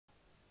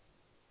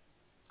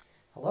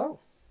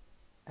Hello,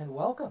 and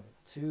welcome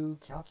to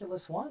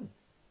Calculus 1.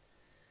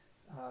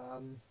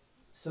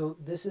 So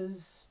this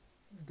is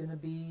going to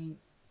be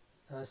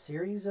a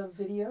series of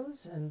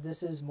videos, and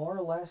this is more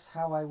or less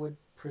how I would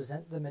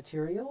present the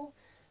material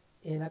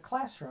in a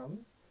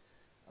classroom.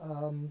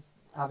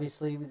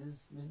 Obviously,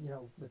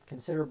 with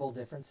considerable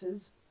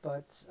differences,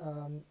 but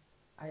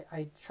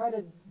I try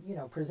to,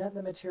 present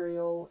the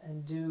material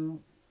and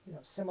do,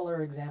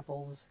 similar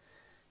examples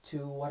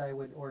to what I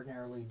would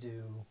ordinarily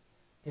do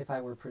if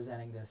I were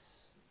presenting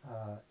this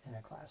in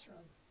a classroom.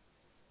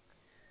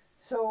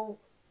 So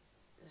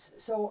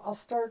I'll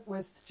start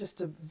with just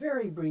a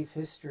very brief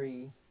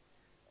history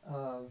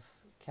of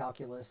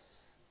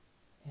calculus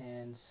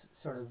and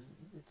sort of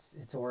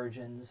its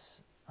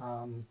origins.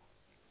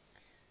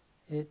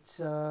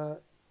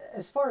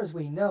 As far as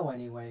we know,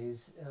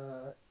 anyways,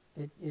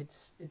 it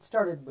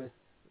started with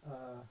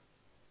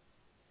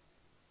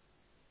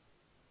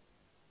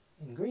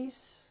in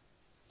Greece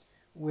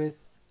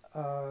with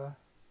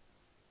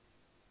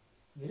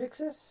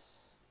Eutychus.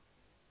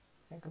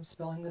 I think I'm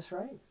spelling this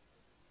right.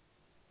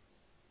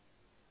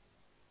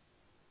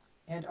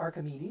 And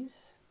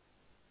Archimedes.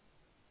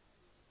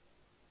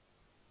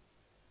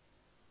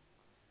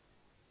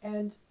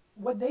 And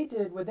what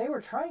they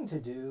were trying to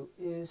do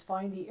is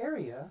find the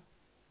area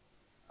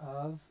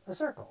of a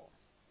circle.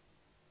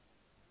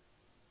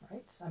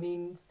 Right? I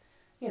mean,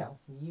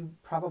 you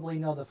probably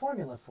know the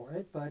formula for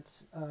it,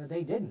 but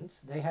they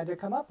didn't. They had to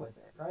come up with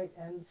it, right?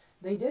 And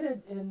they did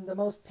it in the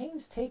most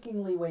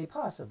painstakingly way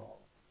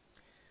possible,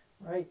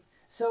 right?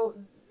 So,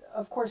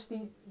 of course,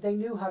 they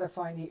knew how to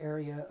find the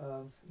area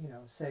of,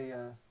 say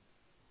a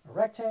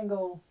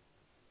rectangle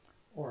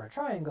or a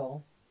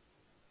triangle.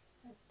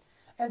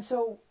 And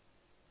so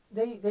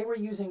they were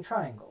using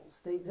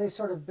triangles. They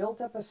sort of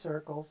built up a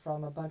circle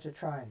from a bunch of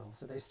triangles.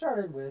 So they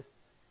started with,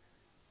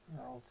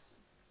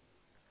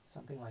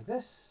 something like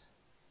this.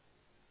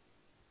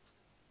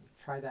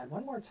 Try that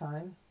one more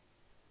time.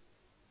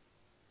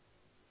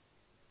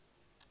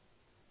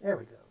 There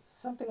we go.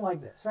 Something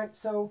like this, right?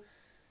 So,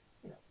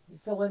 you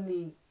fill in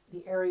the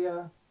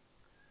area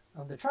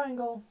of the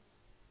triangle.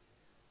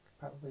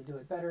 Probably do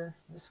it better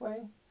this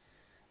way.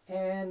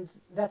 And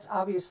that's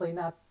obviously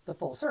not the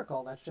full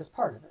circle. That's just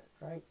part of it,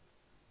 right?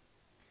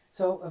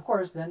 So, of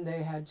course, then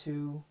they had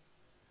to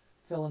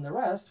fill in the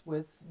rest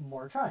with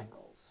more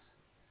triangles.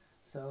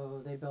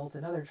 So they built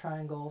another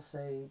triangle,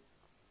 say,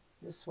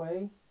 this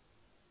way.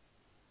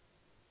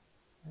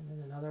 And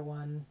then another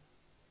one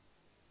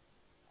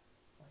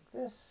like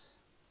this.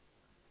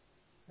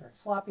 Very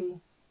sloppy.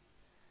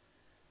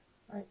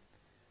 Right?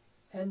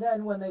 And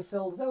then when they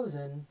filled those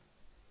in,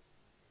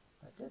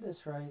 if I did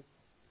this right,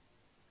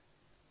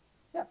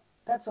 yep,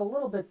 that's a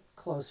little bit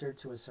closer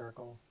to a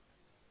circle.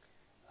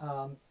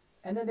 And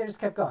then they just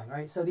kept going,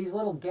 right? So these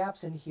little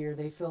gaps in here,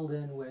 they filled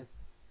in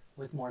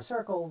with more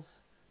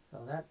circles.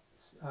 So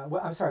that's,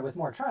 I'm sorry, with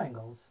more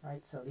triangles,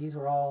 right? So these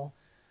were all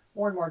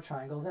more and more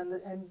triangles,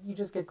 and you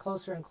just get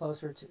closer and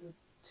closer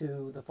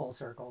to the full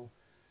circle.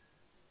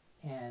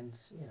 And,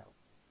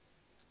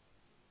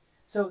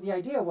 so the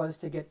idea was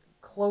to get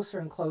closer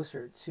and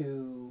closer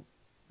to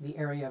the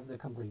area of the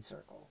complete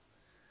circle,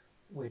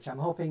 which I'm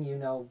hoping you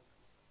know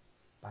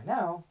by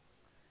now.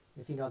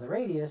 If you know the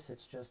radius,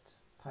 it's just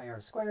pi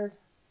r squared.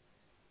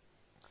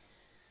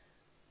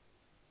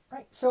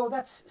 Right, so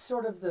that's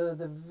sort of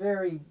the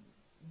very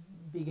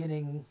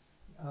beginning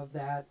of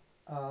that.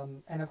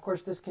 And of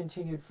course, this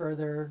continued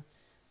further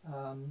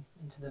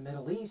into the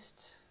Middle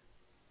East.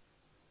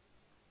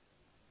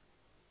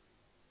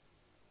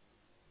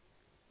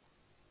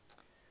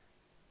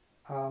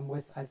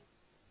 With,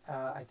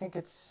 I think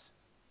it's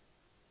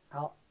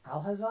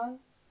Alhazen,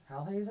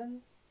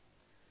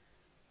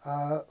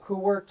 who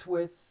worked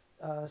with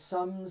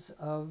sums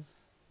of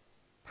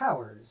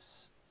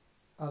powers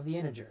of the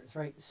integers,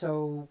 right?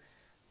 So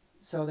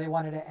they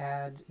wanted to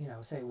add,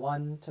 say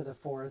 1 to the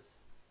 4th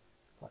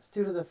plus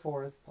 2 to the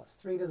 4th plus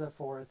 3 to the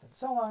 4th and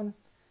so on.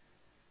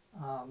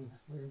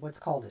 What's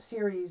called a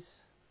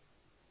series,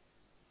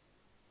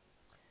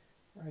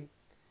 right?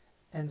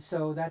 And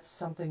so that's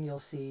something you'll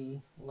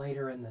see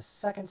later in the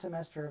second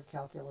semester of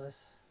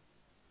calculus,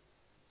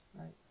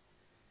 right?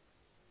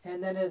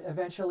 And then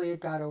eventually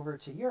it got over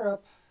to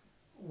Europe,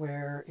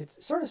 where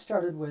it sort of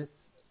started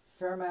with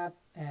Fermat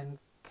and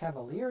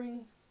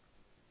Cavalieri.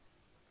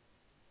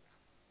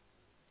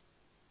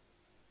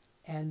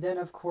 And then,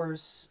 of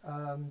course,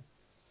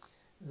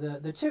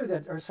 the two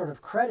that are sort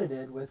of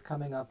credited with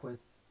coming up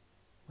with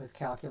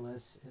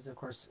calculus is, of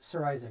course,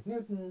 Sir Isaac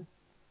Newton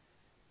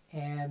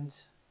and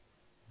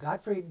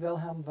Gottfried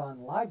Wilhelm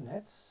von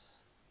Leibniz.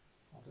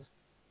 I'll just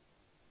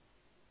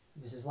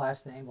use his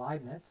last name,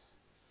 Leibniz.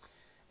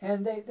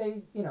 And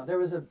they there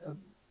was a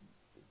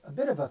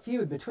bit of a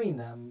feud between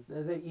them.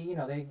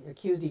 They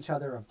accused each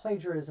other of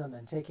plagiarism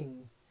and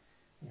taking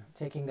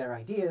their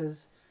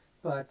ideas.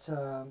 But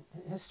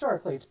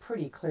historically, it's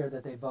pretty clear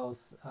that they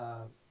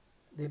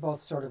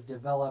both sort of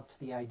developed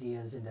the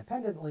ideas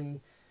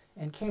independently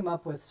and came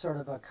up with sort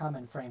of a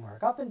common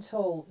framework. Up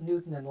until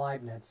Newton and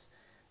Leibniz,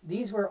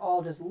 these were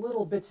all just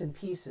little bits and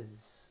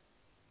pieces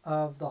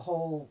of the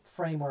whole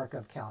framework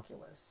of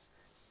calculus.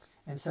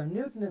 And so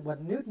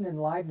what Newton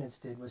and Leibniz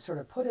did was sort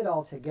of put it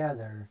all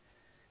together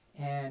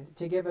and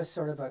to give us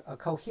sort of a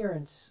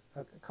coherent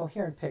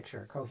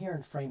picture,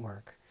 coherent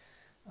framework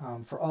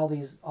for all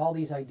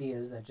these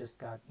ideas that just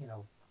got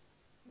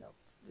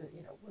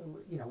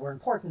were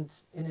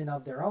important in and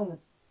of their own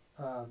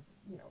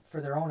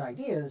for their own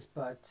ideas,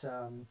 but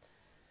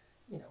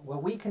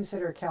what we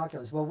consider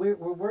calculus, what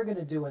we're going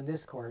to do in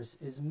this course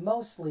is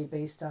mostly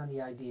based on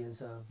the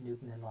ideas of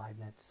Newton and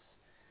Leibniz.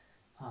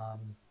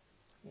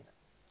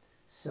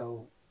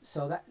 So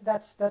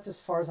that's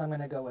as far as I'm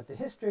going to go with the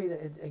history.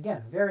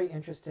 Again, very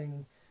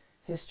interesting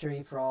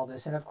history for all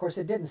this. And of course,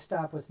 it didn't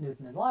stop with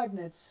Newton and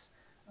Leibniz.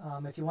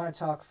 If you want to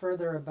talk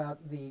further about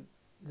the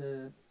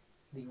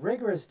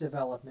rigorous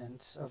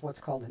development of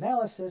what's called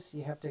analysis,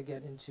 you have to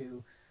get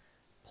into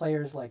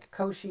players like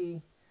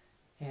Cauchy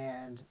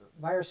and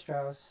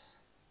Weierstrass.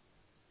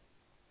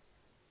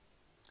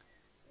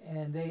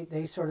 And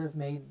they sort of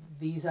made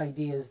these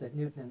ideas that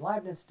Newton and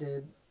Leibniz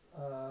did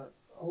a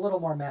little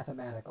more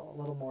mathematical, a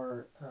little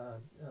more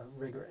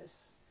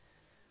rigorous.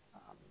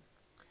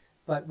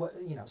 But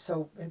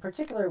so in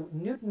particular,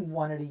 Newton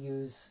wanted to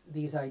use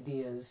these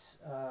ideas,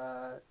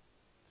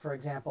 for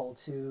example,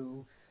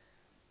 to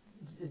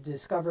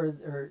discover,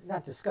 or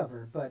not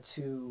discover, but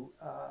to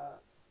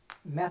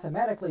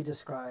mathematically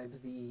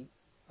describe the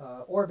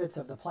orbits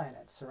of the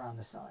planets around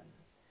the sun.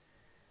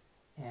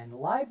 And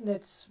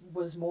Leibniz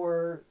was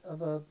more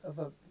of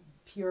a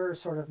pure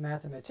sort of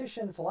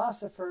mathematician,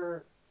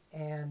 philosopher,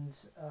 and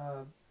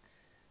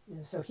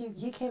so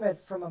he came at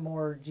it from a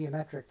more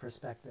geometric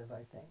perspective,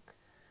 I think.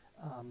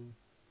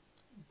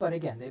 But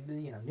again,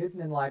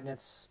 Newton and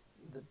Leibniz,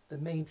 the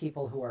main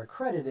people who are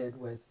credited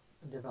with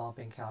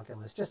developing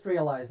calculus, just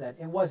realize that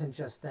it wasn't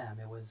just them,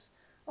 it was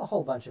a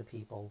whole bunch of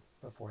people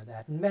before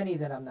that, and many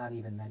that I'm not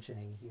even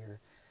mentioning here.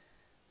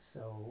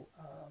 So,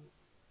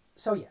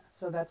 yeah,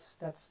 so that's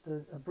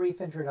a brief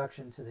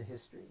introduction to the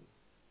history.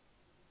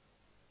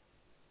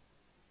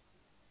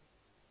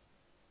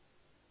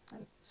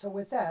 So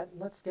with that,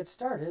 let's get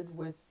started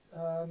with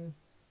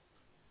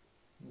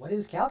what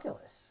is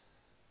calculus?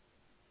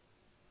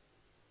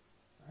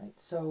 Right,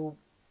 so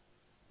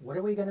what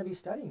are we going to be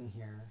studying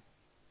here?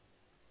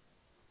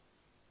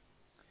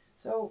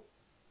 So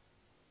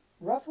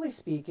roughly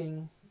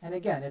speaking, and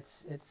again,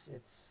 it's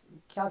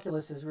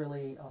calculus is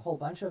really a whole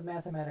bunch of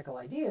mathematical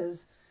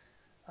ideas,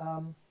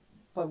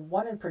 but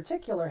one in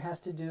particular has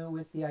to do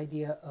with the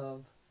idea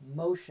of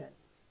motion,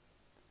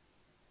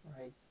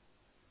 right?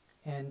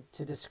 And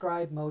to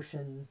describe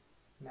motion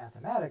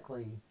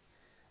mathematically,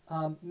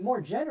 more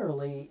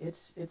generally,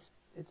 it's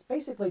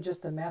basically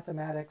just the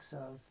mathematics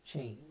of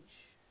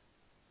change.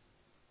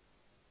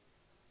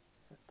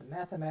 So the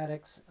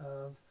mathematics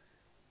of,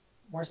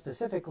 more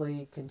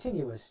specifically,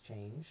 continuous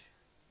change.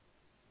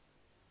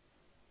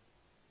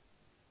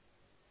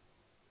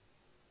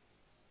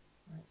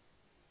 Right.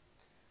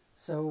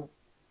 So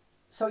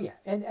yeah,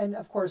 and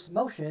of course,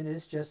 motion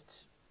is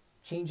just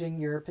changing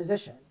your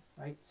position,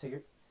 right? So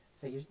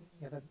you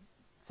have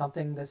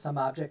some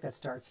object that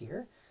starts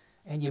here,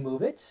 and you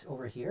move it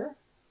over here,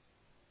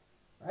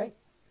 right?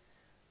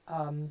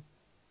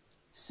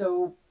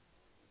 So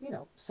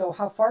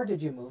how far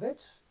did you move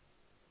it?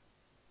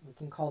 We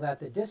can call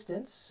that the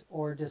distance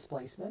or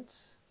displacement,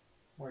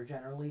 more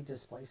generally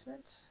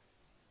displacement.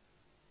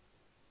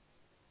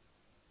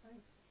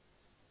 Right?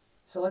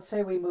 So let's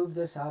say we move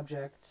this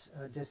object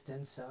a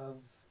distance of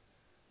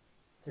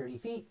 30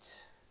 feet.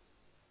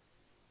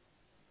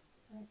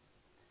 Right?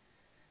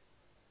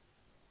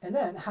 And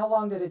then how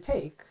long did it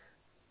take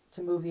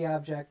to move the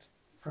object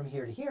from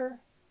here to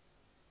here?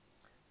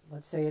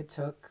 Let's say it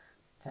took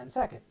 10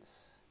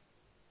 seconds.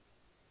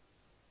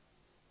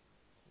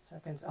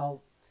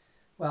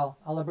 I'll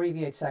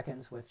abbreviate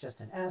seconds with just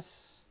an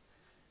S,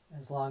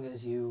 as long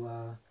as you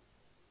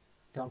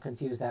don't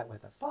confuse that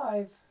with a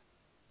 5.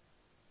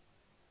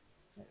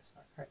 All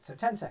right, so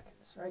 10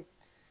 seconds, right?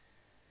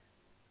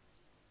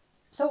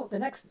 So the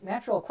next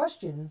natural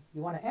question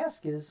you want to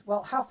ask is,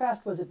 well, how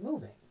fast was it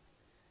moving?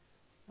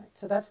 Right,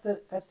 so that's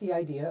the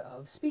idea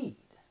of speed,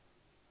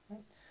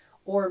 right?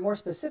 Or more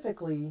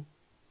specifically,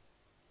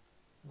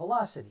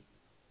 velocity.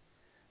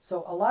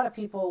 So a lot of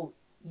people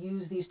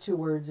use these two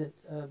words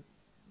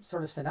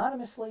sort of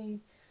synonymously,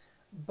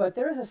 but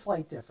there is a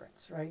slight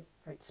difference, right?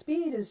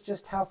 Speed is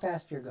just how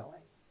fast you're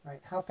going,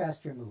 right? How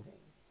fast you're moving,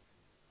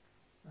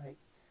 right?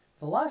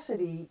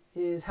 Velocity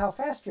is how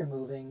fast you're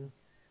moving.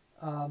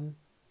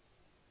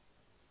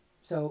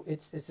 So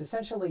it's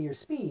essentially your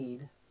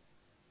speed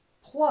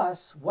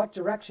plus what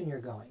direction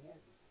you're going in.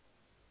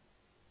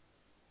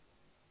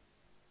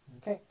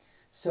 Okay,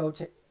 so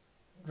to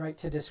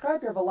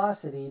describe your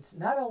velocity, it's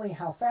not only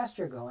how fast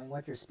you're going,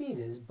 what your speed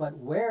is, but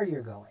where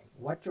you're going,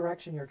 what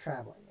direction you're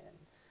traveling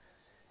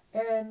in.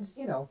 And,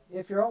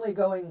 if you're only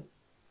going,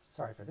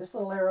 sorry for this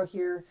little arrow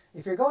here,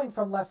 if you're going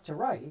from left to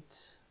right,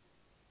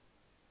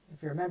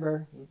 if you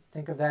remember, you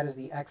think of that as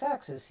the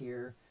x-axis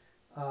here,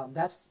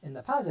 that's in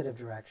the positive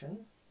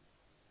direction.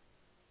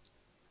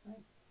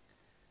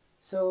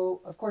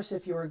 So, of course,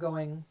 if you were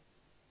going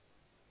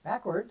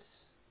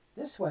backwards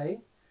this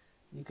way,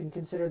 you can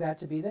consider that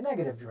to be the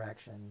negative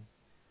direction.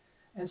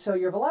 And so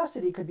your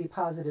velocity could be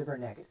positive or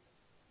negative,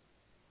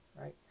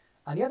 right?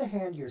 On the other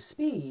hand, your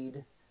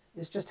speed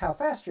is just how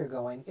fast you're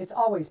going. It's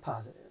always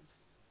positive,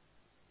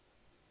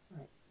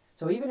 right?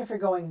 So even if you're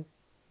going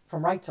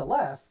from right to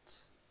left,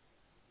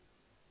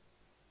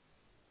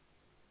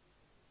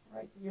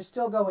 right, you're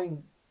still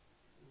going,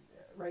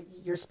 right,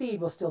 your speed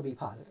will still be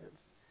positive,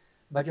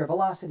 but your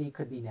velocity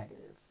could be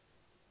negative.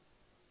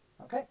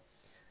 Okay?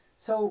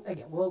 So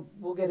again,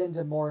 we'll get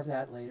into more of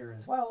that later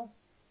as well.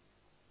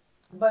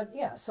 But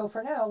yeah, so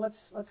for now,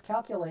 let's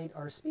calculate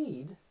our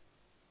speed,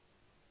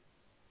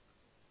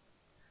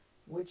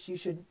 which you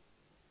should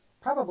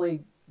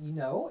probably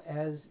know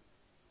as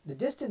the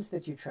distance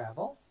that you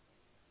travel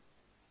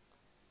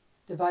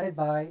divided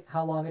by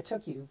how long it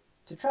took you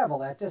to travel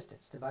that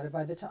distance, divided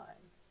by the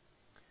time,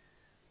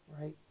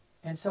 right?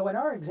 And so in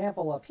our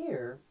example up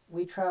here,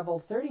 we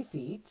traveled 30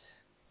 feet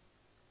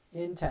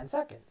in 10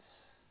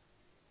 seconds.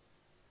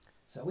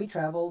 So we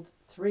traveled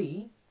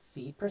 3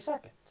 feet per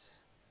second,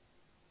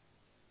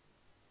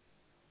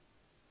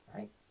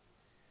 right?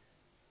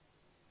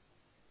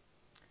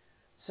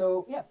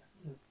 So, yeah,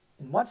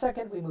 in 1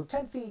 second we moved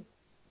 10 feet,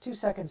 2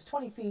 seconds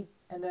 20 feet,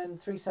 and then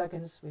 3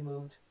 seconds we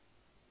moved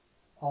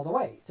all the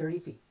way 30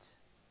 feet.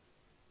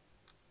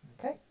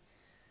 Okay?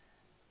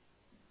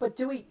 But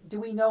do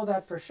we know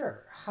that for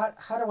sure?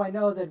 How do I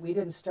know that we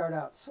didn't start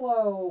out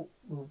slow,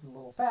 moved a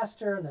little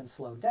faster, and then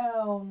slowed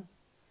down,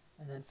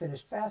 and then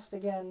finished fast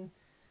again?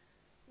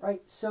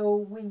 Right? So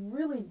we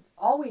really,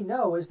 all we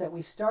know is that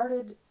we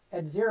started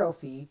at 0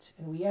 feet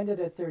and we ended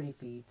at 30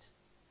 feet,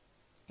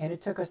 and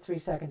it took us 3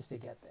 seconds to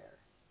get there.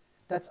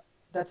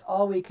 That's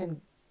all we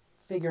can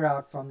figure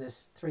out from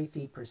this 3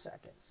 feet per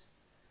second.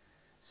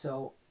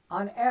 So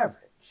on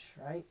average,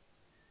 right?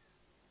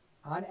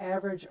 On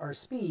average, our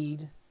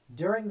speed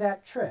during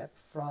that trip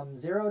from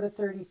 0 to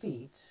 30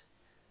 feet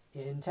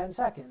in 10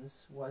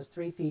 seconds was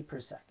 3 feet per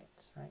second,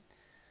 right?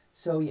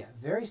 So yeah,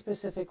 very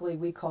specifically,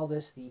 we call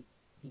this the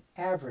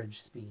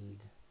average speed.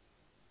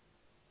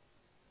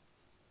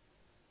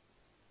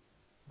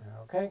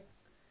 Okay?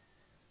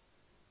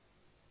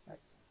 Right.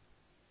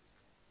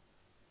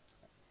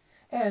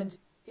 And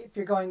if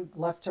you're going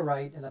left to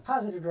right in the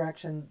positive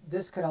direction,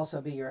 this could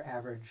also be your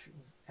average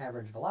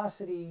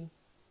velocity.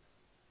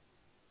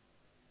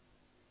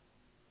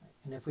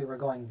 And if we were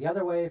going the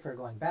other way, if we're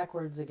going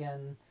backwards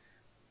again,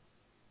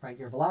 right,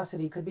 your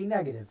velocity could be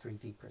negative 3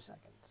 feet per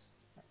second.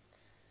 Right.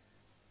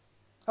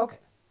 Okay.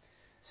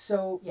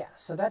 So yeah,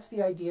 so that's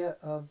the idea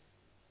of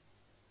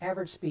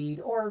average speed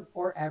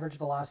or average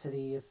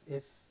velocity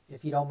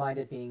if you don't mind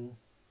it being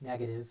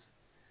negative.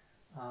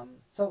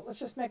 So let's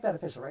just make that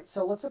official, right?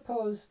 So let's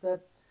suppose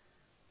that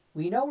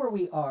we know where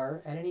we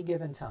are at any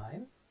given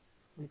time.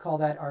 We call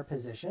that our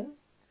position.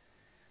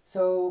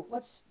 So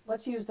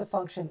let's use the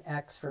function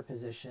x for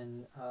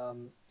position.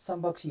 Some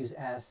books use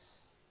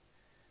s.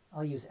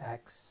 I'll use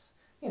x.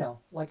 You know,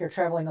 like you're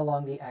traveling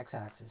along the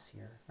x-axis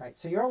here, right?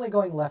 So you're only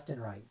going left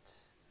and right.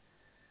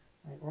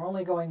 Right? We're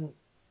only going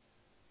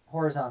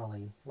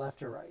horizontally,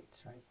 left or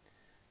right, right?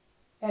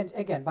 And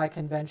again, by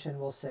convention,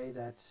 we'll say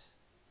that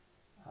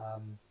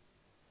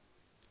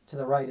to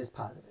the right is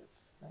positive,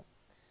 right?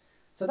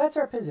 So that's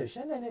our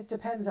position, and it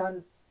depends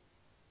on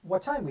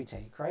what time we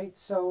take, right?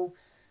 So,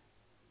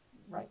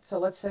 so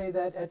let's say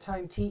that at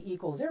time t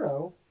equals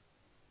 0,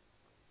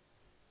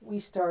 we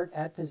start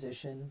at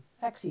position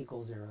x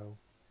equals 0,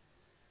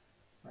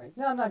 right?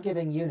 Now I'm not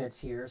giving units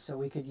here, so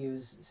we could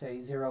use,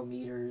 say, 0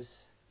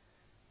 meters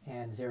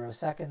and 0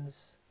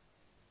 seconds,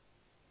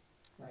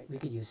 right? We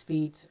could use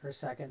feet or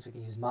seconds. We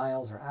can use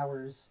miles or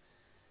hours.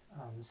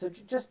 So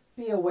just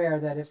be aware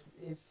that if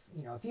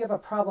you have a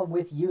problem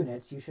with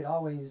units, you should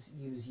always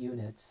use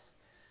units.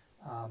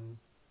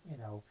 You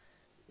know,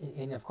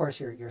 and of course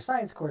your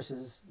science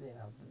courses,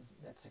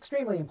 that's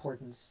extremely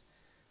important.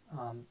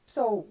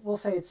 So we'll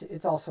say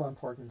it's also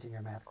important in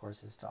your math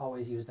courses to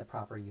always use the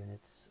proper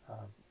units,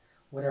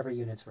 whatever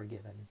units were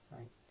given,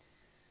 right?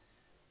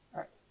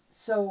 All right.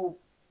 So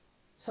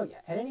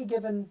yeah, at any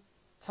given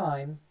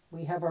time,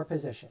 we have our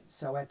position.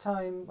 So at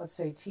time, let's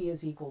say t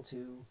is equal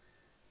to,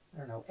 I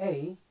don't know,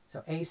 a,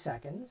 so a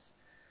seconds,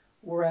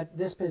 we're at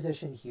this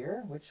position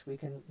here, which we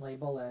can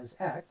label as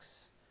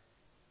x,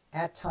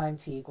 at time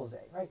t equals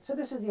a, right? So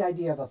this is the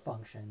idea of a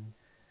function.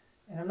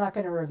 And I'm not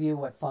going to review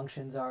what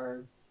functions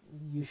are.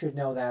 You should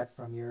know that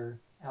from your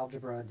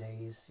algebra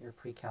days, your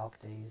pre-calc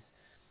days.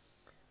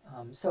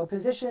 So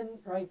position,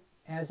 right,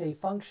 as a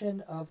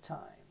function of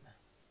time.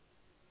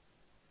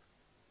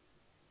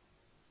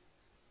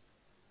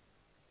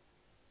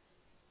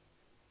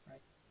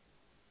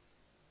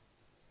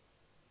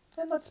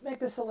 And let's make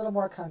this a little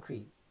more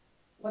concrete.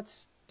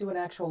 Let's do an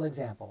actual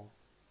example.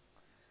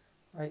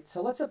 Right,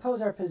 so let's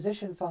suppose our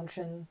position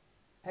function,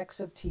 x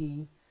of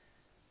t,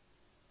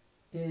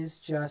 is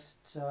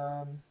just,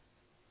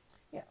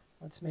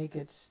 let's make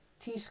it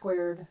t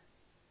squared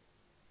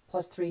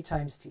plus 3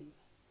 times t.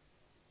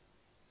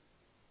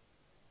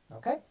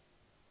 Okay?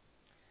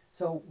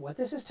 So what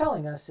this is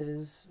telling us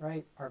is,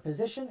 right, our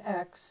position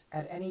x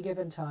at any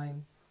given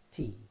time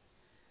t.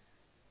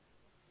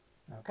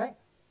 Okay?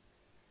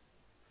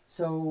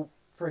 So,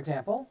 for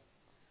example,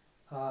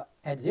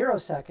 at 0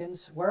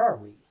 seconds, where are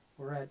we?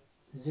 We're at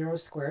 0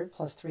 squared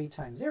plus 3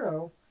 times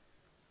 0.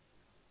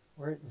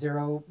 We're at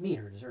 0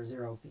 meters or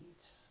 0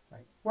 feet.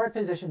 Right? We're at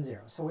position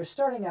 0. So we're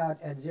starting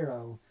out at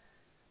 0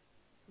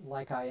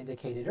 like I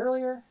indicated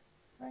earlier.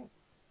 Right?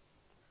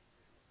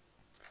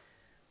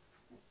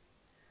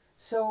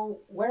 So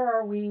where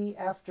are we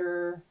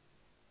after,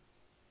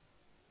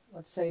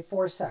 let's say,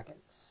 4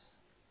 seconds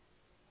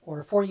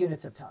or 4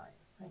 units of time?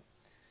 Right?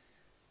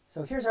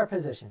 So here's our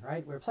position,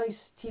 right? We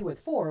replace t with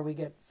 4, we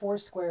get 4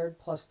 squared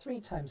plus 3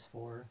 times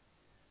 4.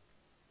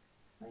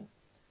 Right?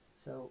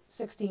 So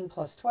 16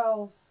 plus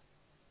 12,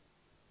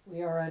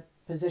 we are at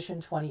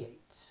position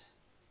 28.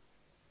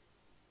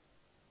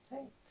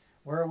 Okay.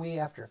 Where are we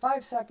after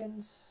 5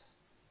 seconds?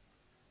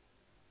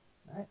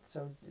 All right,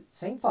 so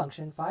same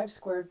function, 5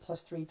 squared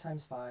plus 3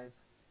 times 5.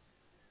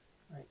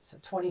 All right, so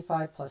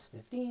 25 plus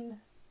 15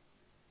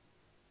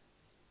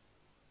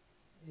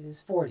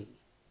 is 40.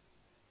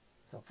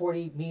 So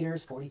 40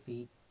 meters, 40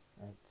 feet,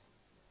 right?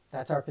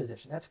 That's our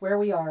position. That's where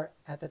we are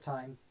at the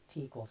time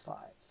t equals 5.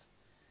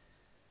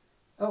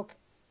 Okay.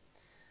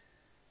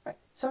 Right,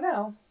 so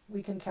now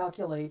we can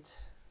calculate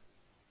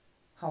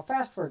how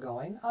fast we're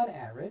going on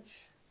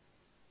average.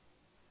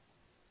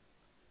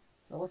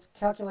 So let's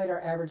calculate our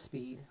average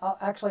speed.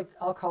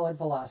 I'll call it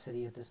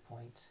velocity at this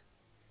point.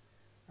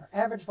 Our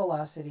average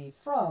velocity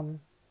from,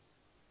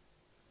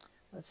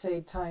 let's say,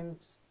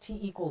 times t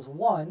equals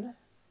 1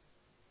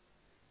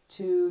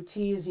 to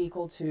t is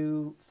equal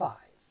to 5.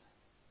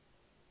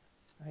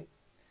 Right?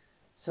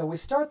 So we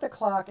start the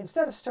clock,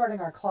 instead of starting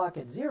our clock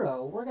at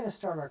 0, we're going to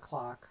start our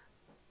clock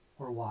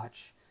or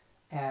watch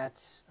at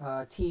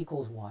t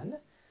equals 1.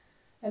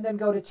 And then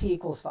go to t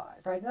equals 5,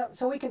 right?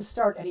 So we can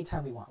start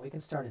anytime we want. We can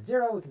start at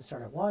 0, we can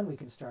start at 1, we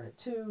can start at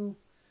 2.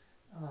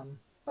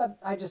 But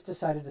I just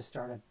decided to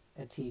start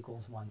at t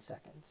equals 1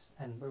 second.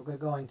 And we're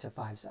going to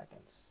 5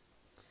 seconds.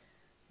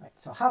 Right,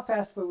 so how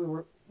fast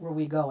were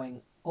we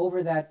going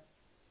over that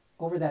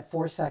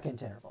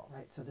 4-second interval,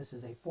 right? So this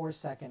is a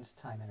 4-second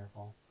time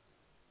interval.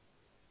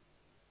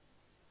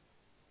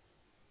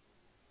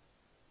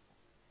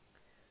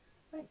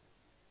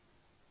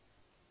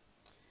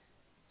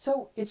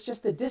 So it's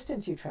just the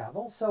distance you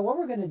travel. So what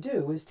we're going to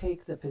do is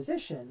take the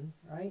position,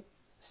 right,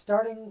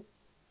 starting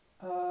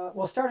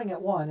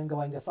at 1 and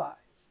going to 5.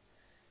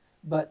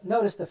 But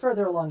notice the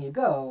further along you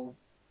go,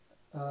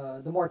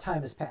 the more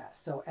time has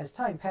passed. So as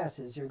time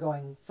passes, you're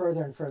going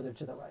further and further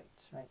to the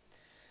right?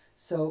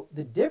 So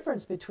the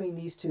difference between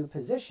these two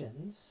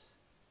positions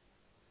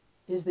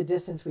is the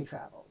distance we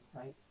traveled,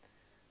 right?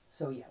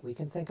 So yeah, we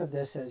can think of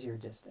this as your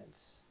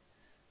distance.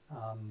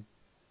 And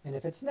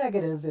if it's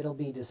negative, it'll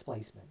be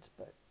displacement,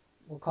 but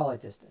we'll call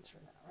it distance for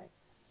now, right?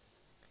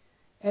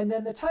 And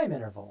then the time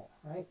interval,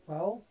 right?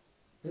 Well,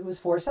 it was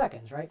 4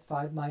 seconds, right?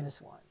 5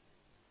 minus 1.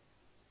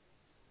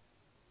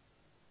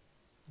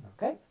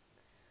 Okay,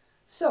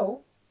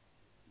 so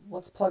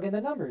let's plug in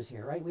the numbers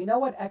here, right? We know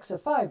what x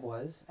of 5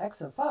 was.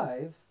 X of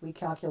 5, we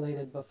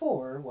calculated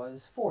before,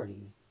 was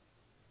 40.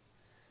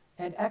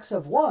 And x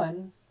of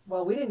 1,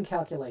 well, we didn't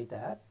calculate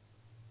that,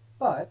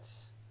 but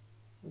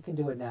we can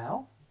do it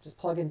now. Just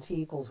plug in t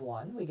equals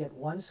 1. We get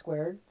 1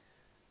 squared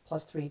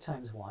plus 3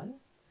 times 1.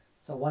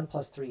 So 1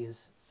 plus 3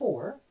 is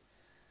 4.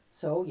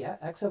 So yeah,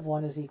 x of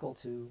 1 is equal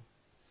to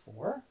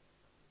 4.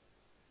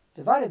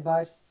 Divided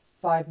by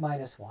 5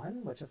 minus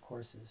 1, which of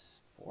course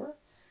is 4.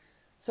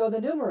 So the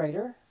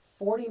numerator,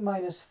 40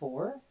 minus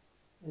 4,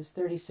 is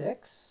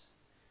 36.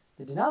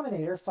 The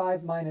denominator,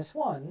 5 minus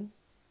 1,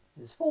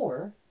 is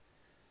 4.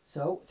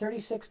 So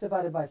 36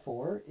 divided by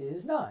 4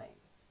 is 9.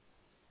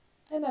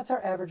 And that's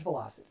our average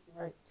velocity,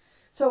 right?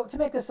 So to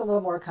make this a little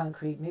more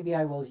concrete, maybe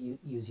I will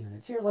use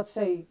units here. Let's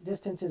say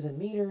distance is in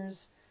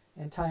meters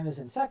and time is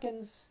in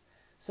seconds.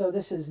 So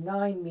this is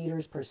 9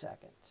 meters per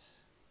second.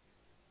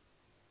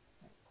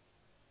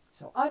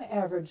 So on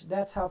average,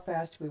 that's how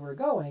fast we were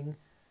going,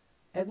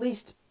 at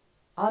least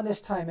on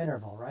this time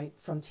interval, right?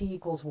 From t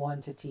equals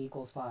 1 to t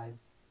equals 5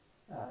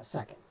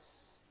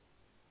 seconds.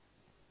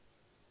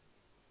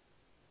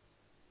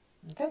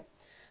 Okay,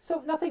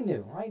 so nothing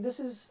new, right? This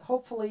is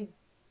hopefully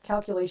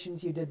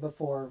calculations you did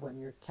before when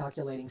you're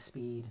calculating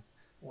speed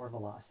or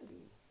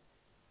velocity.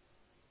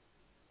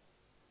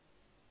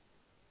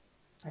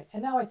 Right,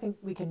 and now I think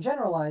we can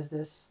generalize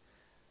this.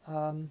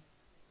 So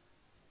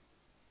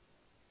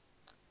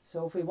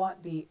if we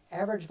want the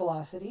average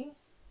velocity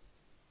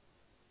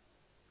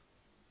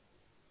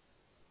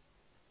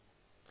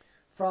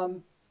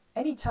from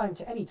any time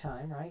to any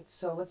time, right?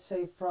 So let's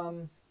say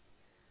from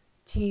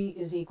t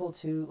is equal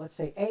to, let's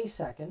say, a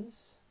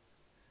seconds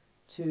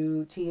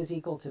to t is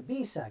equal to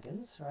b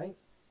seconds, right?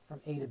 From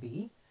a to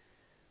b.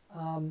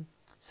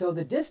 So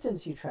the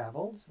distance you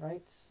traveled,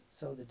 right?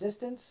 So the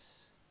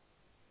distance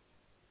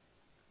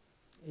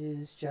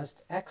is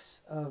just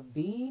x of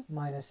b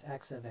minus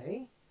x of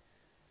a.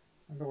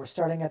 Remember, we're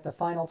starting at the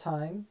final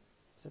time,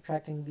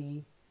 subtracting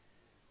the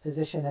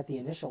position at the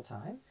initial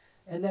time.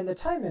 And then the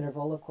time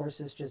interval, of course,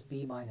 is just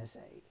b minus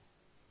a,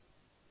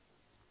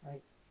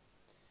 right?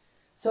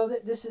 So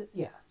this is,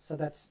 yeah, so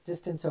that's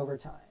distance over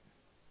time.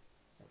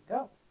 There we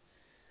go.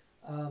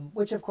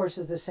 Which, of course,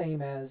 is the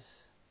same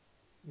as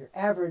your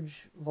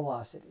average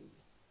velocity.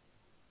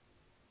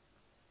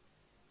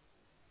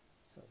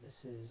 So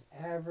this is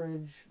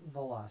average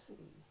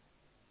velocity.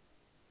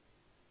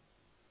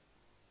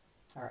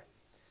 All right,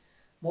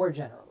 more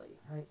generally,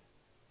 right?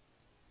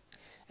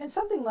 And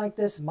something like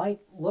this might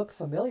look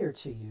familiar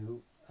to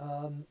you.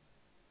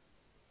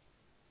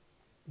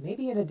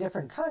 Maybe in a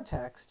different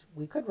context,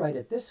 we could write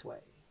it this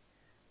way.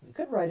 We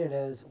could write it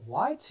as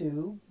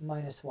y2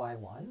 minus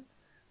y1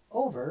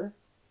 over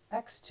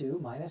x2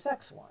 minus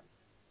x1.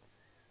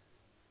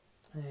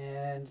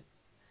 And,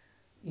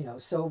 you know,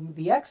 so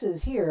the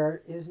x's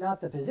here is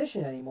not the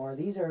position anymore.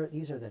 These are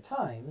the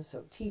times,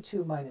 so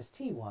t2 minus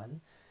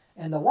t1.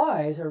 And the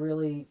y's are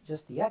really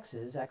just the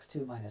x's,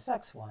 x2 minus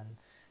x1.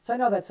 So I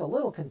know that's a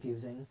little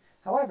confusing.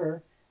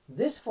 However,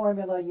 this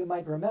formula, you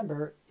might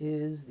remember,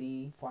 is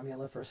the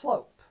formula for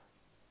slope.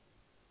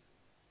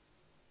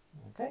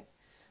 Okay,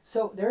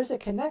 so there's a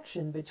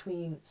connection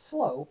between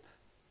slope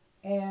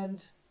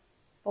and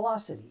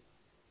velocity.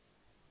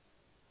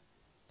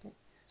 Okay,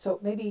 so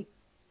maybe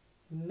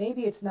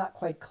it's not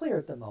quite clear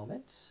at the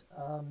moment.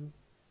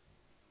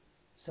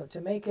 So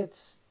to make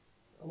it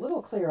a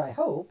little clear, I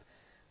hope,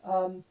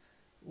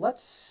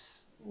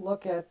 let's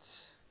look at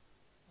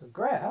a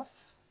graph.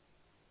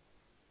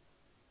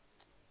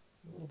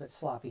 A little bit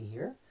sloppy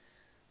here.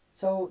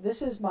 So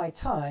this is my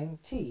time,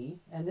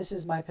 t, and this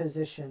is my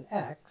position,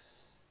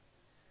 x.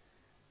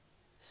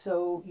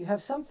 So you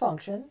have some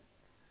function.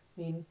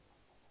 I mean,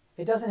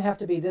 it doesn't have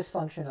to be this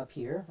function up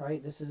here,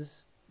 right? This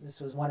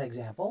was one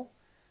example.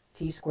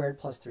 T squared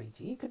plus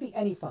 3t. It could be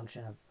any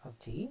function of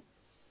t.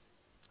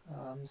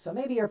 So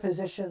maybe your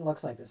position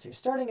looks like this. You're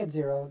starting at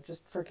 0,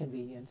 just for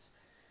convenience.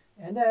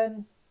 And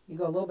then you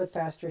go a little bit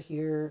faster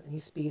here, and you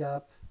speed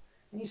up,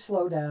 and you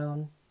slow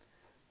down.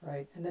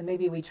 Right, and then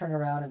maybe we turn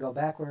around and go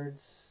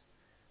backwards,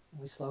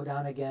 and we slow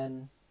down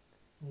again,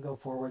 and go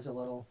forwards a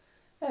little,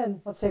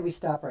 and let's say we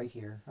stop right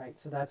here, right,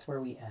 so that's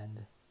where we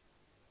end.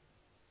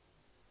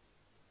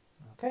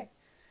 Okay,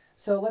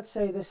 so let's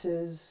say this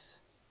is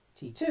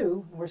t2,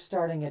 and we're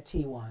starting at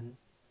t1,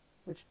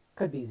 which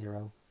could be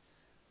 0,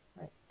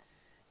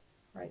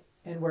 right,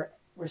 and we're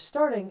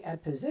starting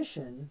at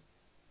position,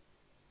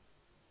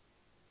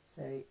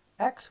 say,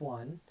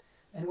 x1,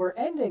 and we're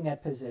ending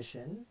at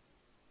position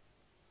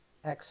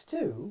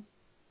x2,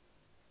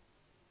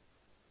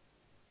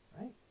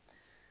 right?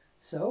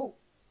 So,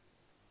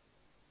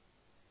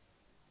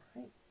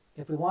 right,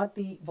 if we want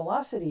the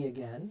velocity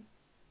again,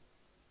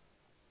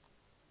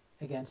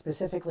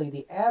 specifically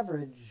the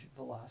average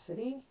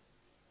velocity,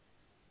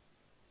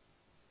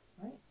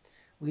 right,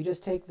 we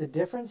just take the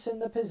difference in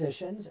the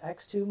positions,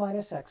 x2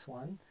 minus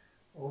x1,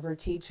 over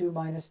t2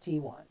 minus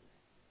t1.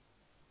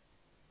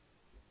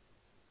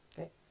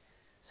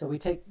 So we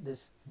take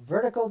this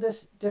vertical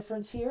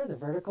difference here, the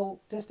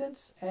vertical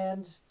distance,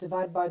 and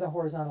divide by the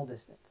horizontal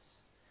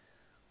distance.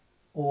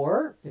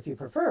 Or, if you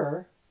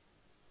prefer,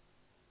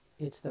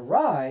 it's the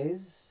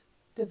rise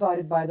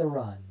divided by the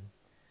run.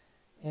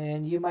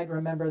 And you might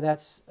remember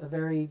that's a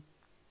very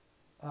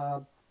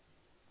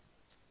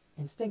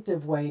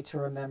instinctive way to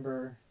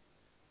remember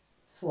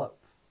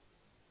slope.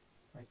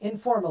 Right?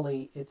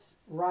 Informally, it's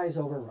rise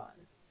over run.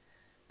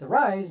 The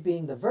rise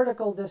being the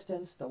vertical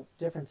distance, the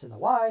difference in the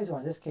y's, or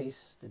in this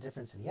case, the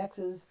difference in the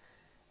x's,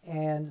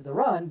 and the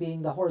run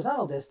being the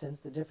horizontal distance,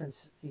 the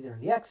difference either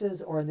in the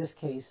x's, or in this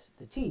case,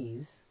 the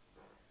t's.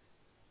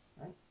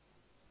 Right?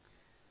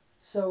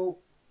 So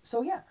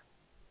yeah,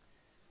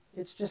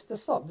 it's just the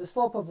slope. The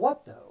slope of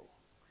what, though?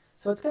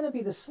 So it's going to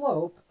be the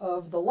slope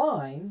of the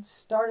line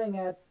starting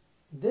at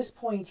this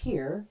point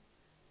here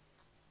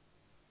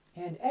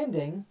and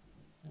ending,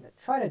 I'm going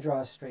to try to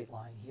draw a straight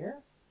line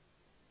here,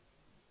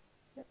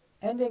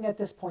 ending at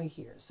this point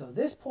here. So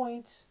this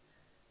point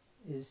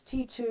is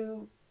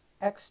t2,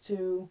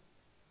 x2,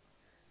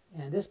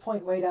 and this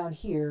point way down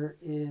here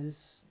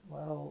is,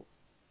 well,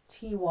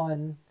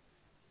 t1,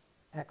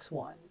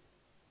 x1.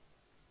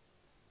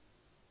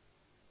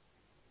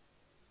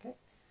 Okay,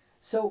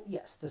 so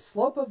yes, the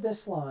slope of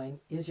this line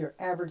is your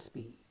average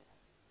speed,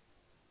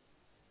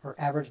 or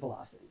average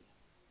velocity.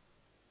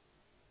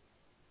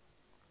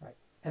 Right,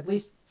 at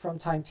least from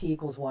time t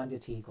equals 1 to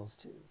t equals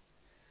 2.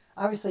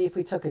 Obviously, if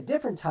we took a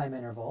different time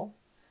interval,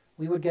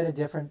 we would get a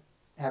different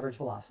average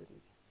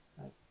velocity.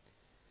 Right?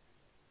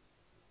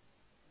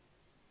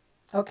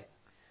 Okay,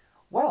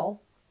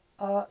 well,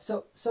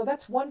 so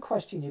that's one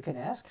question you can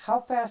ask. How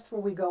fast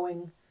were we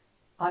going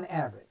on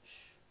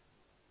average?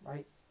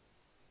 Right?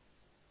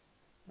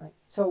 Right.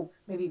 So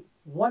maybe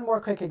one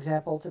more quick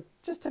example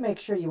just to make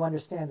sure you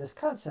understand this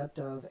concept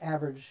of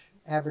average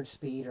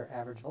speed or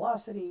average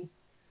velocity.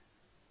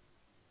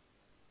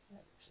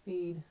 Average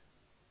speed.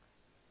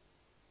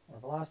 Or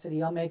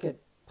velocity. I'll make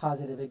it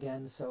positive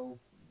again. So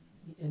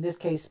in this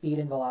case, speed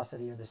and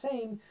velocity are the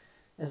same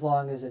as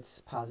long as it's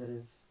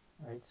positive,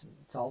 right?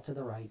 It's all to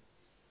the right.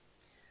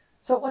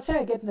 So let's say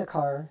I get in a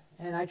car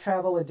and I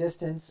travel a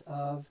distance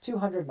of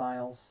 200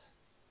 miles,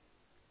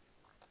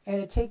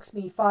 and it takes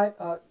me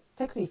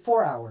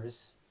 4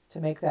 hours to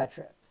make that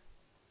trip.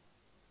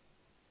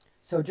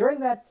 So during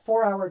that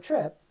 4-hour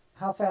trip,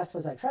 how fast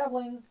was I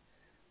traveling?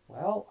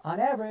 Well, on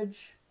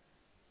average,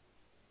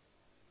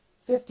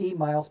 50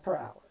 miles per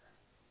hour.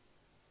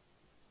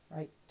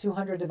 Right?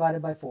 200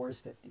 divided by 4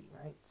 is 50,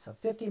 right? So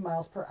 50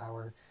 miles per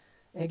hour.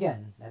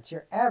 Again, that's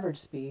your average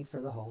speed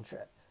for the whole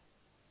trip.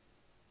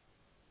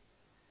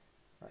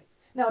 Right.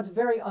 Now, it's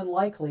very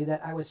unlikely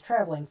that I was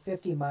traveling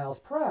 50 miles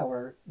per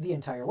hour the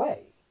entire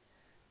way.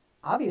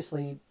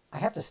 Obviously, I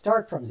have to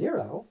start from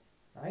 0,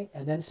 right?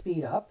 And then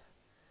speed up,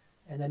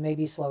 and then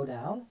maybe slow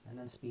down, and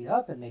then speed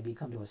up, and maybe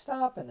come to a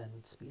stop, and then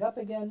speed up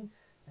again,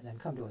 and then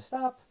come to a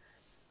stop.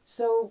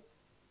 So,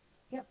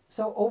 yeah,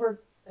 so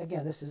over,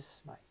 again, this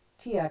is my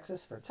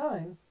t-axis for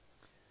time,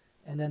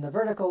 and then the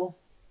vertical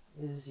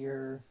is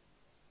your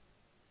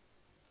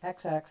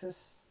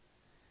x-axis.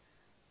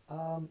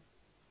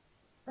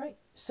 Right,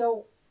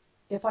 so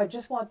if I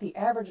just want the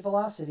average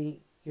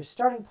velocity, your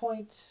starting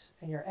point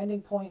and your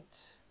ending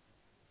point,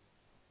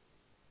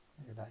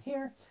 about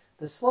here,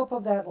 the slope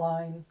of that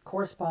line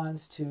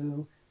corresponds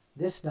to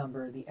this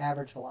number, the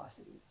average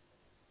velocity.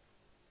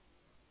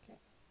 Okay.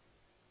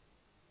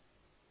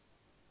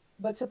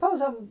 But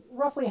suppose I'm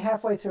roughly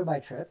halfway through my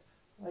trip,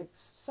 like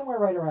somewhere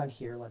right around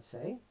here, let's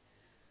say.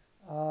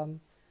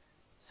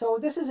 So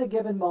this is a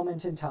given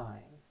moment in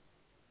time.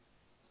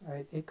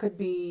 Right? It could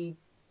be,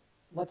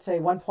 let's say,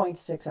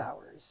 1.6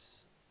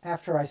 hours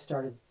after I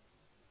started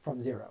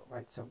from 0.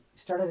 Right? So we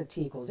started at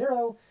t equals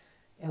 0,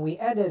 and we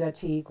ended at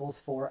t equals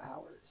 4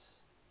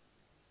 hours.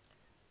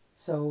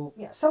 So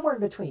yeah, somewhere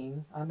in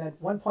between, I'm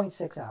at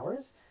 1.6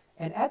 hours.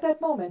 And at that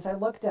moment, I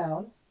look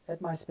down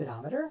at my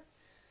speedometer,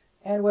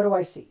 and what do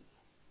I see?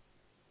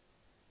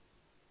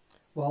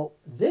 Well,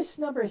 this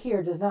number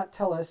here does not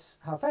tell us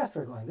how fast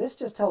we're going. This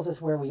just tells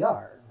us where we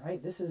are,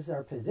 right? This is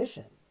our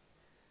position,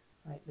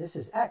 right? This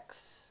is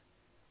x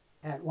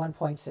at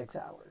 1.6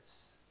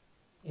 hours.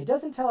 It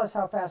doesn't tell us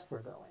how fast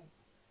we're going,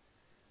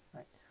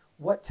 right?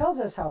 What tells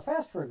us how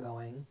fast we're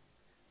going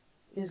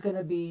is going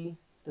to be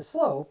the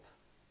slope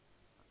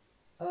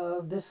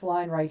of this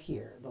line right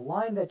here, the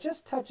line that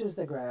just touches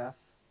the graph.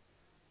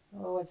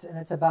 Oh,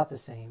 it's about the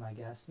same, I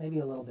guess, maybe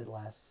a little bit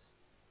less.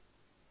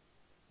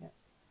 Yeah.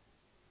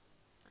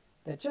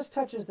 That just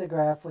touches the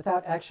graph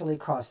without actually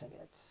crossing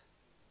it.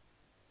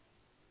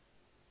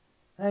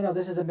 And I know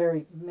this is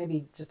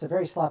maybe just a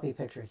very sloppy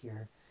picture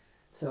here.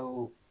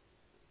 So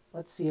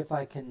let's see if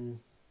I can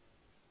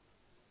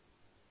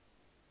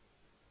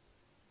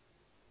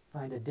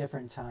find a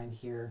different time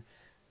here.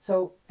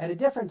 So at a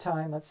different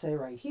time, let's say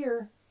right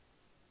here,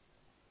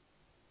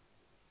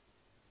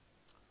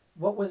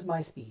 what was my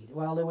speed?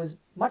 Well, it was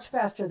much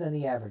faster than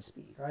the average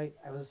speed, right?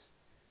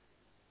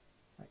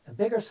 A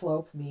bigger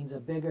slope means a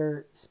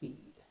bigger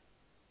speed.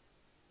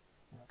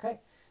 Okay.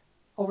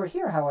 Over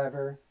here,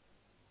 however,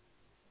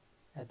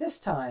 at this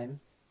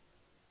time,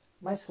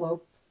 my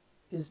slope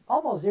is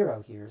almost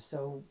 0 here,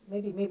 so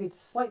maybe it's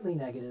slightly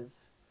negative.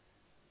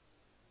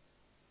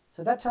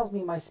 So that tells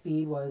me my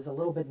speed was a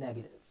little bit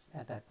negative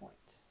at that point.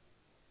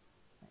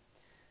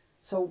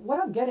 So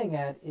what I'm getting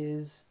at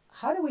is,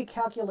 how do we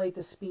calculate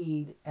the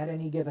speed at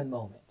any given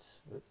moment?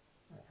 Oops,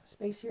 I have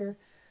space here.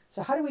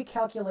 So how do we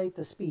calculate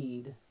the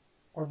speed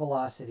or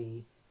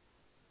velocity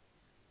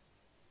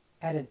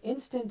at an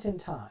instant in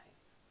time?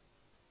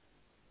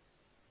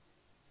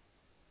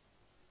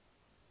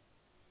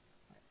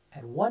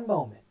 At one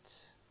moment.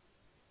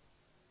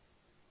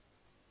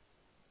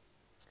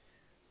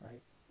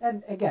 Right?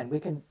 And again, we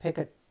can pick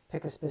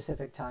a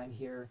specific time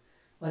here.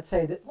 Let's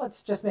say that,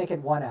 let's just make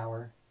it 1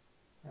 hour.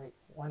 Right?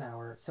 1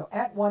 hour. So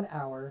at 1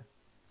 hour,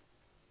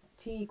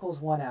 t equals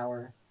 1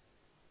 hour,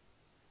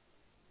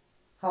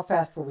 how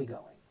fast were we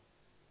going?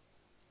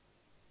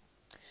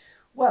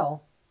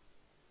 Well,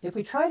 if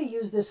we try to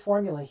use this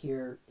formula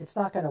here, it's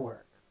not going to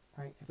work.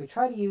 Right? If we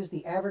try to use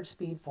the average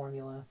speed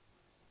formula,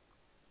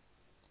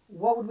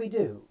 what would we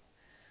do?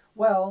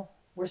 Well,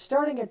 we're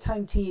starting at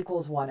time t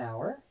equals 1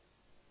 hour,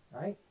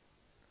 right?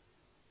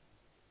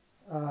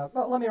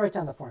 Well, let me write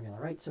down the formula,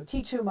 right? So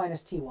t2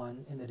 minus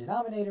t1 in the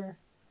denominator,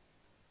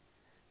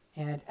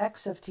 and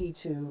x of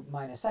t2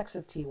 minus x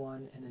of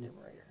t1 in the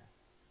numerator.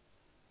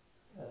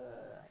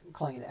 I'm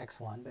calling it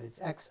x1, but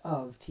it's x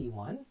of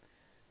t1.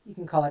 You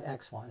can call it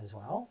x1 as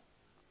well.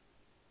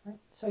 Right?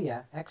 So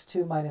yeah,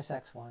 x2 minus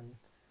x1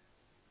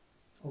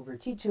 over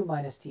t2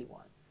 minus t1.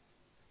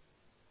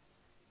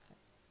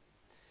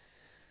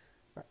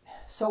 Right.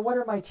 So what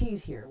are my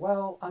t's here?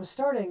 Well, I'm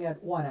starting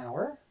at 1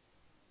 hour,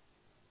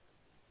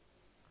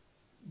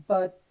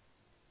 but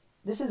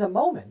this is a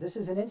moment. This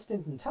is an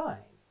instant in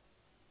time.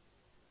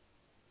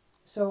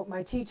 So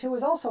my t2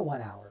 is also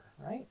 1 hour,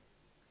 right?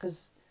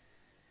 Because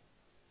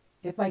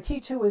if my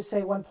t2 is,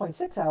 say,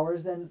 1.6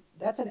 hours, then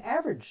that's an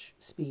average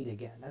speed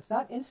again. That's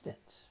not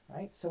instant,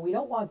 right? So we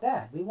don't want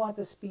that. We want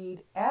the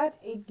speed at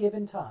a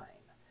given time.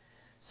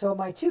 So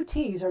my two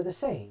t's are the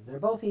same. They're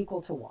both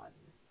equal to 1.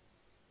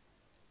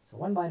 So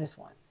 1 minus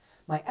 1.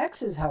 My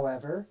x's,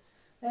 however,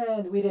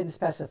 and we didn't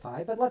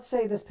specify, but let's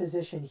say this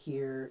position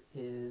here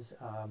is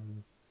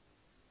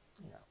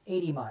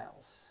 80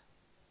 miles.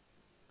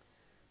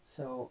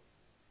 So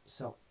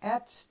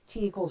at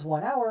t equals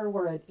 1 hour,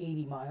 we're at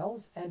 80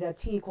 miles, and at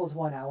t equals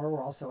 1 hour,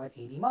 we're also at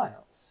 80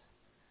 miles.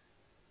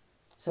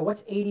 So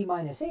what's 80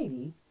 minus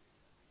 80?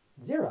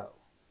 0.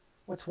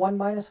 What's 1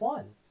 minus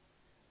 1?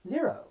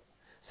 0.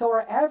 So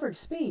our average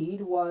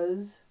speed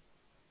was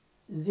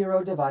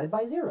 0 divided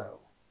by 0.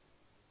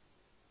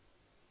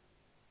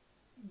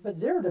 But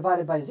 0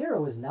 divided by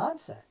 0 is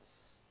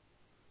nonsense.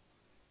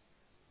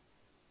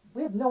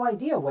 We have no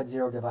idea what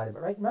 0 divided by,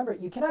 right? Remember,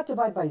 you cannot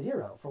divide by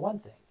 0, for one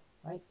thing,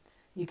 right?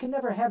 You can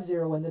never have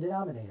 0 in the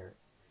denominator.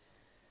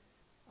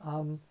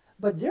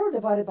 But 0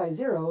 divided by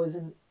 0 is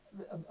an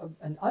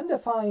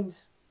undefined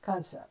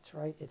concept,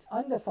 right? It's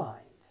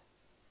undefined.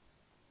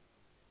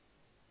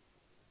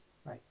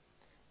 Right?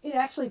 It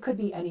actually could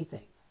be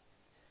anything.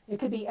 It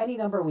could be any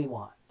number we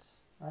want,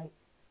 right?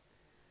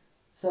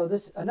 So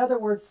this another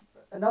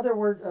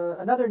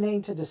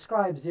name to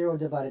describe 0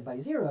 divided by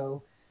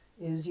 0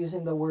 is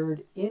using the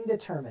word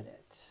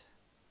indeterminate.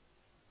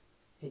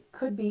 It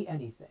could be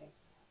anything.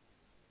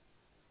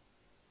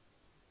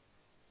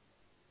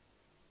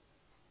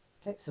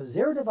 Okay, so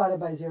 0 divided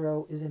by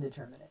 0 is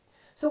indeterminate.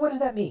 So what does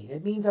that mean?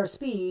 It means our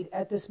speed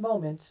at this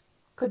moment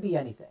could be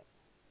anything.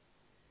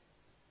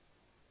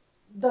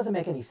 Doesn't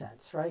make any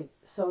sense, right?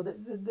 So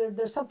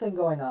there's something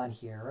going on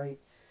here, right?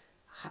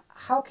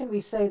 How can we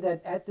say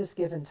that at this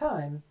given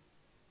time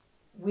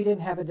we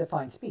didn't have a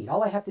defined speed?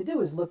 All I have to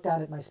do is look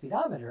down at my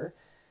speedometer,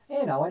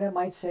 and it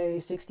might say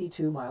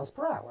 62 miles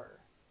per hour.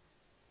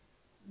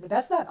 But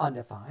that's not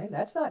undefined.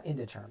 That's not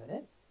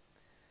indeterminate.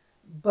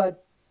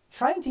 But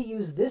trying to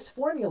use this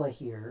formula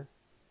here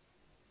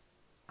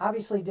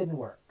obviously didn't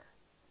work.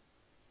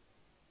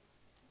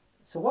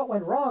 So what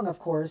went wrong, of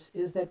course,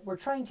 is that we're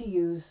trying to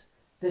use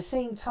the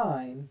same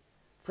time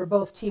for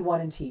both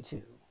t1 and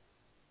t2.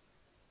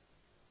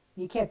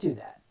 You can't do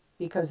that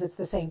because it's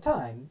the same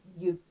time.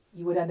 You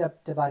would end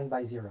up dividing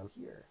by 0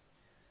 here.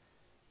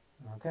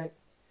 Okay?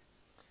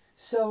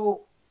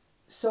 So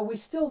we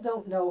still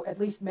don't know, at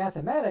least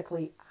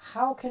mathematically,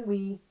 how can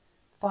we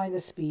find the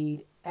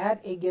speed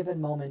at a given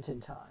moment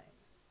in time?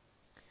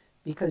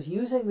 Because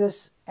using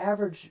this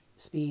average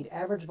speed,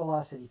 average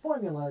velocity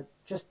formula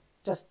just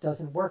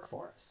doesn't work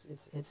for us.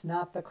 It's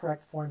not the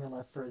correct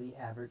formula for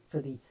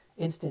the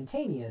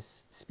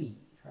instantaneous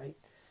speed, right?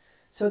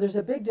 So there's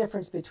a big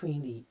difference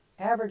between the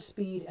average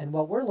speed and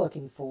what we're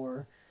looking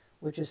for,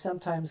 which is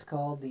sometimes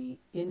called the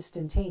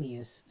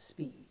instantaneous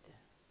speed.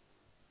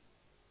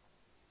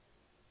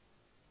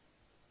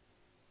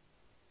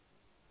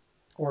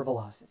 Or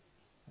velocity,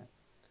 right?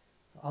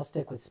 So I'll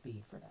stick with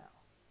speed for now.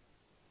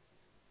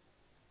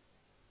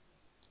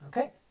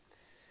 Okay?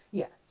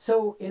 Yeah,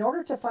 so in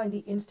order to find the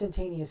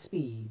instantaneous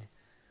speed,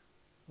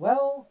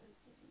 well,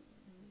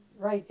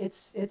 right,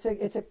 it's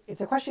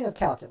a question of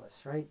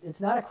calculus, right? It's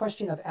not a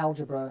question of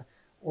algebra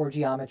or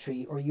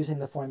geometry or using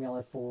the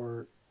formula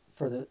for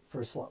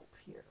slope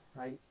here,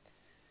 right?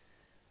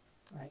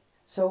 Right.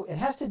 So it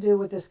has to do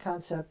with this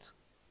concept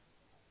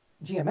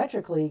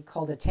geometrically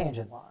called a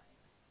tangent line.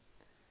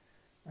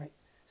 Right?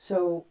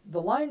 So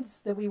the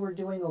lines that we were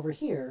doing over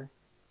here,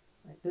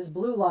 right, this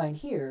blue line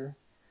here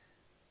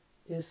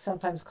is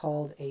sometimes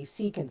called a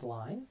secant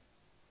line.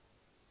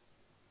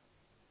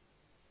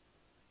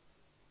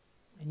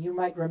 And you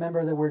might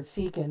remember the word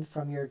secant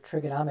from your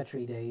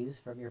trigonometry days,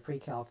 from your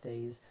pre-calc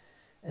days.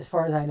 As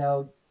far as I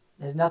know,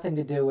 it has nothing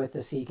to do with the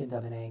secant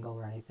of an angle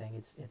or anything.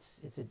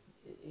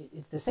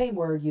 It's the same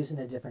word used in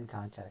a different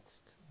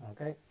context.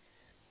 Okay?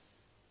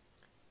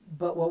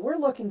 But what we're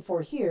looking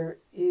for here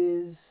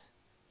is,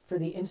 for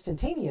the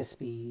instantaneous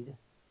speed,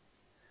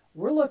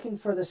 we're looking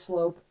for the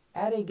slope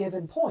at a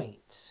given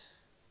point.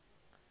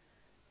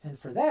 And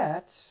for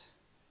that,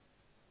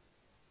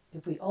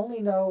 if we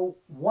only know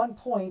one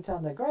point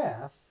on the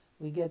graph,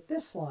 we get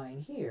this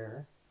line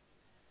here.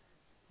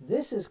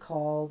 This is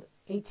called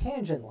a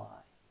tangent line.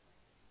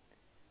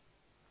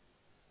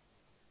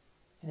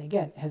 And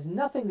again, it has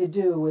nothing to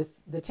do with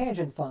the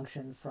tangent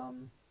function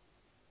from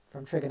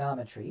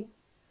trigonometry,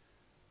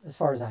 as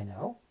far as I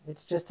know.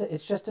 It's just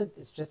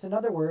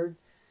another word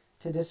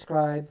to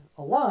describe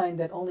a line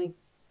that only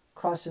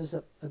crosses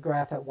a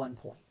graph at one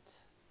point,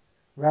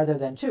 rather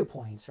than 2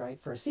 points,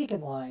 right? For a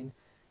secant line,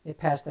 it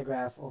passed the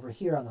graph over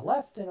here on the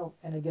left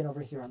and again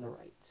over here on the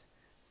right.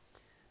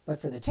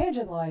 But for the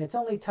tangent line, it's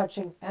only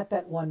touching at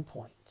that one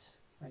point,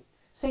 right?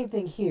 Same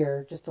thing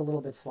here, just a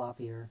little bit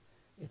sloppier.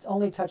 It's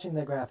only touching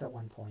the graph at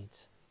one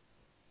point.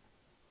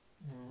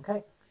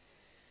 Okay?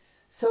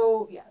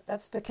 So, yeah,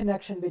 that's the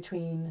connection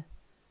between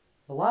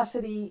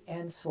velocity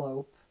and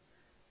slope,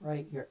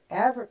 right? Your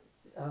average,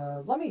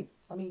 let me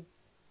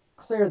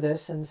clear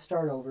this and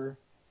start over,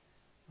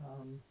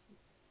 and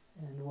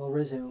we'll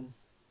resume.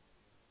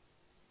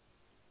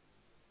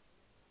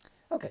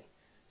 Okay,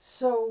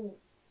 so,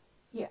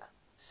 yeah,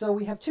 so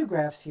we have two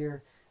graphs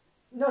here.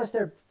 Notice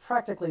they're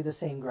practically the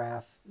same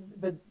graph,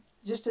 but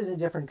just in a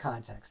different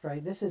context,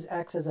 right? This is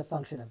x as a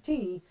function of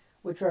t,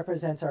 which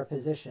represents our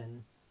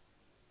position,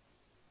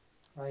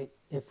 right,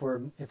 if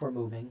we're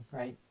moving,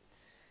 right?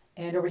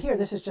 And over here,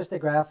 this is just a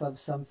graph of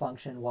some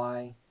function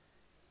y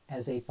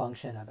as a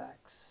function of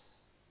x.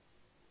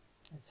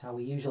 That's how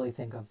we usually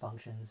think of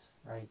functions,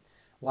 right?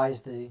 Y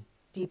is the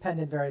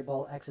dependent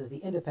variable, x is the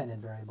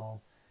independent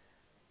variable.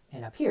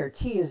 And up here,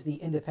 t is the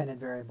independent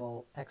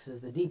variable, x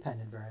is the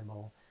dependent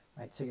variable,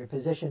 right? So your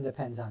position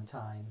depends on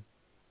time.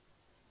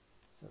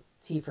 So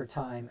t for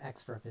time,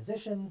 x for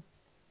position,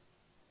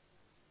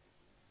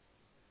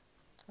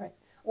 right?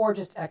 Or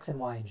just x and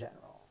y in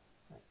general,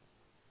 right?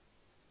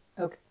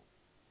 Okay.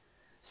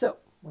 So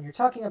when you're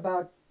talking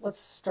about, let's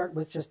start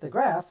with just the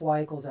graph,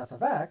 y equals f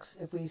of x.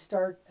 If we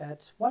start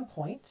at one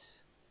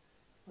point,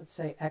 let's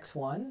say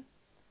x1,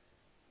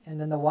 and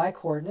then the y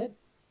coordinate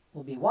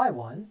will be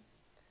y1.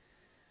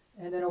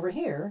 And then over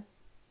here,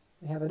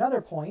 we have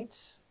another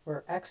point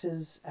where x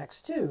is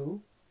x2,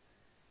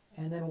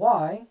 and then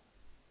y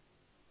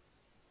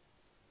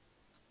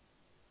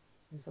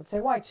is, let's say,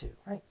 y2,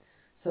 right?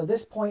 So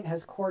this point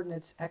has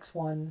coordinates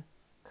x1,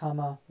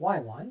 comma,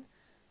 y1.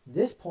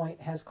 This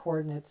point has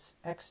coordinates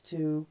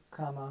x2,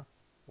 comma,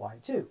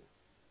 y2.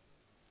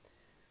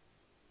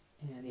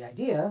 And the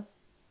idea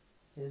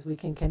is we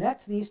can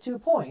connect these 2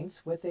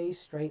 points with a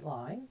straight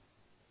line,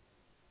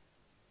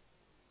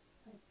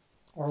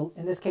 or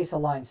in this case a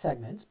line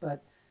segment,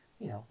 but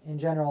you know, in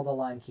general the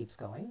line keeps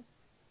going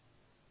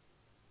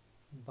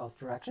in both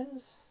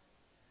directions,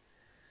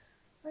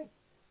 right?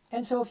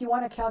 And so if you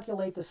want to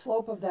calculate the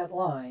slope of that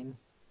line,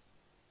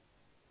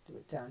 do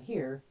it down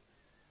here,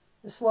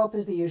 the slope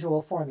is the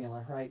usual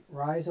formula, right?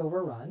 Rise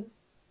over run.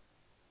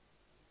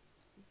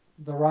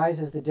 The rise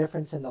is the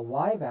difference in the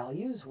y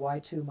values,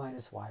 y2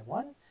 minus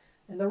y1,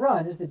 and the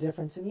run is the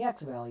difference in the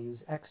x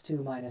values,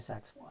 x2 minus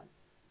x1.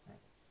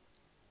 Right?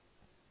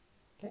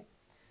 Okay.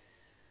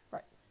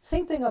 Right.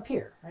 Same thing up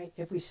here, right?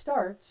 If we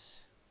start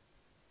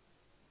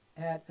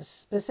at a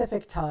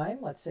specific time,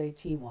 let's say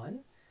t1,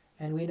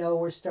 and we know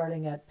we're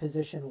starting at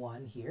position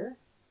 1 here.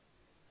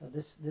 So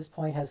this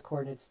point has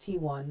coordinates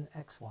t1,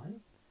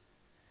 x1.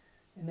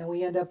 And then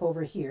we end up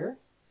over here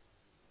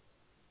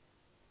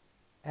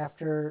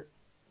after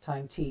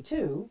time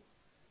t2.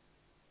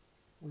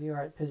 We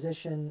are at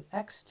position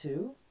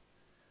x2.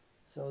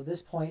 So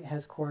this point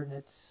has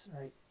coordinates,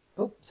 right?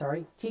 Oh,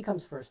 sorry, t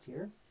comes first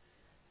here.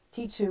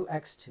 t2,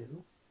 x2.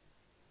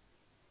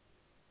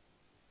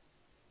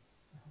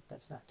 I hope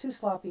that's not too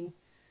sloppy.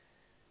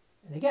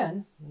 And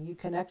again, you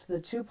connect the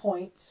 2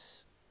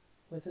 points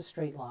with a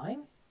straight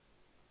line.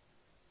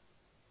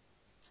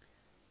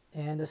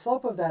 And the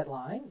slope of that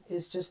line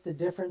is just the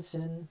difference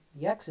in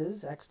the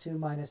x's, x2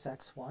 minus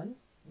x1.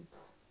 Oops.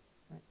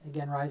 Right.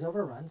 Again, rise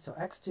over run. So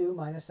x2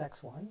 minus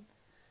x1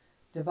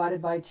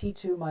 divided by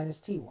t2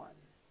 minus t1.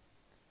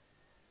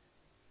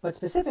 But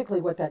specifically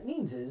what that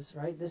means is,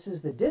 right, this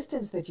is the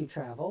distance that you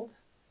traveled,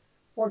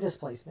 or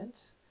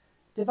displacement,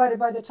 divided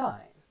by the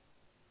time,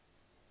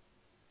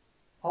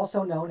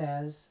 also known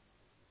as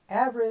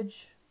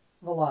average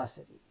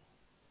velocity.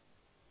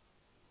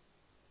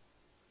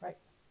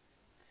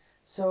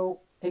 So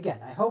again,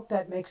 I hope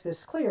that makes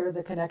this clear,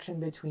 the connection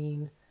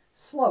between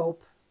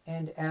slope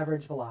and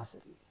average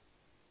velocity.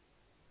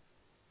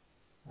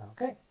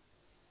 Okay.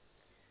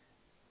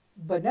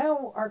 But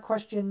now our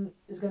question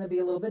is going to be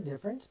a little bit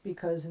different,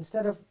 because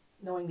instead of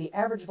knowing the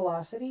average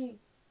velocity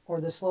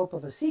or the slope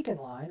of a secant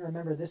line,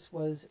 remember this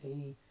was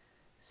a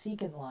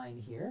secant line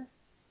here.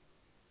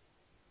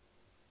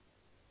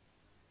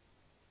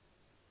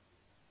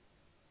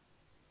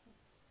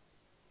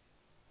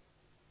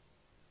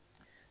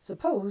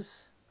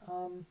 Suppose,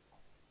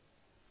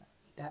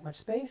 that much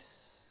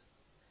space.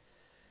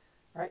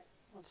 All right,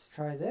 let's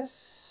try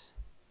this.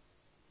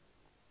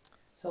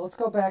 So let's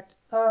go back.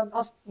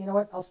 You know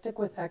what? I'll stick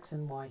with x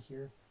and y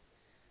here.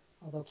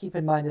 Although keep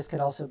in mind this could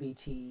also be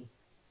t.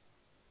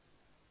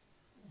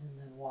 And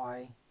then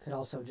y could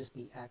also just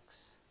be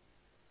x.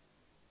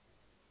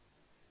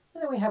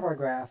 And then we have our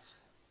graph.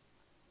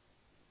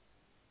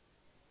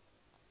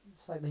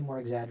 Slightly more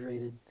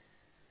exaggerated.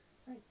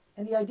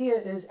 And the idea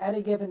is at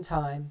a given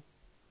time,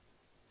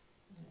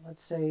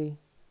 let's say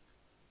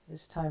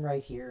this time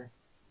right here,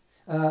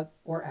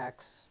 or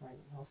x, right?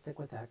 I'll stick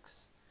with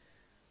x.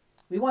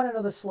 We want to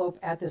know the slope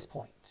at this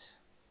point,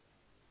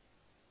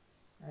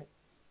 right?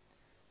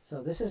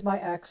 So this is my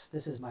x,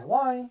 this is my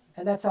y,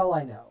 and that's all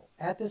I know.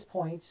 At this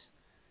point,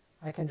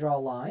 I can draw a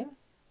line.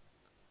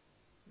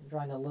 I'm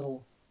drawing a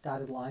little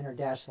dotted line or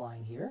dashed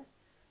line here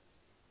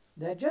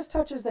that just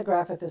touches the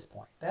graph at this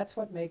point. That's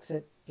what makes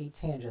it a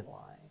tangent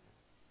line.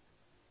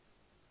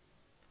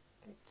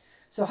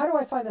 So how do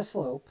I find the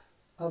slope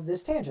of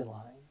this tangent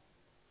line?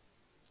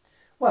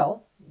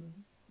 Well,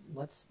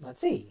 let's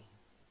see.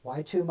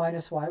 y2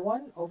 minus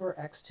y1 over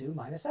x2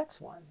 minus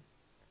x1.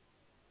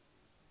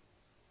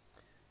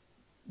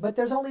 But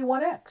there's only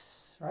one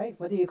x, right?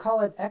 Whether you call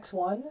it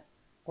x1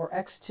 or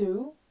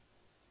x2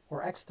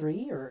 or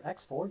x3 or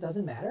x4,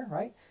 doesn't matter,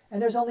 right?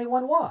 And there's only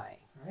one y,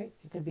 right?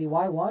 It could be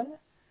y1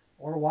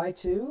 or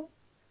y2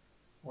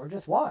 or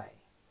just y.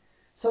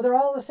 So they're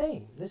all the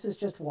same. This is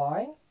just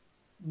y.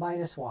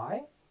 minus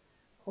y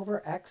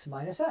over x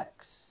minus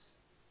x.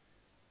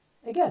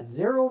 Again,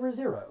 0 over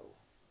 0.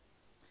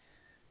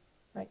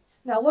 Right?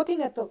 Now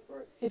looking at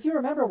if you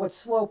remember what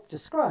slope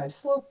describes,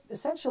 slope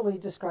essentially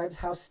describes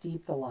how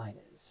steep the line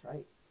is,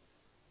 right?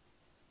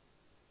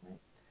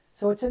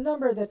 So it's a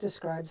number that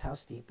describes how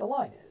steep the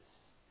line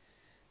is.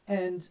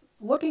 And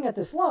looking at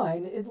this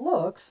line, it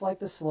looks like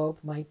the slope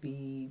might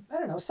be, I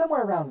don't know,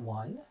 somewhere around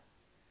 1.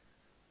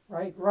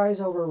 Right? Rise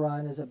over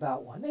run is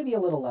about 1, maybe a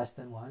little less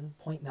than 1,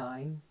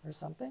 0.9 or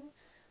something.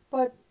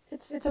 But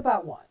it's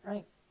about 1,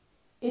 right?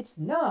 It's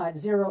not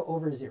 0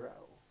 over 0.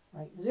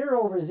 Right?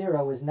 0 over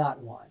 0 is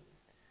not 1.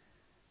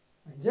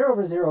 Right? 0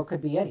 over 0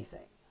 could be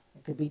anything.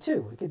 It could be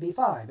 2, it could be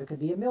 5, it could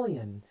be a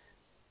million,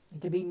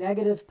 it could be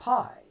negative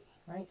pi,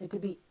 right? It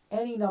could be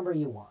any number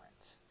you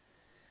want.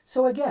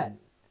 So again,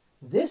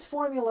 this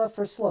formula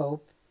for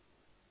slope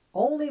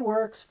only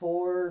works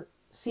for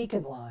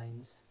secant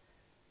lines.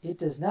 It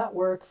does not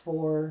work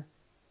for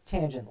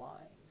tangent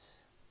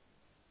lines.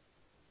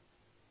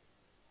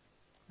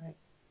 Right?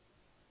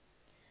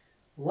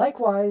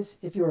 Likewise,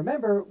 if you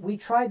remember, we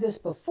tried this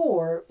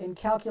before in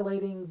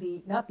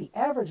calculating not the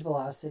average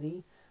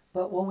velocity,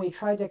 but when we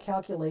tried to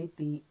calculate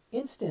the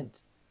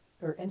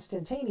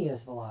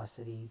instantaneous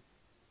velocity,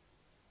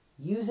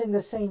 using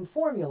the same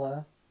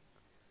formula,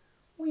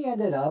 we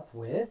ended up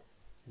with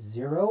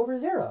 0 over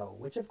 0,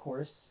 which of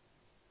course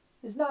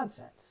is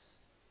nonsense.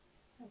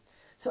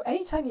 So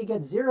anytime you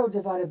get 0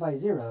 divided by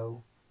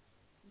 0,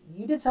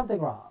 you did something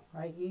wrong,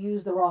 right? You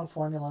used the wrong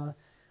formula,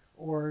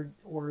 or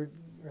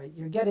right,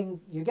 you're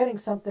getting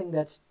something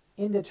that's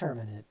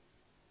indeterminate,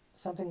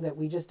 something that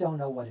we just don't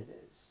know what it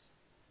is.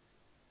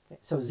 Okay,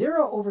 so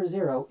 0 over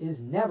 0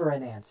 is never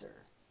an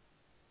answer.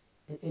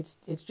 It's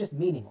just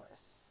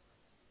meaningless.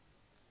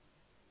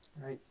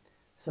 Right?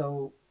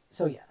 So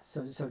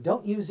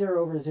don't use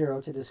 0 over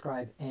 0 to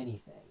describe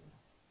anything.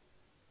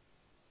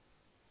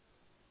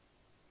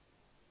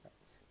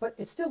 But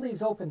it still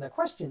leaves open the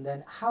question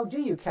then, how do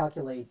you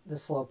calculate the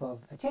slope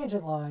of a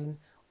tangent line,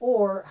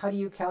 or how do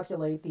you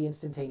calculate the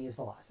instantaneous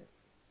velocity?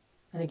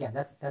 And again,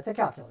 that's a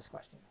calculus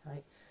question,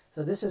 right?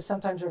 So this is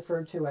sometimes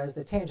referred to as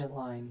the tangent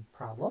line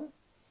problem,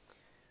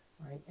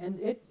 right? And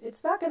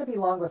it's not going to be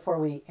long before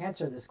we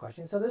answer this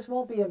question, so this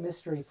won't be a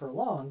mystery for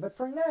long, but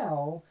for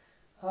now,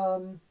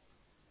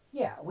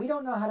 yeah, we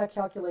don't know how to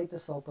calculate the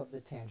slope of the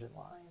tangent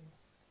line.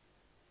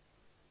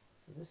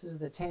 So this is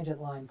the tangent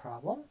line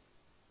problem.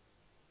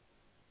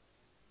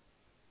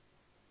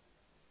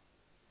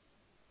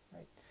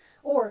 Right.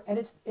 And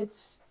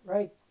it's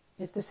right,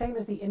 it's the same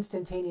as the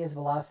instantaneous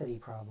velocity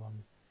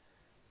problem.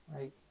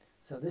 Right?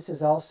 So this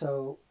is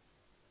also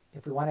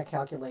if we want to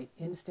calculate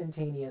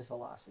instantaneous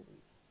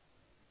velocity.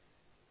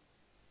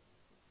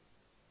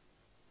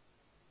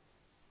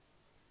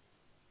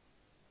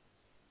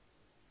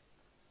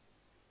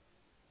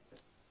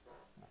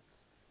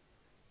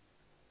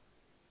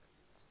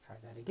 Try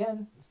that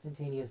again,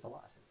 instantaneous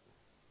velocity.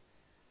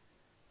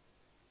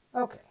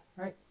 Okay,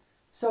 right?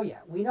 So yeah,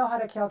 we know how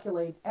to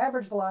calculate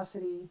average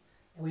velocity,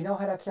 and we know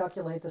how to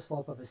calculate the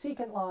slope of a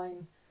secant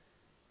line,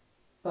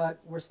 but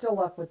we're still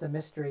left with the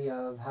mystery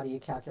of how do you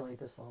calculate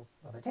the slope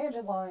of a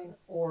tangent line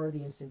or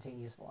the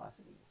instantaneous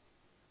velocity.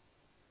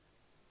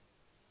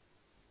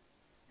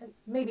 And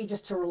maybe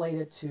just to relate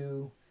it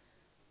to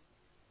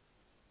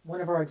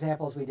one of our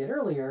examples we did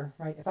earlier,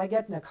 right? If I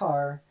get in a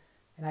car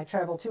and I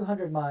travel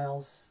 200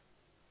 miles,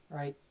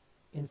 right,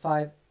 in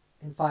 5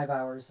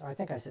 hours, or I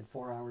think I said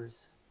 4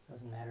 hours,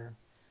 doesn't matter.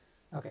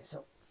 Okay,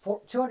 so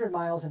 200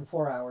 miles in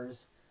 4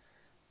 hours,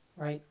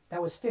 right?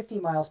 That was 50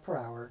 miles per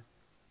hour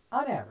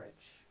on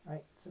average,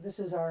 right? So this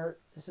is our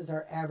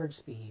average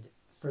speed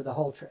for the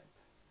whole trip.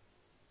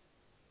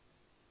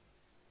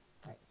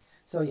 Right.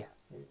 So yeah,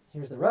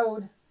 here's the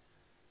road.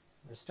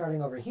 We're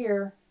starting over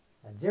here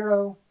at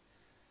 0,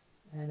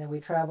 and then we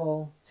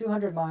travel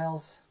 200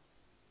 miles.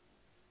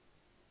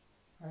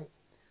 Right.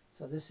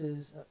 So this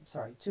is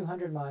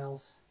 200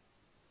 miles,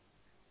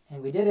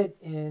 and we did it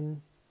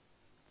in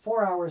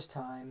 4 hours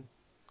time.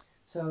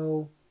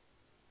 So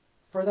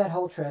for that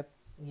whole trip,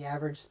 the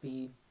average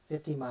speed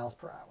 50 miles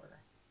per hour.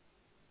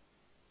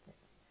 Okay.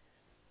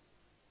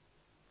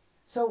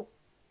 So,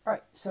 all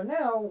right, so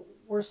now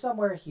we're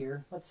somewhere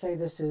here. Let's say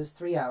this is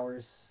 3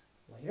 hours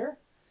later.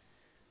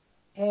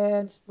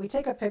 And we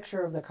take a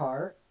picture of the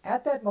car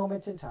at that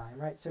moment in time,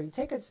 right? So you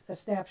take a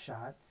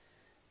snapshot,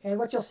 and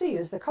what you'll see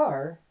is the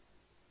car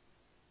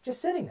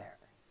just sitting there.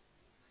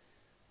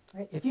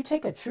 Right? If you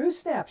take a true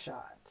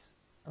snapshot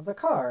of the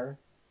car,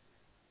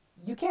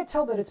 you can't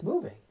tell that it's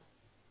moving,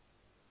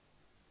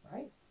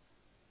 right?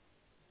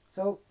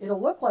 So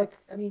it'll look like,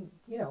 I mean,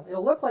 you know,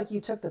 it'll look like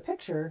you took the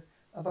picture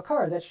of a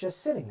car that's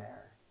just sitting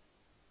there,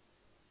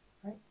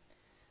 right?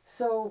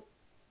 So,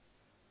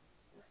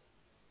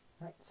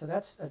 right, so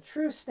that's a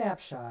true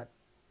snapshot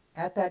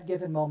at that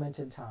given moment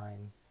in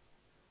time,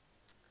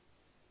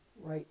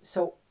 right?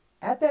 So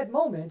at that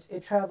moment,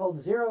 it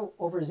traveled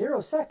over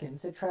 0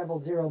 seconds, it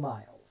traveled 0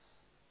 miles.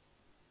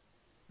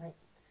 Right?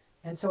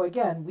 And so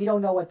again, we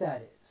don't know what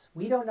that is.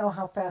 We don't know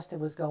how fast it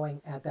was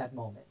going at that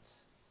moment.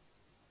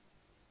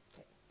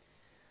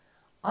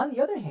 On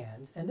the other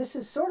hand, and this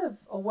is sort of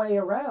a way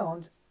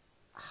around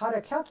how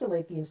to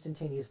calculate the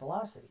instantaneous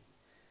velocity.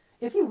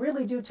 If you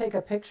really do take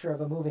a picture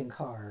of a moving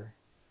car,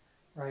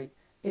 right,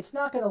 it's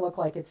not going to look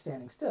like it's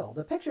standing still.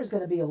 The picture is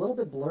going to be a little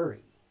bit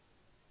blurry,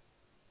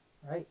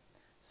 right?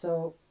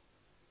 So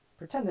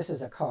pretend this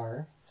is a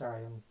car.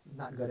 Sorry, I'm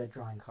not good at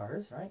drawing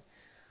cars, right?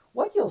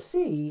 What you'll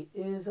see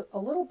is a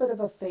little bit of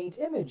a faint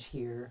image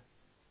here,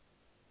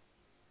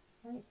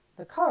 right?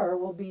 The car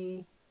will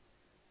be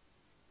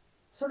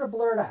sort of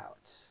blurred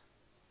out,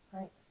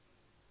 right?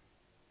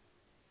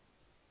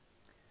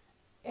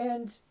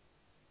 And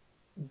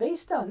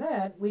based on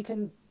that, we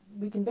can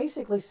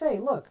basically say,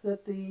 look,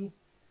 that the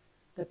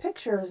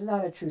picture is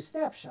not a true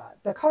snapshot.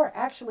 The car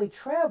actually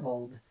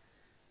traveled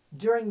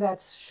during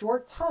that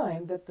short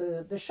time that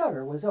the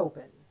shutter was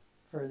open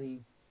for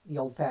the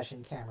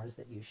old-fashioned cameras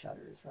that use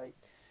shutters, right?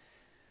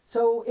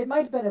 So it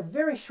might have been a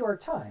very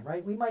short time,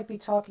 right? We might be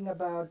talking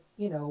about,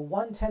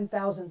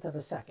 1/10,000th of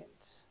a second,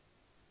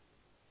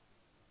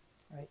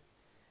 right?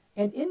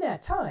 And in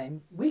that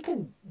time, we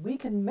can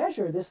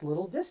measure this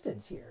little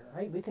distance here,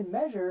 right? We can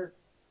measure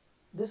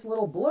this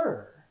little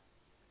blur.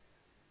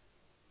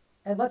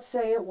 And let's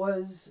say it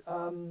was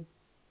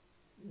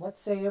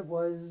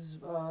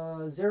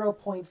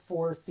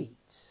 0.4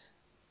 feet.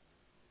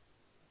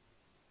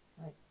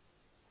 Right?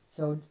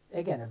 So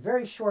again, a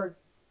very short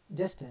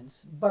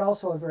distance, but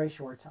also a very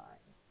short time.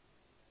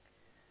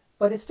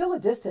 But it's still a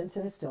distance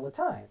and it's still a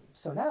time.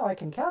 So now I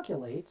can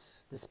calculate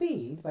the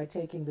speed by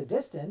taking the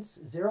distance,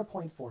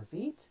 0.4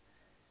 feet,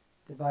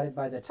 divided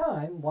by the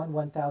time,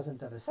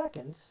 1/1000th of a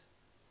second.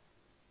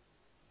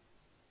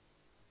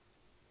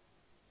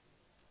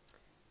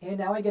 And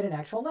now I get an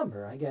actual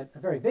number. I get a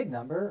very big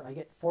number. I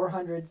get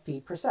 400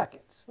 feet per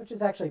second, which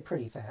is actually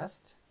pretty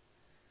fast.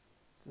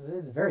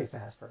 It's very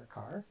fast for a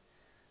car.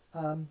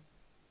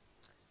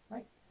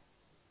 Right?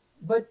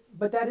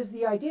 But that is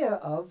the idea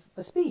of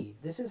a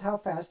speed. This is how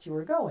fast you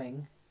are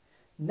going,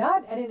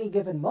 not at any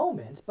given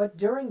moment, but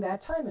during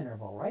that time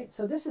interval, right?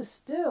 So this is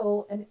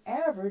still an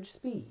average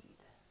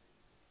speed.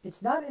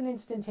 It's not an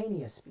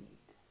instantaneous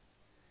speed,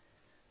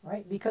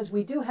 right? Because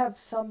we do have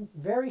some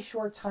very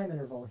short time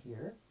interval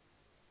here,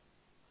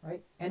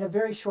 right? And a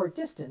very short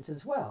distance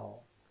as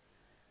well.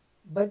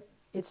 But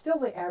it's still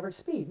the average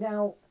speed.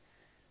 Now,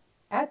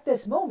 at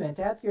this moment,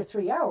 at your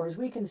 3 hours,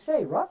 we can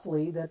say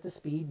roughly that the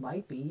speed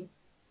might be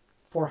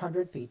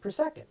 400 feet per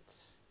second.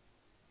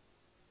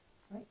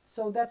 Right?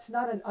 So that's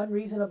not an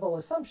unreasonable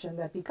assumption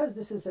that because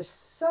this is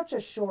such a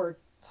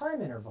short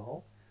time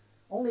interval,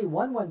 only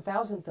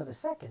 1/1000th of a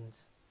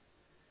second,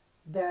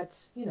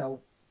 that, that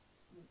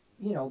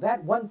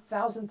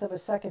 1/1000th of a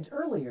second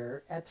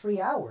earlier at 3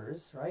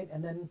 hours, right?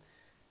 And then,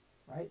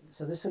 right?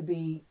 So this would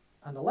be,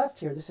 on the left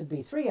here, this would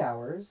be 3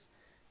 hours.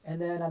 And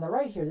then on the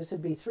right here, this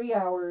would be 3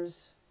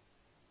 hours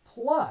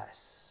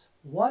plus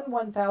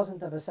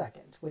 1/1000th of a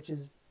second, which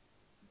is,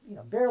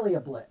 barely a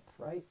blip,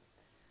 right?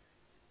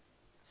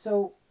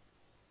 So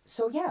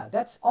yeah,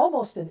 that's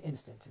almost an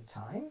instant in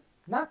time.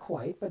 Not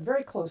quite, but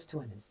very close to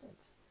an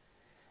instant.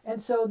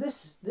 And so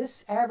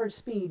this average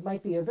speed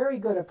might be a very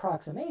good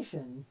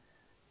approximation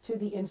to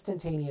the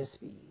instantaneous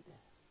speed.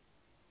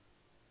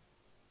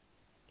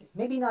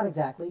 Maybe not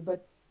exactly,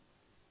 but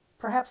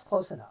perhaps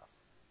close enough.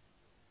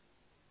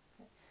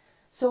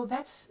 So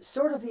that's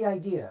sort of the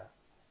idea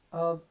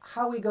of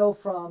how we go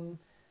from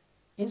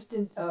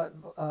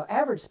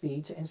average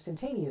speed to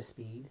instantaneous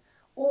speed,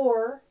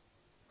 or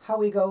how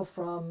we go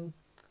from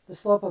the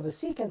slope of a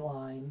secant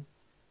line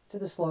to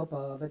the slope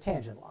of a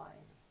tangent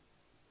line.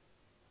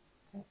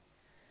 Okay?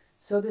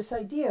 So this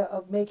idea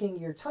of making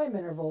your time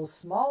intervals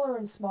smaller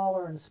and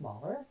smaller and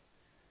smaller,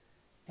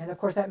 and of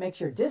course that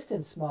makes your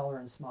distance smaller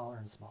and smaller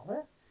and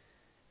smaller,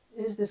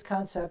 is this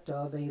concept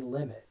of a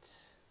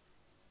limit.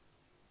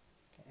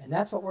 Okay, and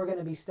that's what we're going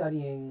to be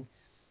studying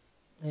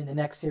in the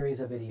next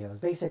series of videos,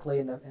 basically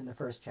in the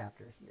first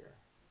chapter here.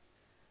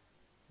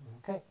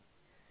 Okay,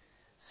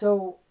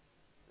 so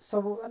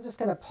I'm just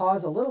going to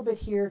pause a little bit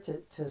here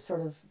to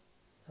sort of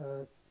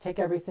take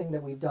everything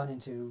that we've done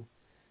into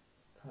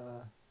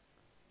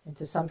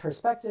some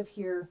perspective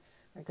here,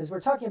 because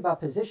we're talking about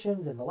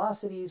positions and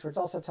velocities. We're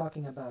also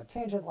talking about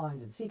tangent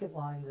lines and secant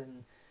lines,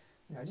 and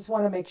I just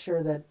want to make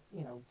sure that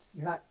you're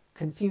not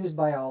confused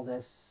by all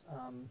this.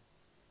 I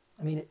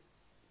mean,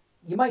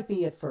 you might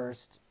be at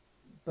first,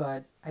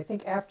 but I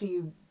think after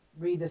you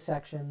read the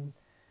section,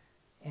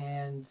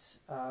 and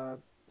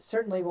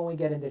certainly when we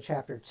get into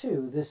chapter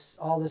 2,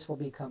 all this will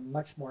become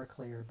much more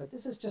clear. But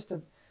this is just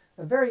a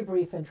very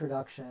brief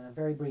introduction, a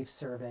very brief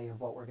survey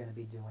of what we're going to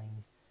be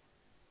doing,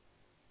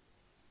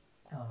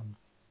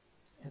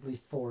 at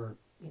least for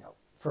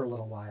a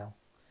little while.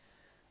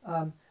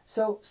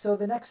 So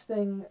the next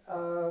thing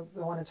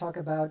we want to talk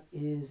about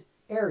is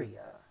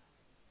area.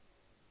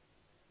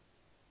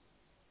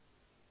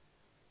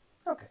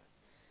 Okay,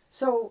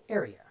 so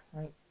area,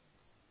 right?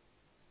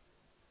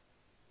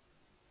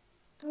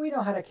 We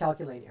know how to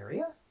calculate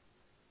area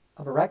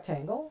of a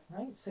rectangle,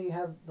 right? So you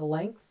have the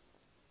length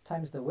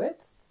times the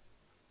width.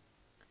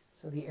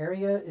 So the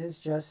area is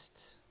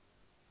just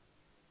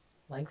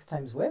length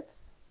times width.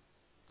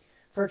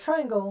 For a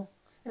triangle,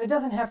 and it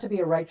doesn't have to be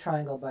a right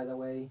triangle, by the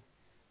way.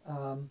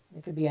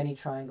 It could be any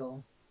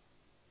triangle.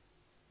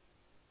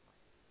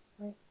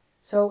 Right?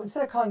 So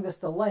instead of calling this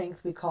the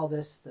length, we call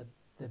this the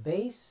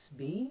base,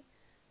 B,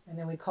 and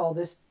then we call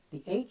this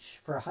the H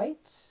for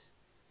height.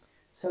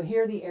 So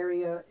here the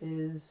area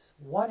is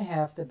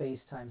 1/2 the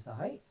base times the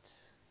height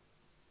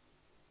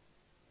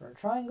for a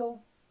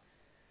triangle.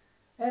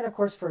 And of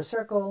course for a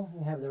circle,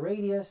 we have the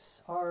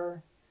radius,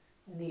 R,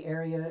 and the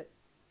area,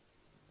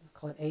 let's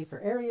call it A for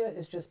area,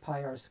 is just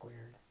pi r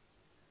squared.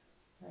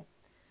 Right?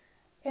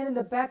 And in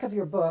the back of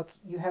your book,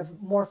 you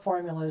have more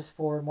formulas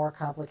for more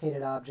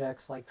complicated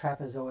objects like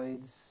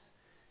trapezoids,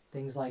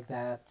 things like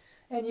that.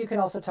 And you can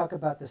also talk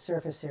about the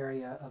surface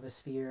area of a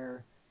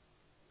sphere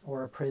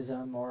or a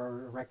prism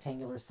or a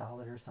rectangular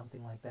solid or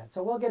something like that.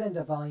 So we'll get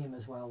into volume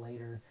as well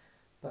later.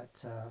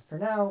 But for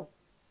now,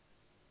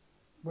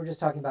 we're just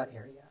talking about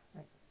area.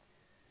 Right?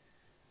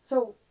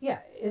 So yeah,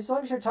 as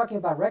long as you're talking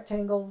about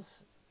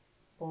rectangles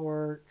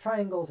or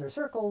triangles or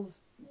circles,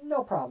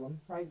 no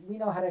problem, right? We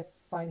know how to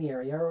find the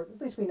area, or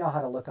at least we know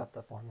how to look up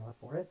the formula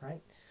for it,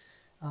 right?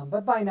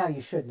 But by now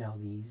you should know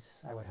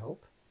these, I would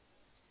hope.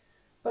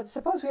 But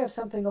suppose we have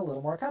something a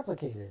little more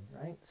complicated,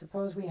 right?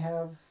 Suppose we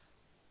have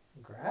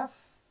a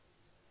graph.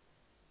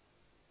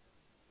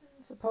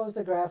 Suppose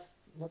the graph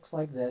looks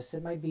like this.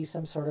 It might be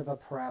some sort of a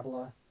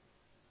parabola,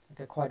 like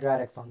a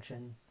quadratic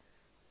function.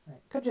 Right?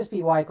 Could just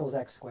be y equals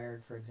x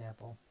squared, for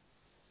example.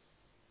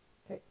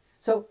 Okay.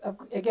 So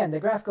again,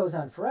 the graph goes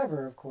on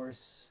forever, of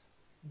course,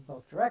 in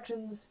both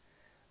directions.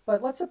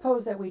 But let's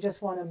suppose that we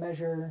just want to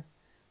measure,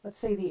 let's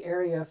say, the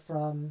area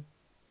from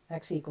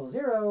x equals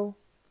 0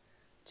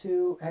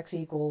 to x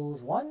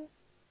equals 1.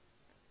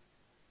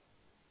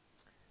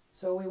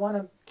 So we want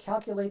to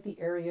calculate the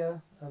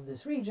area of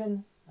this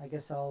region. I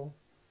guess I'll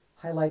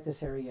highlight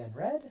this area in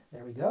red.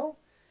 There we go.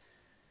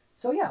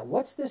 So yeah,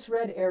 what's this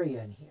red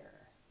area in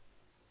here?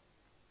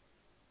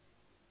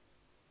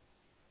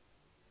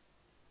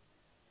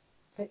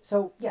 Okay,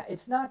 so yeah,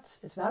 it's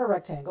not a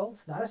rectangle,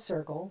 it's not a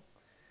circle,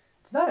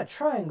 it's not a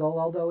triangle,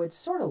 although it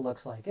sort of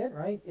looks like it,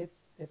 right?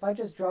 If I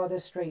just draw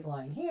this straight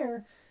line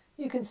here,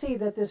 you can see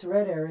that this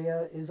red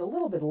area is a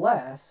little bit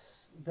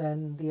less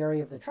than the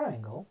area of the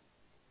triangle.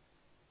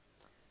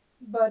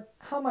 But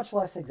how much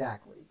less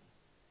exactly,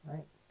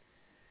 right?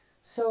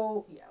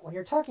 So yeah, when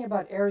you're talking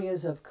about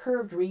areas of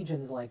curved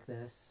regions like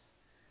this,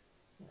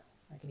 you know,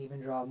 I can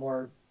even draw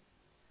a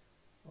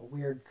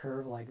weird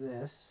curve like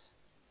this,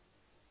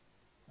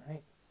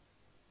 right?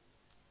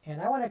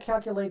 And I want to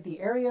calculate the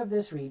area of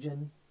this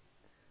region,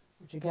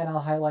 which again I'll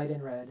highlight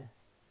in red.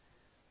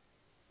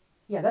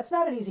 Yeah, that's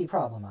not an easy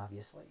problem,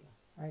 obviously,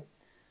 right?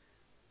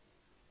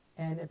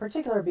 And in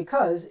particular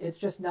because it's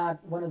just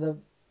not one of the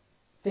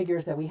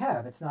figures that we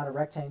have. It's not a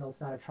rectangle,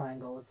 it's not a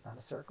triangle, it's not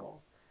a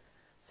circle.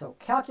 So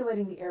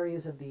calculating the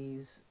areas of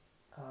these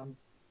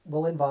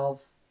will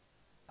involve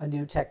a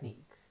new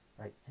technique,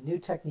 right? A new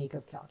technique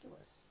of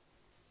calculus.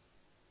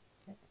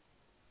 Okay.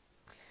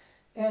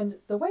 And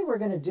the way we're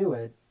going to do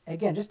it,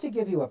 again, just to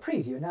give you a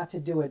preview, not to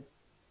do it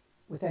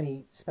with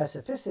any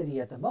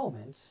specificity at the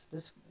moment,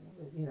 this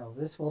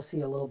we'll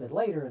see a little bit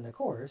later in the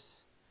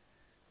course.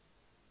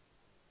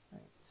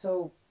 Right.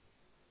 So,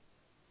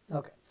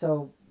 okay,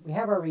 so we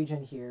have our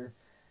region here,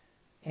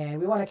 and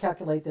we want to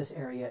calculate this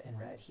area in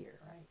red here,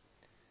 right?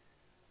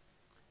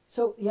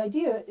 So the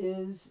idea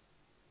is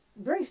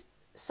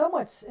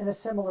somewhat in a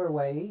similar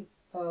way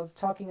of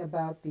talking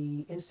about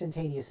the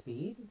instantaneous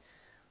speed.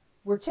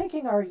 We're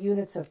taking our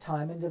units of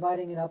time and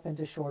dividing it up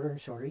into shorter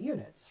and shorter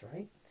units,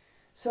 right?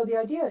 So the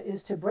idea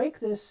is to break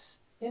this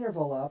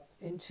interval up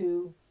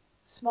into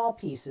small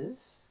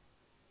pieces,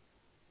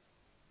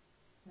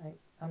 right?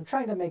 I'm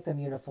trying to make them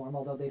uniform,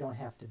 although they don't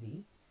have to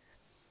be.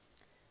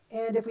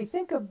 And if we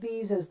think of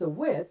these as the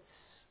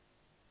widths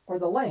or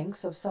the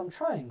lengths of some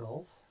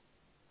triangles,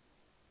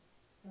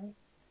 right,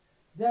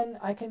 then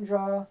I can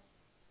draw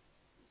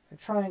a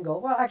triangle.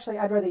 Well, actually,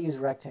 I'd rather use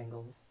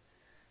rectangles.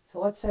 So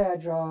let's say I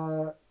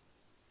draw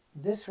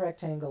this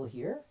rectangle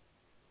here,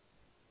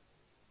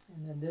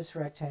 and then this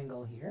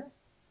rectangle here,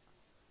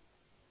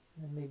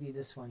 and then maybe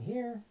this one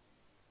here,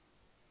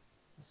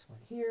 this one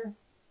here.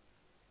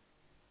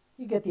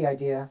 You get the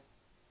idea.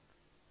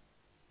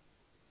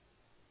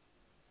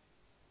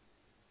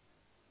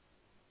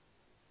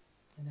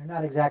 And they're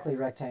not exactly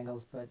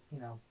rectangles, but, you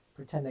know,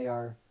 pretend they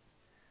are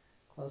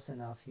close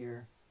enough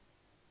here.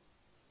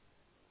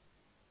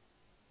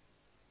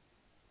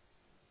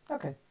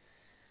 Okay,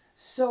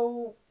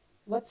 so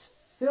let's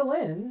fill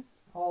in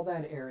all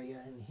that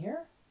area in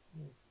here.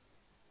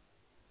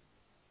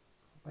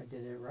 Hope I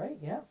did it right,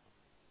 yeah.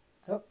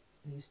 Oh,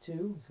 these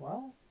two as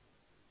well.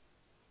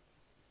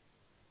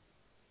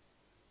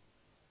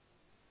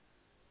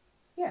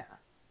 Yeah.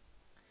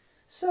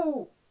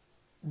 So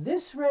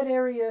this red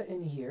area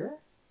in here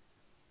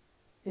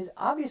is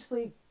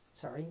obviously,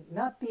 sorry,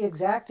 not the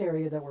exact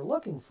area that we're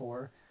looking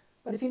for,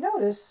 but if you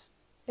notice,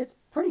 it's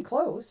pretty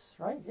close,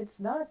 right? It's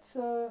not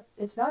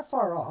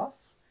far off.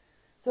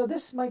 So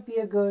this might be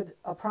a good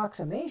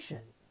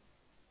approximation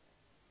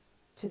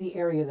to the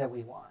area that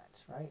we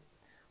want, right?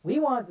 We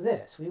want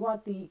this. We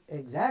want the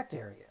exact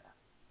area.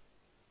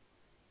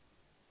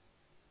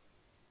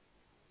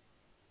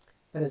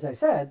 But as I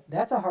said,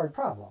 that's a hard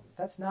problem.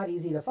 That's not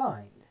easy to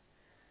find.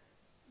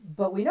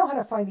 But we know how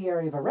to find the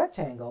area of a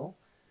rectangle.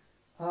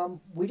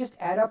 We just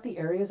add up the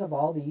areas of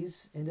all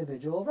these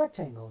individual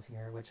rectangles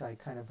here, which I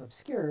kind of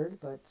obscured,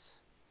 but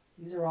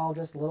these are all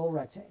just little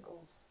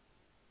rectangles.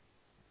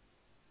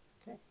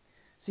 Okay,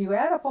 so you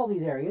add up all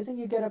these areas and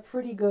you get a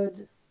pretty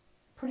good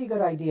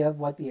idea of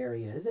what the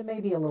area is. It may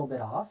be a little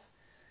bit off,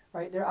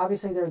 right?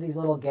 Obviously there are these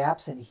little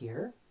gaps in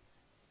here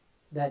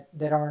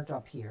that aren't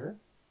up here,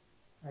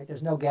 right?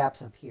 There's no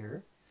gaps up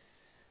here.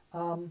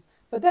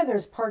 But then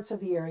there's parts of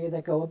the area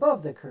that go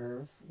above the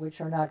curve, which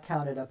are not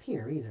counted up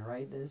here either,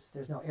 right?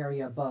 There's no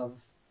area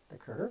above the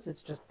curve.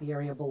 It's just the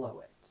area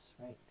below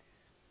it, right?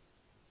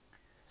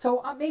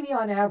 So maybe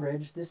on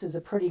average, this is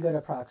a pretty good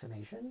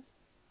approximation.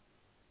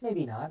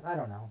 Maybe not, I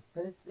don't know.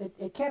 But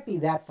it can't be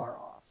that far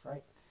off,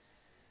 right?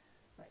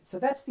 So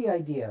that's the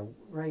idea,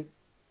 right?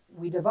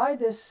 We divide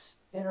this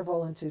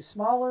interval into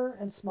smaller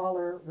and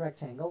smaller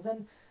rectangles,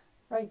 and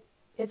right,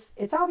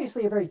 it's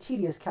obviously a very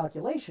tedious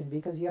calculation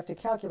because you have to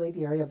calculate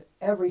the area of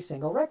every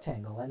single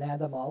rectangle and add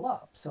them all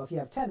up. So if you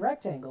have 10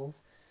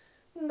 rectangles,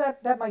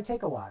 that might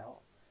take a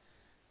while,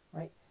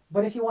 right?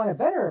 But if you want a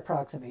better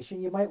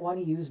approximation, you might want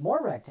to use more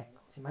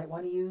rectangles. You might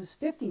want to use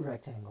 50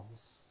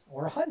 rectangles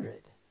or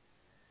 100.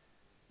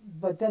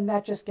 But then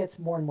that just gets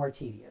more and more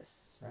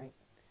tedious, right?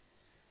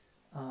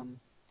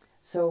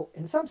 So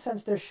in some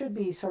sense, there should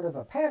be sort of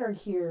a pattern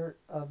here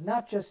of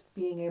not just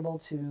being able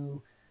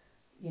to,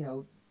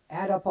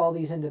 add up all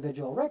these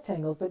individual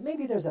rectangles, but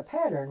maybe there's a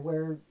pattern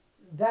where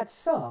that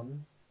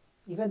sum,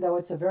 even though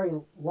it's a very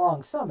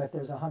long sum if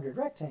there's 100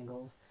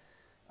 rectangles,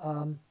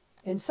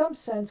 in some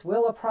sense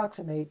will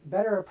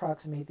better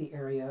approximate the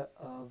area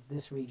of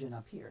this region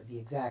up here, the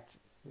exact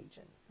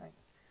region, right?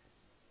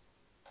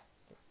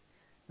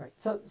 Right.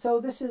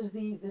 So this is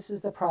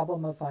the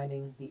problem of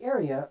finding the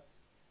area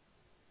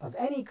of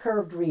any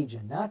curved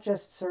region, not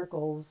just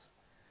circles,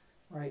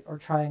 right, or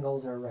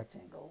triangles or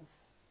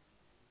rectangles.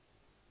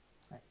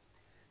 Right.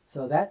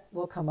 So that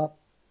will come up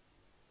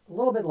a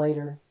little bit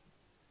later,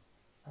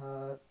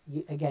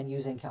 again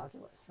using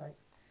calculus, right?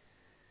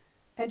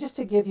 And just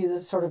to give you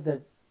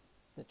the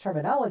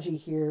terminology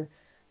here,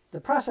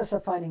 the process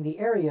of finding the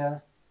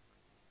area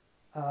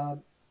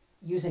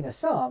using a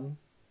sum,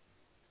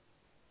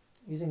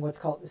 using what's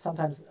called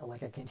sometimes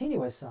like a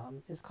continuous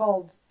sum, is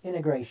called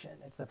integration.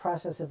 It's the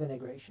process of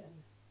integration.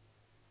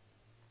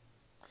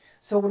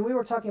 So when we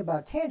were talking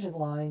about tangent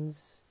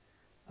lines,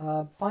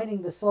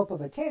 finding the slope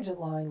of a tangent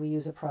line, we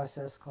use a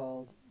process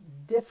called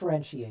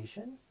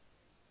differentiation.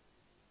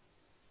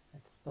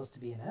 It's supposed to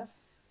be an F.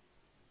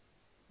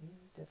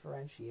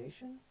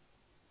 Differentiation.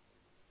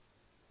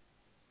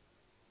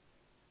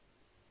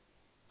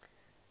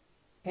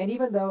 And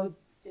even though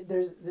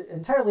there's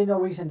entirely no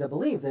reason to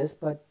believe this,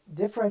 but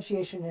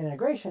differentiation and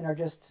integration are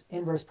just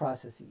inverse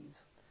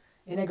processes.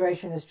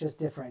 Integration is just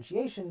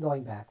differentiation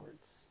going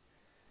backwards.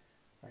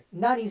 Right?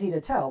 Not easy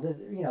to tell.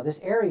 This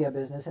area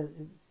business has,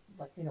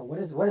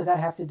 what does that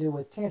have to do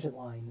with tangent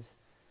lines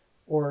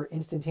or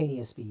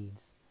instantaneous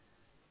speeds?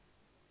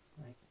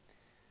 Right?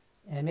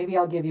 And maybe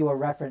I'll give you a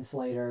reference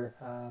later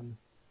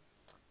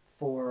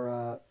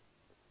for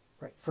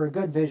a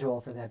good visual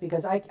for that,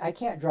 because I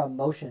can't draw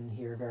motion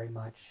here very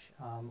much,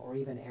 or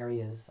even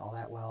areas all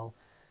that well.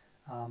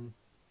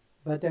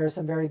 But there are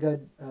some very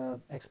good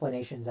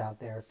explanations out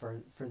there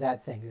for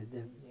that thing,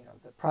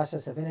 the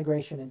process of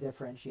integration and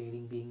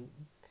differentiating being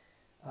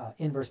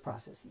inverse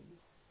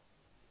processes.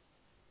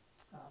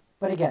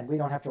 But again, we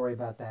don't have to worry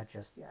about that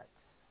just yet.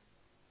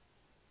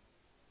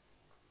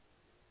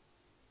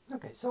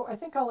 Okay, so I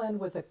think I'll end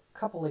with a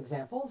couple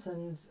examples,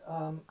 and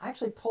I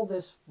actually pulled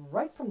this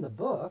right from the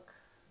book.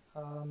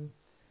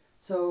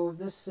 So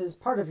this is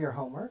part of your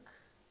homework,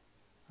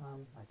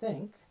 I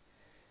think.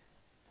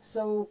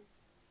 So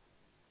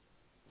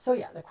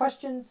yeah, the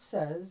question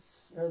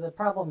says, or the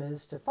problem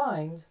is to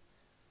find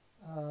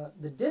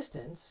the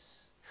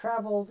distance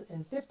traveled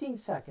in 15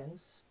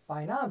 seconds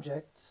by an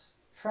object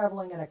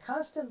traveling at a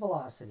constant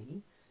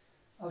velocity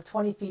of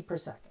 20 feet per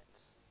second.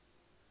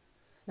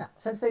 Now,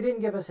 since they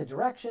didn't give us a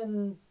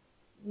direction,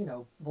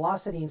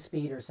 velocity and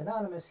speed are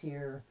synonymous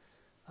here.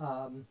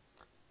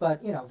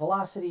 But,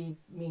 velocity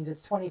means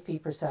it's 20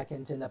 feet per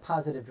second in the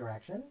positive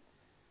direction.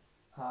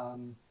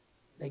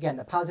 Again,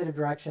 the positive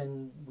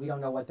direction, we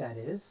don't know what that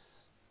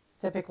is.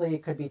 Typically,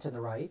 it could be to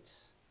the right.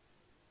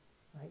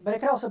 But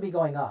it could also be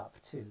going up,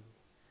 too.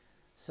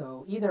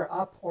 So either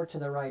up or to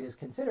the right is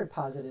considered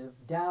positive.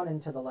 Down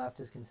and to the left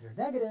is considered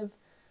negative.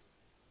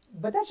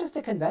 But that's just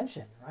a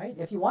convention, right?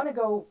 If you want to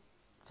go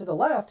to the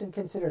left and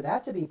consider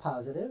that to be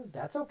positive,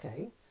 that's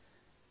okay.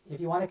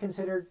 If you want to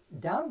consider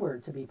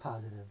downward to be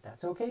positive,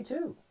 that's okay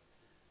too.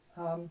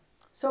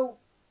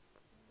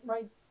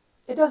 Right,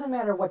 it doesn't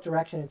matter what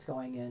direction it's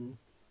going in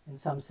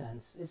some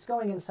sense. It's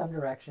going in some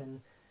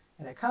direction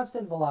at a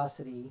constant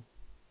velocity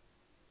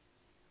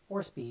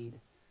or speed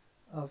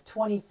of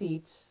 20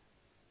 feet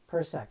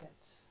per second.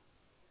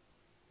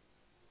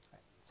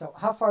 So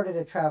how far did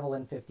it travel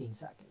in 15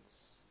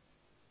 seconds?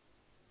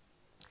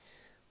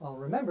 Well,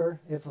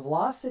 remember, if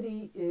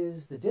velocity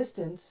is the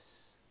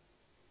distance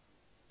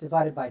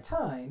divided by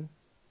time,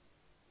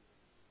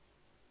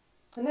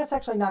 and that's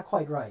actually not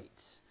quite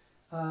right.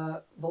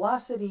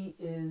 Velocity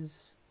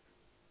is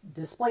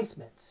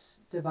displacement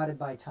divided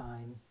by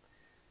time.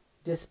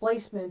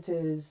 Displacement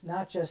is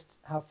not just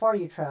how far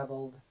you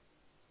traveled,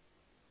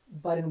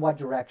 but in what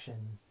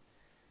direction.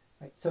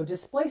 Right? So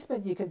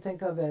displacement you can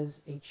think of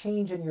as a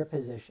change in your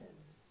position.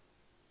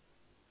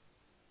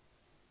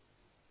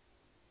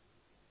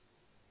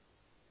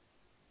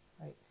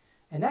 Right?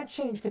 And that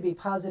change could be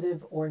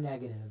positive or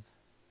negative.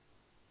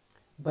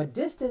 But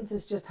distance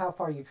is just how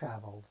far you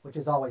traveled, which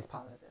is always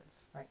positive.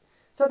 Right?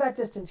 So that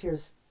distance here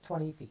is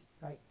 20 feet.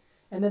 Right?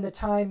 And then the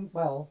time,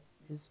 well,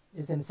 is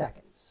in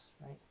seconds.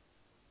 Right?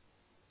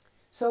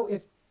 So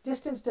if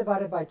distance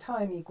divided by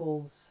time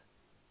equals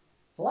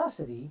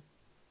velocity,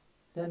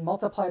 then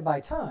multiplied by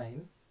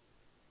time,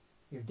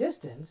 your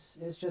distance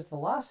is just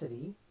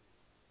velocity,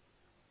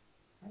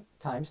 right,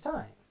 times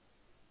time.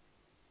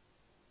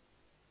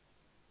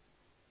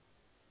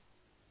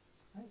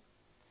 Right?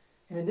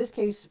 And in this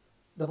case,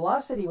 the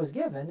velocity was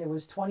given. It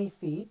was 20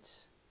 feet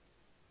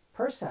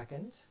per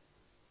second.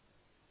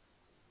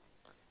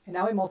 And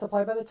now we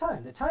multiply by the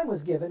time. The time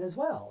was given as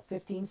well,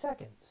 15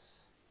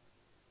 seconds.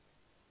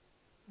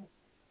 Right?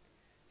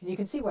 And you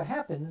can see what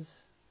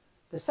happens.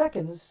 The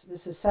seconds,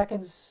 this is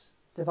seconds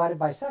divided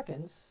by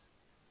seconds,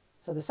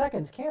 so the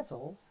seconds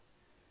cancels,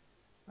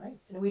 right?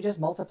 And we just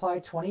multiply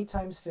 20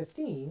 times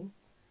 15,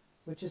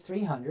 which is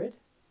 300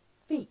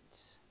 feet.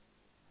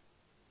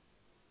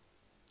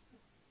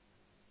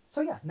 So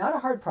yeah, not a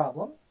hard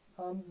problem.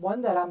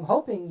 One that I'm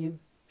hoping you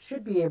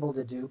should be able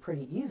to do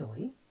pretty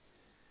easily,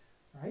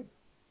 right?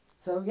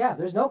 So yeah,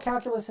 there's no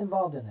calculus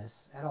involved in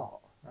this at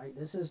all, right?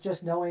 This is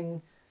just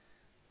knowing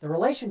the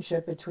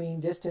relationship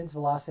between distance,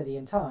 velocity,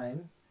 and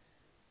time.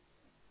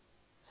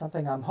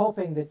 Something I'm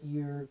hoping that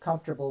you're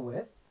comfortable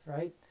with,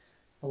 right?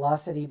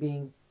 Velocity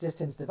being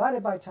distance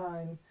divided by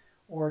time,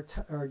 or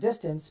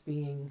distance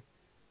being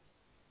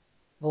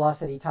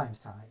velocity times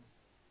time.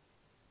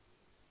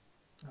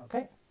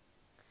 Okay?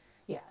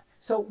 Yeah.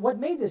 So what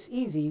made this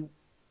easy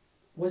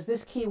was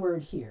this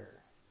keyword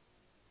here.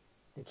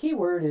 The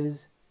keyword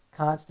is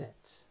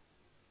constant,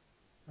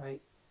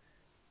 right?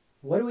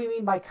 What do we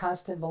mean by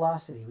constant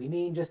velocity? We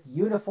mean just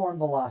uniform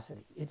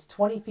velocity. It's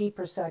 20 feet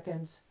per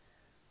second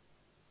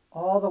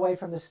all the way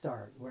from the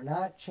start. We're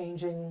not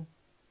changing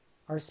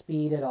our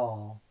speed at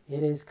all.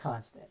 It is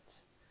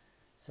constant.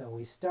 So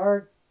we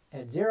start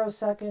at 0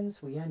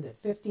 seconds, we end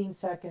at 15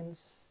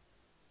 seconds,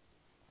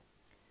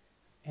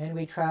 and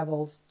we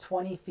traveled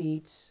 20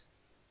 feet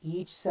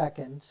each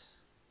second.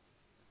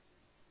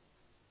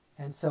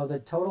 And so the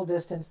total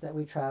distance that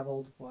we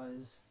traveled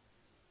was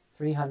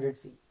 300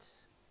 feet.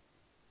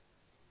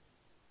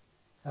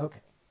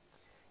 Okay.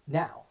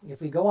 Now, if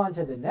we go on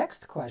to the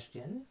next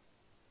question,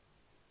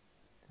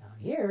 down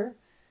here,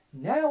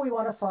 now we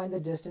want to find the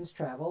distance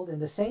traveled in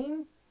the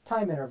same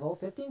time interval,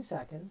 15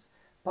 seconds,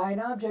 by an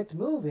object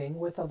moving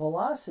with a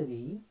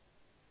velocity,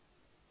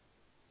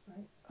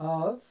 right,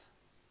 of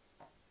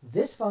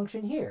this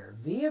function here.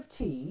 V of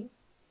t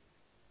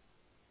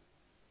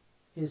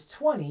is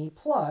 20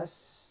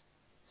 plus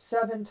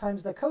 7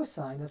 times the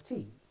cosine of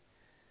t.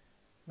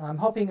 Now I'm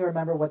hoping you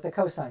remember what the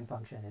cosine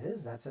function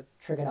is. That's a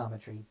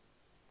trigonometry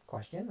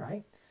question,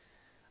 right?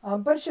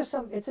 But it's just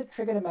it's a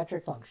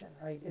trigonometric function,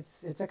 right?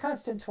 It's a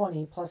constant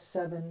 20 plus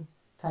 7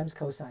 times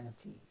cosine of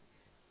t.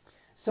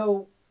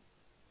 So,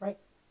 right,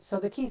 so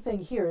the key thing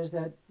here is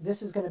that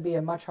this is going to be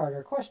a much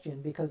harder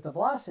question because the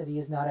velocity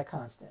is not a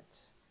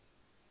constant.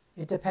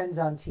 It depends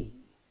on t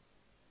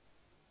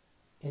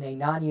in a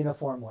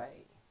non-uniform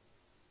way,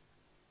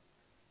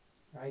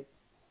 right?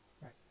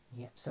 Right.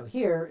 Yeah. So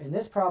here, in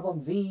this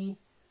problem, v,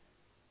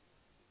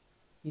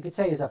 you could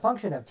say is a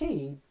function of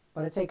t,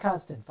 but it's a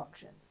constant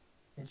function.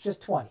 It's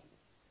just 20,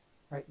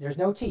 right? There's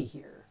no t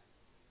here,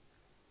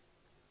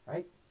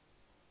 right?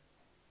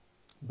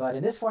 But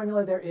in this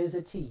formula, there is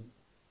a t.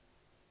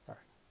 Sorry.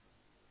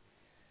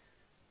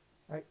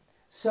 Right?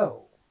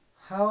 So,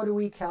 how do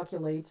we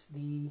calculate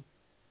the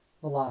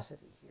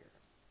velocity here?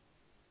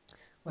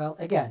 Well,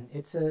 again,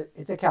 it's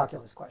a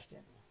calculus question,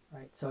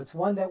 right? So it's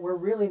one that we're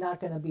really not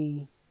going to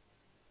be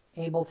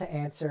able to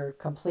answer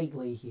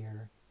completely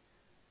here,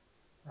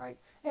 right?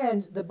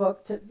 And the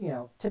book,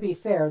 to be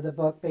fair, the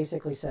book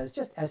basically says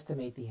just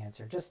estimate the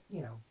answer. Just,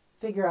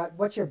 figure out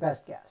what's your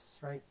best guess,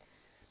 right?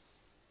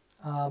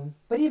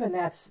 But even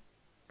that's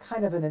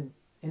kind of an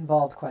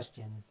involved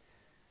question.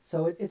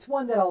 So it's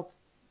one that I'll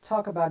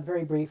talk about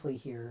very briefly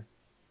here.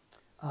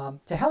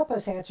 To help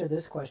us answer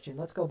this question,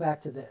 let's go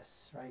back to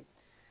this, right?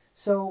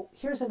 So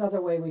here's another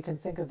way we can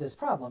think of this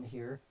problem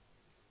here.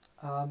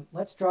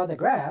 Let's draw the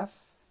graph,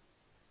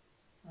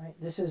 right?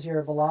 This is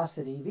your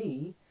velocity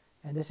v,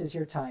 and this is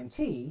your time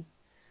t.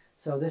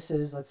 So this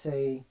is, let's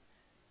say,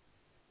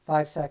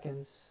 5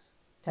 seconds,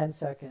 10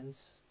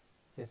 seconds,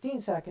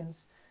 15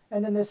 seconds.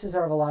 And then this is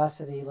our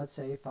velocity, let's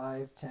say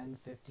 5, 10,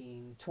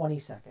 15, 20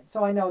 seconds.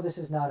 So I know this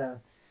is not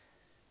a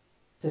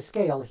to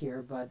scale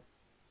here, but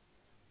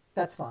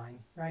that's fine,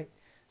 right?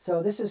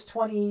 So this is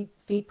 20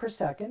 feet per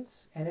second,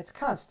 and it's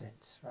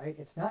constant, right?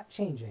 It's not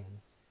changing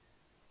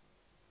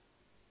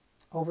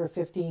over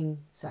 15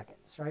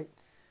 seconds, right?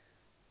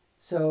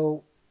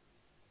 So,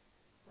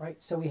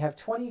 so we have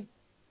 20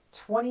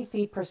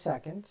 feet per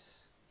second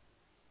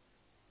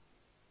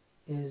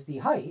is the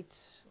height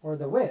or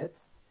the width,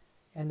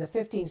 and the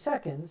 15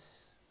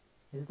 seconds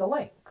is the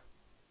length.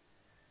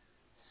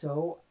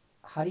 So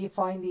how do you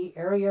find the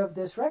area of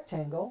this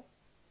rectangle?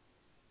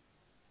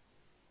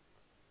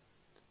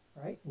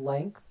 Right?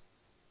 Length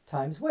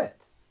times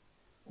width,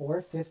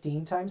 or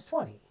 15 times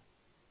 20,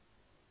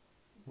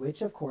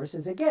 which of course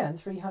is again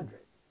 300.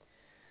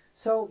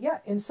 So yeah,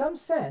 in some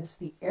sense,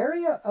 the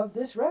area of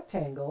this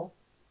rectangle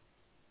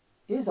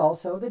is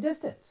also the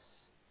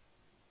distance.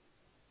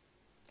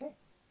 Okay.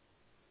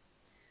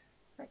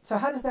 Right. So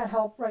how does that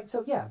help? Right.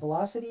 So yeah,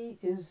 velocity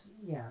is,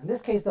 in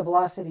this case, the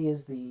velocity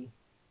is the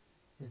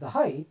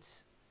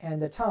height, and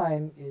the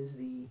time is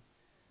the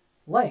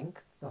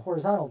length, the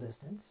horizontal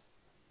distance.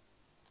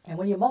 And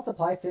when you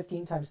multiply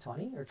 15 times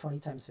 20, or 20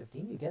 times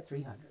 15, you get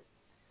 300.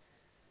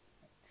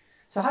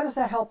 So how does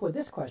that help with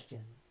this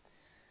question?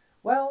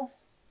 Well,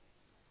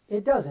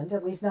 it doesn't,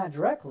 at least not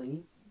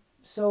directly.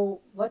 So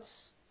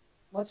let's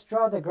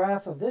draw the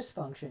graph of this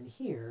function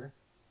here.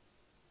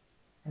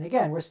 And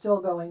again, we're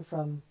still going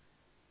from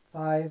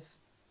 5,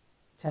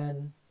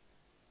 10,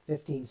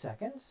 15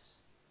 seconds.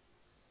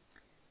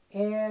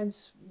 And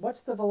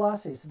what's the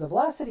velocity? So the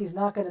velocity is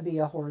not going to be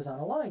a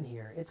horizontal line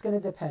here. It's going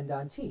to depend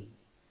on t.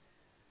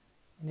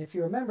 And if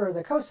you remember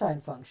the cosine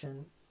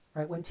function,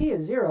 right, when t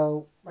is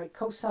 0, right,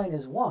 cosine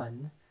is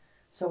 1.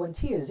 So when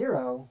t is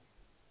 0,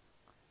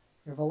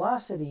 your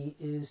velocity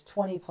is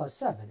 20 plus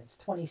 7. It's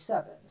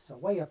 27, so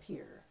way up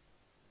here.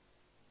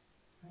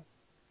 Right.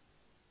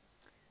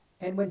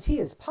 And when t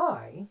is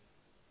pi,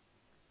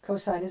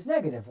 cosine is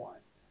negative 1.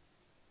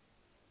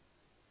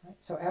 Right.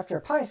 So after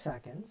pi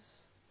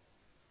seconds,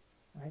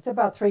 right, it's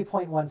about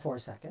 3.14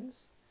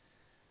 seconds,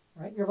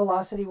 right, your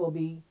velocity will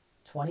be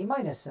 20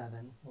 minus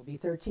 7 will be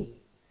 13.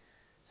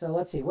 So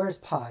let's see, where's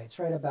pi? It's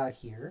right about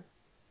here,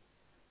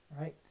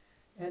 right?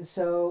 And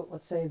so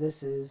let's say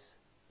this is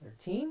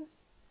 13.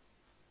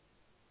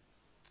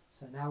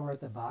 So now we're at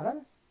the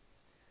bottom.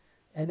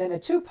 And then a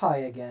 2 pi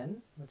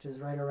again, which is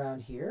right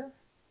around here.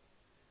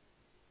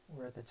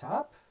 We're at the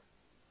top,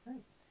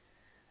 right?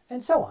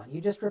 And so on.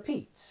 You just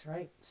repeat,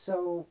 right?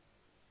 So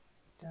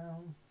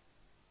down,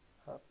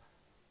 up,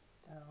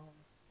 down,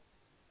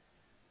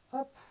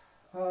 up.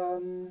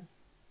 Let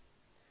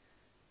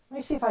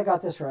me see if I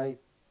got this right.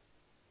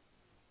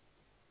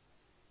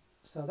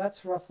 So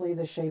that's roughly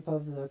the shape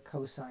of the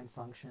cosine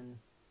function.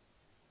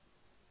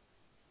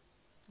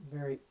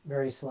 Very,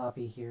 very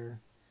sloppy here.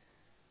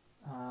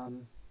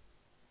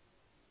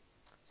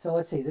 So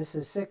let's see, this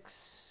is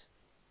 6,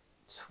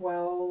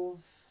 12.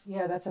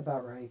 Yeah, that's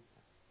about right.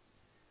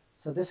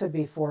 So this would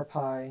be 4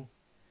 pi.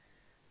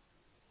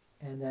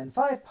 And then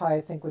 5 pi,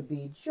 I think, would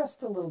be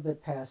just a little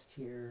bit past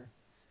here.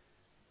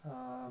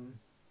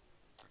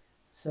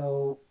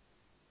 So,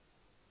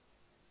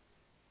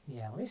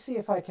 yeah, let me see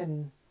if I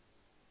can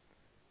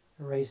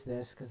erase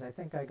this, because I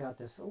think I got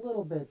this a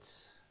little bit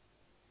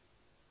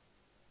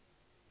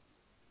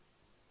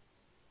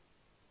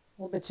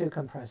too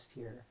compressed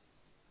here.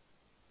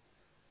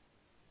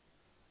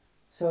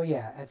 So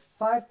yeah, at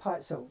 5 pi,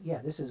 so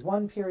yeah, this is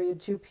 1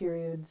 period, 2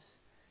 periods,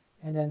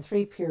 and then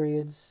 3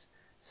 periods.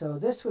 So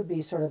this would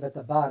be sort of at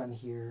the bottom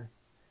here,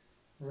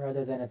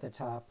 rather than at the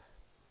top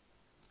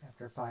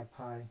after 5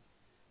 pi.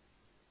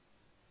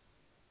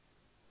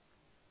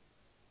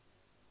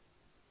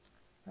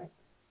 Right.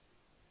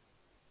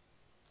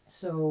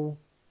 So,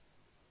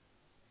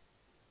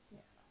 yeah.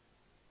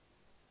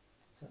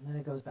 So then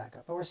it goes back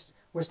up. But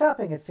we're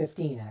stopping at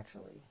 15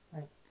 actually,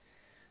 right?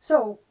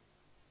 So,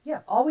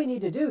 yeah, all we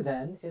need to do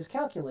then is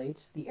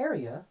calculate the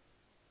area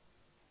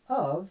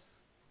of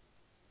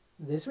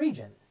this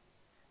region.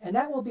 And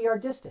that will be our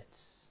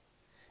distance.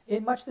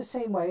 In much the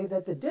same way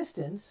that the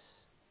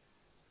distance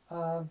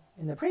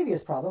in the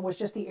previous problem was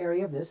just the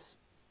area of this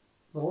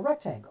little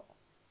rectangle.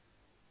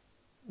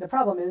 The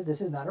problem is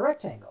this is not a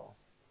rectangle,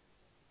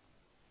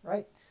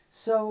 right?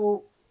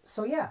 So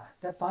yeah,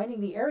 that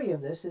finding the area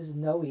of this is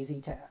no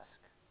easy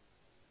task.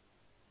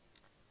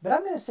 But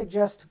I'm going to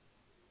suggest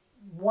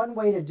one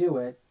way to do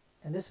it,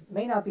 and this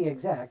may not be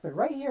exact, but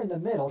right here in the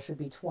middle should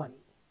be 20.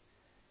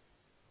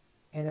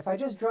 And if I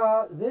just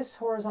draw this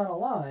horizontal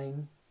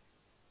line,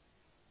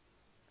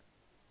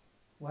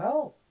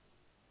 well,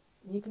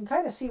 you can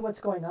kind of see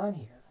what's going on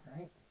here,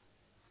 right?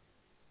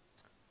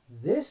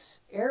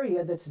 This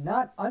area that's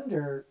not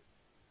under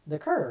the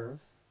curve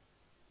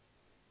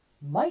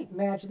might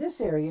match this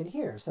area in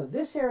here. So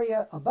this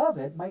area above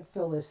it might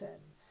fill this in.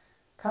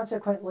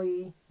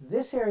 Consequently,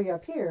 this area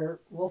up here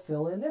will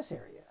fill in this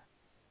area.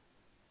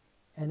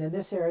 And then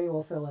this area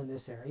will fill in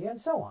this area, and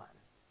so on.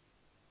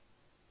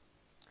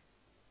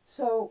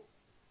 So,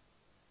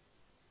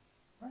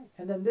 right,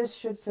 and then this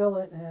should fill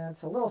in, and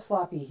it's a little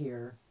sloppy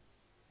here,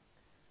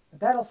 but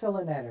that'll fill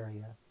in that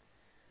area.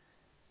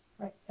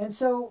 Right? And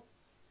so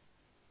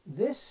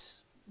this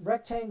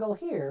rectangle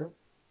here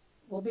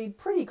will be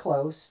pretty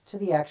close to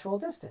the actual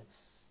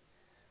distance.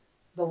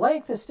 The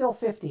length is still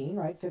 15,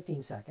 right?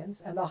 15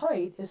 seconds. And the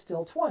height is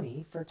still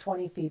 20 for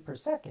 20 feet per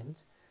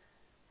second.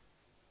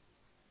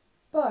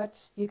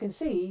 But you can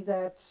see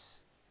that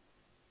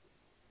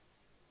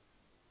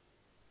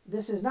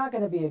this is not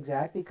going to be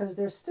exact because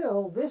there's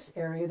still this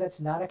area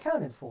that's not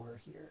accounted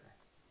for here.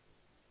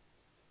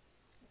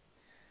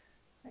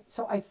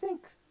 So I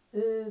think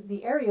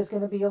the area is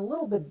going to be a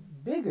little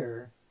bit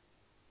bigger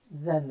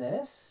than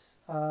this.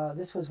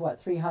 This was what,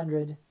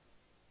 300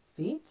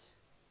 feet?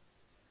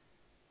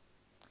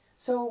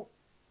 So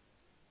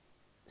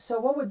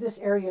what would this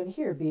area in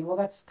here be? Well,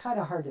 that's kind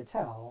of hard to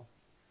tell.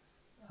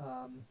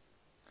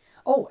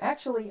 Oh,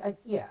 actually,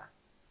 yeah.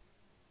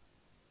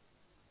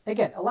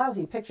 Again, a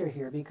lousy picture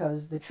here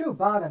because the true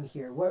bottom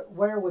here,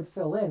 where it would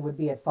fill in, would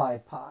be at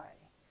 5 pi,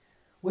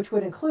 which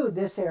would include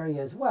this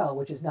area as well,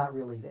 which is not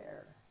really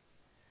there.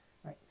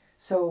 Right?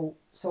 So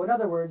in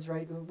other words,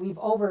 right, we've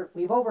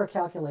over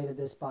calculated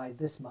this by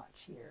this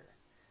much here.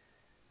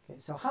 Okay,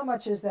 so how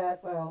much is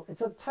that? Well,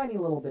 it's a tiny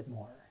little bit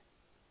more.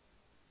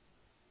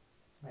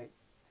 Right?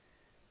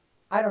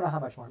 I don't know how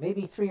much more.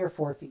 Maybe 3 or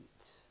 4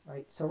 feet.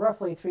 Right? So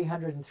roughly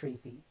 303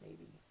 feet,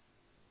 maybe.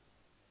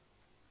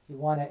 You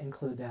want to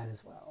include that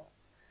as well.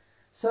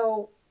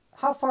 So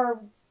how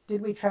far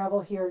did we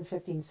travel here in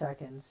 15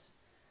 seconds?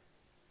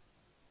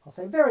 I'll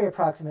say very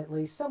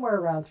approximately somewhere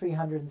around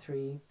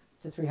 303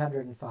 to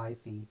 305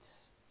 feet.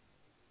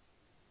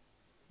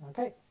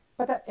 Okay,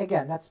 but that,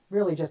 again, that's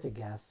really just a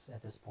guess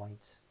at this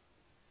point.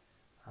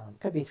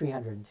 Could be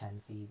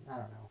 310 feet, I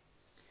don't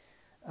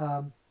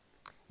know.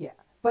 Yeah,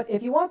 but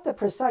if you want the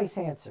precise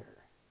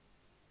answer,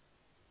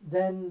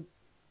 then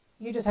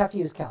you just have to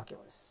use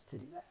calculus to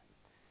do that.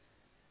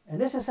 And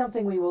this is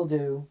something we will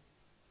do,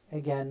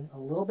 again, a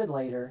little bit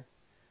later,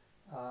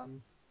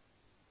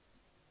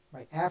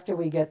 right after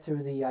we get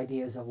through the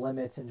ideas of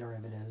limits and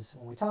derivatives.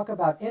 When we talk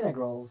about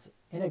integrals,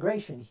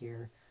 integration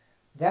here,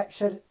 that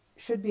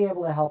should be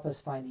able to help us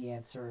find the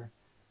answer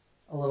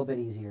a little bit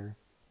easier.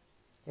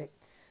 Okay?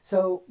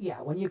 So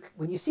yeah, when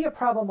you see a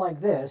problem like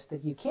this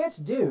that you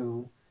can't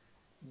do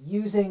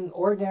using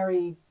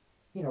ordinary,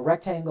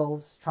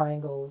 rectangles,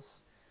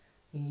 triangles,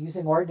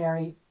 using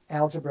ordinary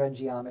algebra and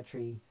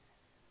geometry,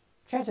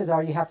 chances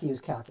are you have to use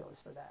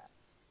calculus for that.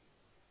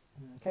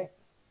 Okay?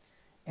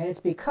 And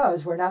it's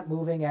because we're not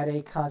moving at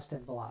a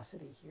constant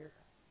velocity here.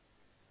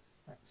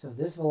 Right, so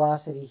this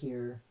velocity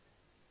here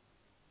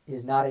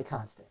is not a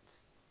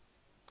constant.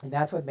 And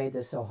that's what made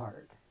this so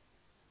hard.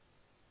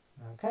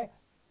 Okay?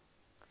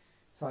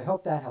 So I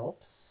hope that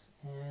helps.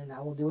 And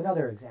now we'll do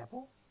another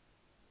example.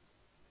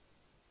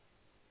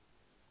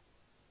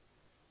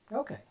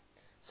 Okay.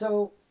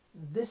 So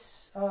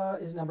this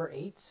is number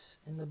 8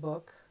 in the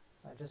book.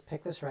 So I just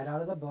picked this right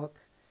out of the book,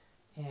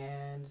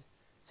 and it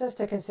says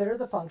to consider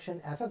the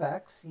function f of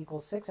x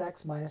equals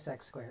 6x minus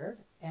x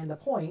squared, and the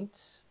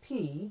point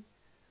P,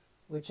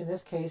 which in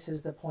this case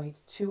is the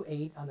point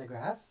 2,8 on the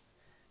graph,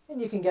 and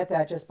you can get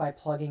that just by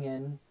plugging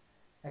in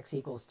x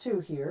equals 2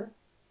 here.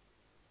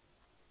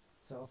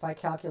 So if I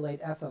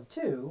calculate f of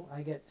 2,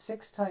 I get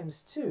 6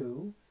 times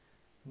 2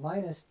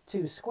 minus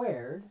 2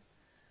 squared,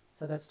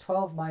 so that's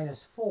 12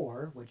 minus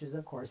 4, which is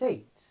of course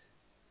 8.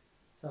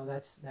 So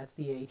that's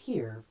the 8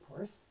 here, of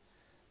course.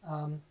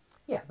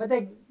 Yeah, but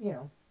they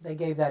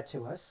gave that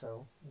to us,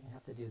 so we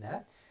have to do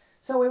that.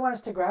 So we want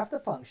us to graph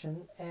the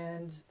function,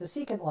 and the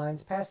secant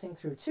lines passing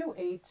through 2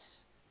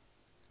 8s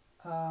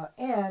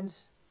and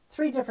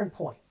 3 different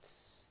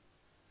points.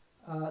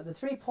 The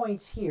 3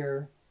 points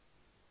here,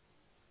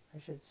 I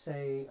should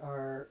say,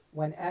 are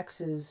when x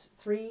is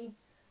 3,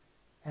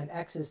 and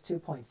x is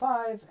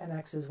 2.5, and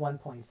x is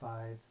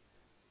 1.5.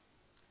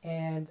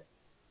 And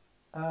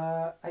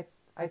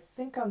I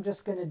think I'm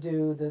just going to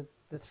do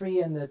the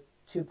 3 and the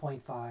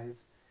 2.5.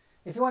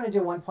 If you want to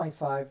do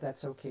 1.5,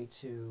 that's okay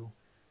too.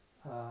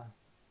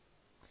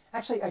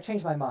 Actually, I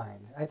changed my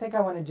mind. I think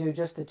I want to do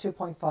just the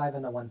 2.5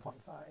 and the 1.5.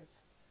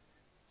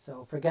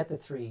 So forget the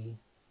 3.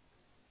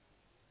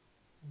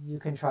 You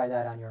can try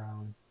that on your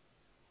own.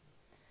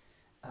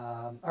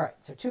 All right,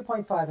 so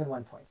 2.5 and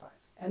 1.5.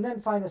 And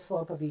then find the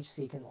slope of each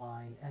secant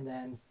line. And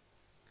then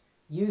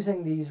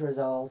using these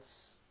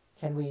results,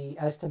 can we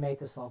estimate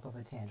the slope of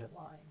a tangent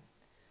line?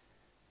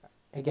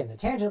 Again, the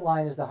tangent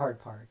line is the hard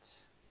part,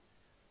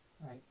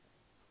 right?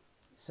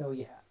 So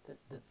yeah,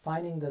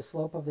 finding the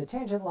slope of the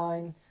tangent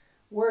line,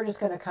 we're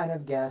just going to kind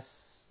of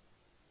guess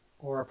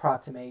or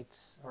approximate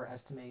or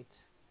estimate.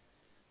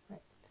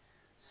 Right?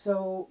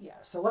 So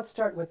yeah, so let's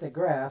start with the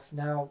graph.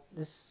 Now,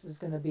 this is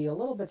going to be a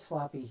little bit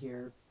sloppy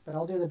here, but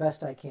I'll do the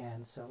best I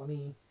can. So let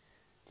me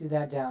do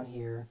that down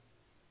here.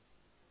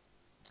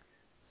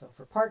 So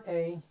for part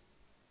A,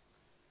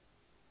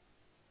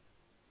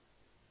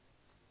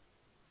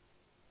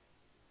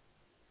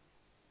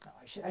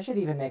 I should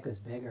even make this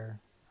bigger.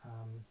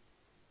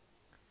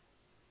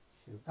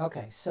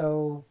 Okay,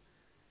 so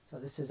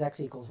this is x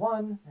equals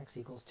 1, x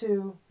equals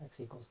 2, x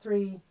equals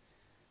 3.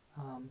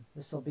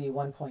 This will be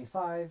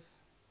 1.5.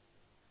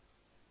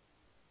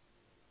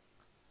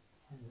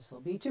 this will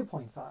be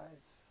 2.5.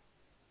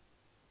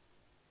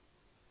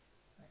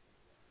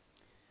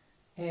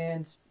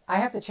 And I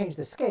have to change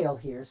the scale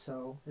here,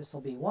 so this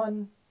will be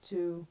 1,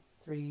 2,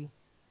 3,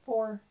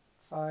 4,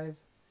 5,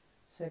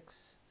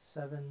 6,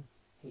 7,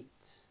 8,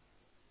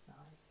 9,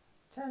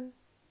 10.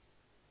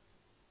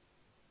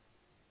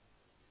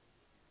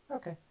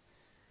 Okay.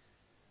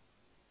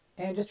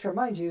 And just to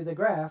remind you, the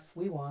graph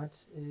we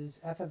want is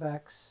f of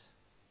x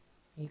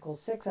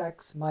equals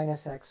 6x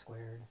minus x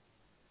squared.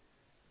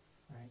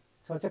 Right?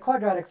 So it's a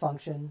quadratic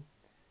function,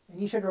 and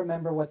you should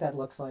remember what that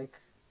looks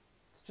like.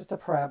 It's just a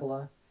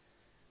parabola.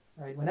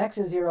 Right? When x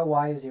is 0,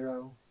 y is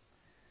 0.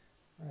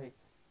 Right?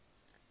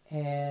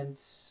 And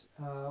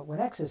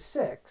when x is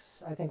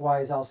 6, I think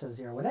y is also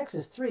 0. When x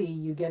is 3,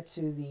 you get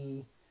to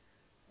the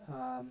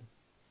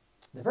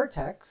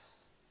vertex.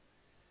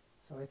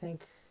 So I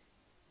think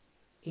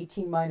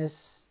 18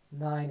 minus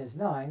 9 is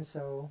 9,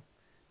 so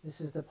this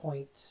is the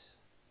point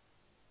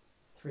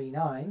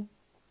 39.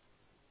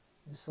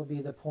 This will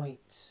be the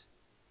point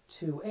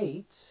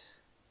 28.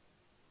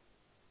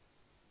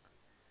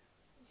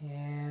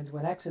 And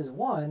when x is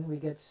 1, we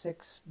get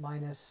 6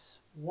 minus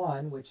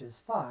 1, which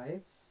is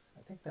 5.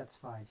 I think that's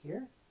 5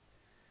 here.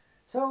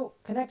 So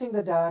connecting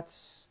the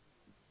dots,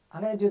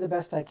 I'm going to do the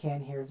best I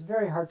can here. It's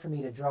very hard for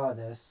me to draw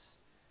this.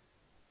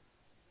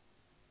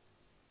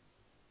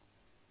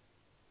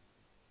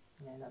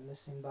 And I'm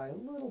missing by a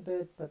little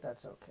bit, but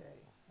that's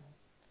okay.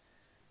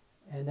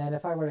 And then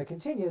if I were to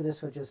continue,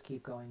 this would just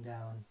keep going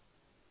down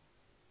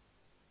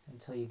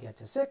until you get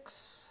to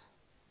 6.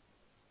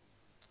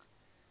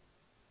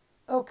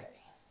 Okay.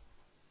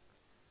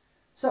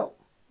 So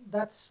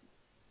that's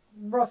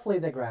roughly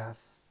the graph.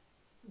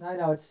 I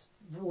know it's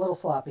a little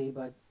sloppy,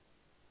 but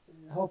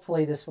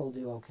hopefully this will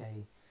do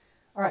okay.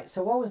 All right,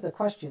 so what was the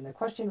question? The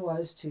question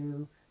was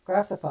to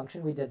graph the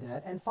function. We did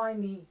that. And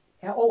find the,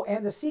 oh,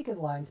 and the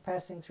secant lines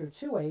passing through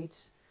 2, 8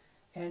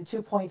 and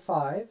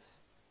 2.5.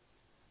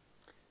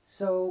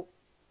 So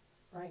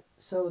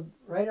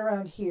right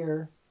around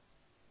here,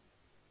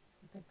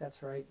 I think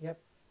that's right, yep,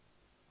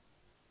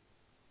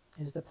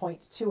 is the point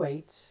 2,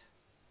 8.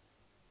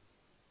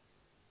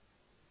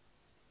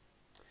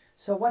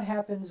 So what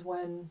happens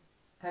when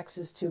x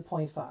is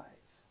 2.5?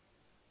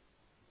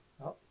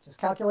 Well, just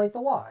calculate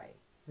the y.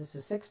 This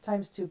is 6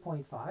 times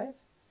 2.5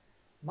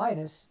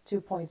 minus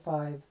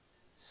 2.5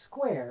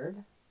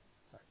 squared,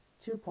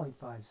 sorry,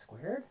 2.5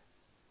 squared.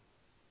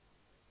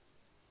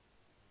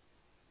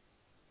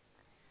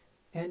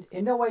 And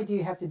in no way do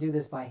you have to do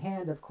this by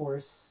hand, of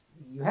course.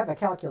 You have a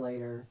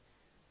calculator,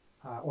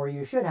 or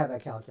you should have a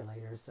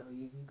calculator, so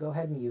you can go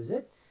ahead and use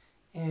it.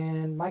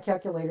 And my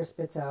calculator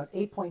spits out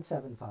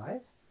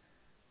 8.75.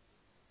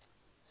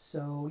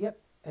 So,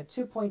 yep, at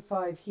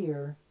 2.5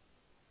 here,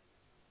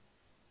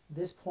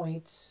 this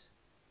point,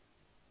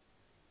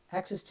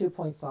 x is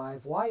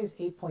 2.5, y is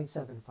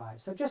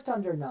 8.75, so just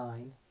under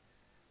 9.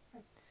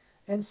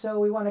 And so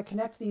we want to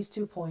connect these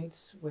 2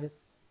 points with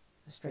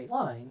a straight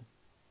line.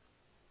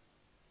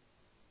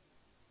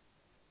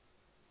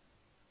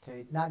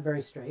 Okay, not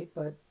very straight,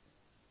 but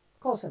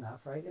close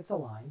enough, right? It's a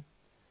line.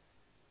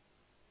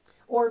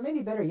 Or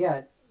maybe better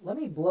yet, let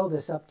me blow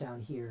this up down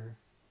here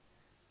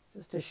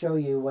just to show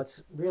you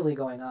what's really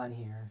going on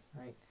here,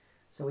 right?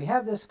 So we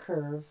have this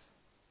curve,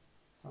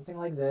 something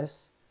like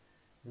this.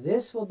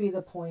 This will be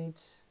the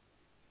point,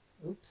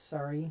 oops,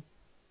 sorry,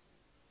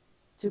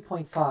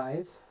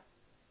 2.5.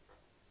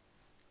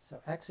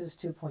 So x is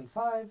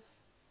 2.5,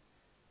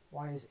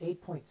 y is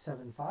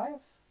 8.75.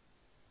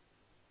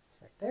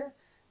 It's right there.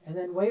 And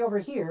then way over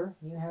here,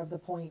 you have the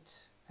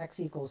point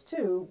x equals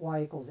 2,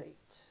 y equals 8.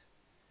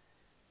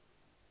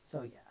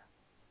 So yeah,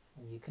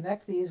 when you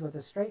connect these with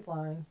a straight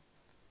line,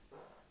 I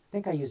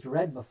think I used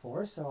red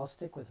before, so I'll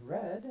stick with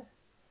red.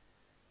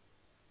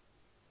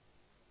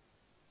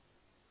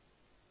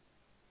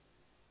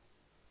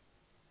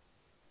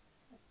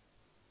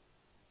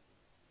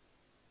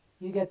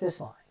 You get this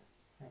line.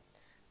 Right?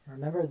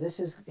 Remember,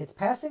 it's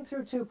passing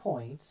through 2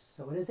 points,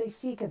 so it is a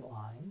secant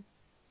line.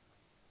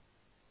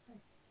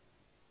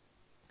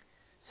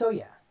 So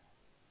yeah,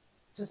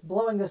 just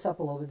blowing this up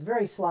a little bit. It's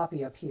very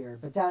sloppy up here,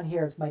 but down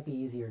here it might be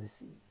easier to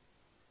see.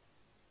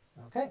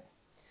 Okay,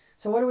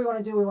 so what do we want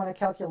to do? We want to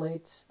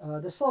calculate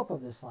the slope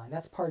of this line.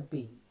 That's part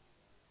B.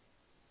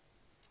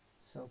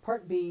 So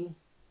part B,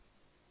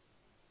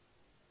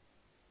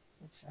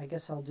 which I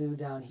guess I'll do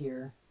down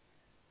here,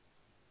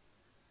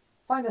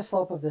 find the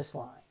slope of this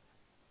line,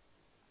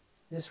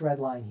 this red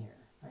line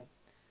here, right?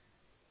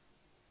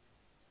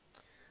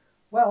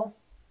 Well,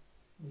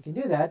 we can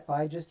do that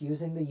by just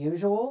using the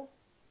usual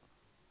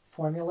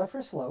formula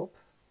for slope,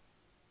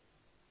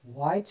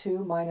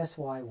 y2 minus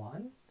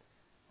y1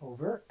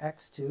 over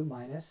x2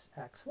 minus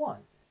x1.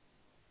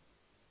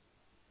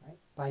 Right?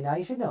 By now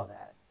you should know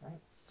that. Right?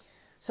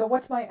 So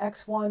what's my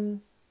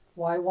x1,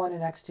 y1,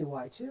 and x2,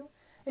 y2?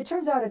 It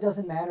turns out it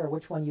doesn't matter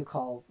which one you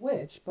call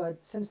which,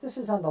 but since this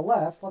is on the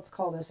left, let's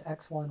call this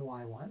x1,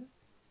 y1.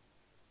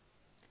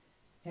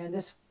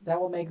 And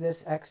that will make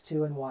this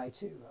x2 and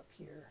y2 up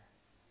here.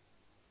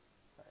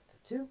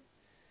 2.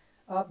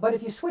 But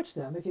if you switch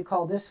them, if you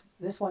call this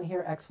one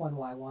here x1,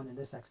 y1, and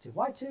this x2,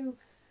 y2,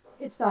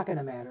 it's not going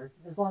to matter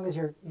as long as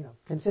you're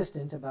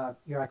consistent about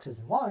your x's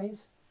and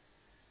y's.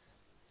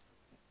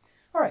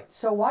 All right,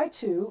 so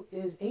y2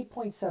 is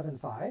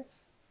 8.75,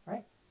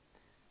 right?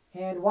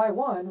 And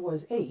y1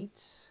 was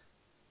 8.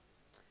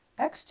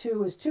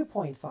 x2 is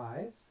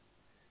 2.5,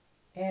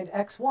 and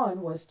x1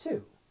 was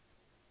 2.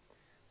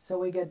 So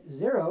we get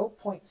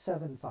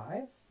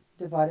 0.75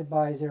 divided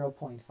by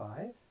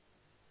 0.5,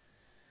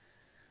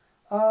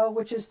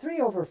 which is 3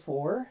 over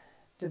 4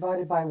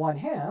 divided by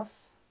 1/2,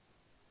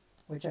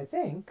 which I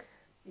think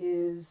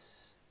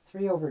is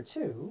 3 over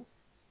 2.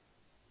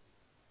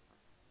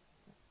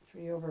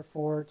 3 over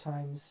 4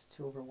 times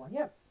 2 over 1.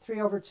 Yep, 3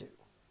 over 2.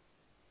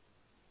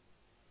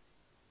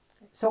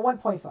 So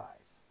 1.5.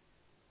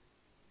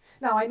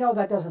 Now, I know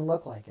that doesn't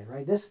look like it,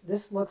 right?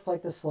 This looks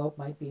like the slope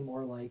might be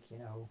more like,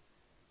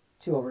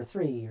 2 over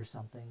 3 or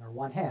something, or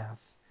 1/2.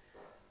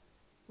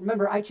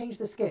 Remember, I changed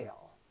the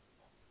scale.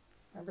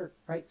 Remember,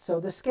 right? So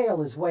the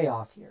scale is way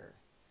off here,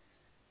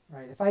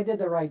 right? If I did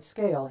the right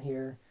scale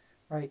here,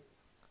 right,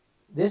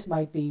 this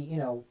might be,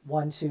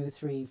 1, 2,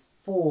 3,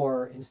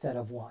 4 instead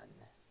of 1.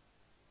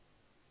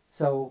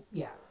 So,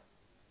 yeah.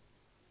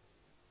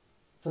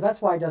 So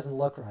that's why it doesn't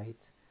look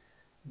right.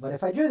 But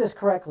if I drew this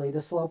correctly, the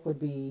slope would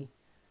be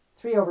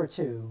 3 over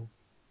 2,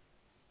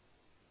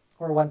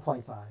 or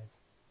 1.5.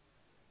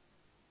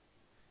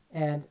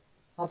 And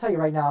I'll tell you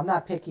right now, I'm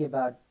not picky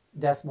about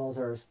decimals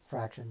or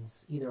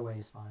fractions. Either way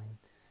is fine.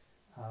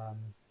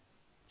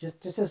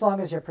 Just as long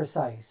as you're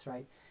precise,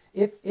 right?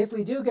 If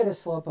we do get a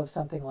slope of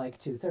something like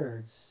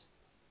 2/3,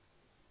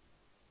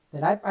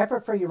 then I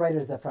prefer you write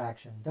it as a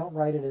fraction. Don't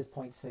write it as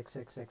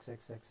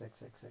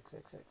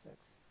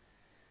 0.66666666666,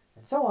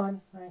 and so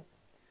on, right?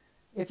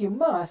 If you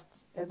must,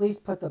 at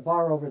least put the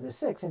bar over the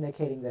 6,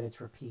 indicating that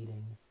it's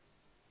repeating,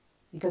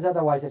 because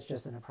otherwise it's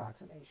just an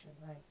approximation,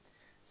 right?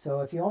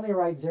 So if you only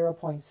write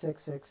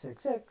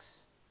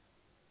 0.6666,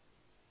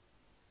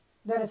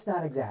 then it's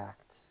not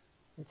exact.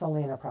 It's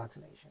only an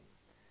approximation.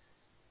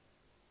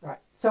 All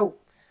right. So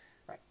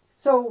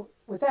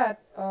with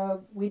that,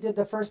 we did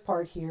the first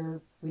part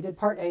here. We did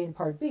part A and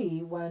part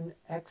B when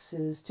x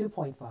is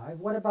 2.5.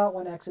 What about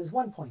when x is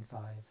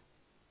 1.5?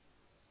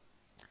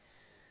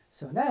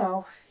 So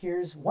now,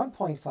 here's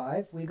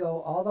 1.5. We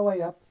go all the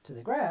way up to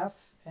the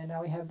graph, and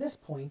now we have this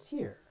point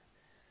here.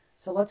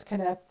 So let's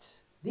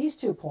connect these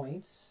 2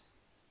 points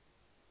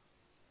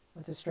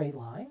with a straight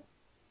line.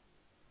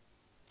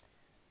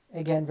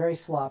 Again, very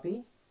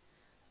sloppy.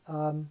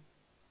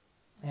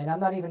 And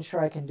I'm not even sure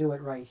I can do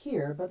it right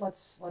here, but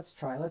let's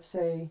try. Let's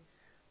say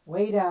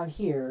way down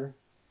here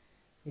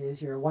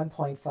is your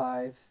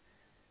 1.5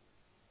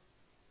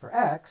 for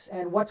x,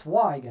 and what's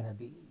y going to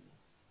be?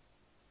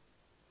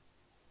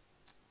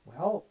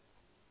 Well,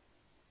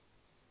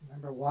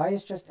 remember, y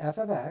is just f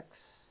of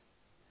x,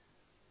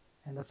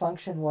 and the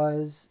function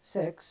was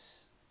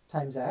 6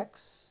 times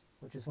x,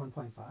 which is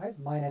 1.5,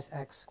 minus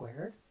x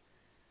squared.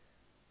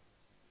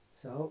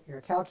 So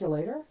your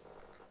calculator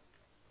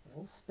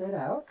will spit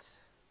out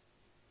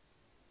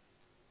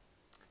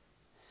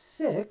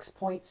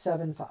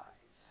 6.75.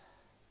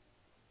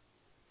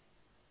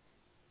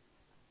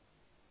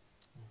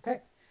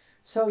 Okay,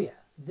 so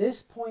yeah,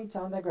 this point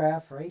on the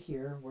graph right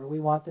here, where we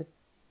want the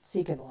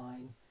secant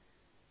line,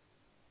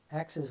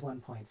 x is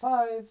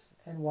 1.5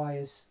 and y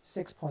is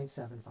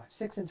 6.75,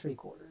 6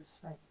 3/4,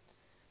 right?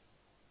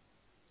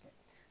 Okay.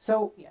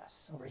 So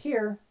yes, over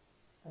here,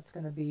 that's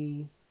going to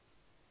be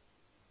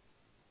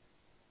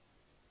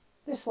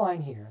this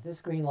line here,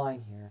 this green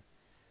line here.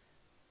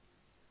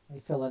 We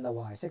fill in the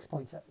y,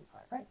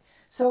 6.75, right?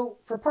 So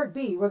for part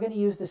B, we're going to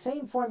use the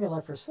same formula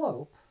for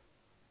slope.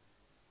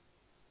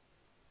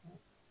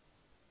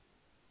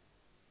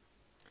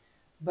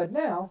 But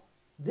now,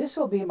 this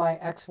will be my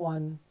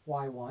x1,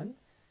 y1,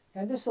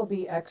 and this will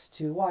be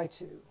x2,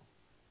 y2.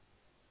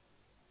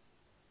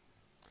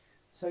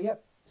 So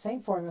yep,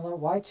 same formula,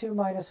 y2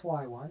 minus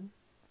y1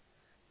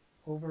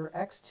 over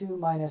x2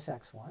 minus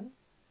x1.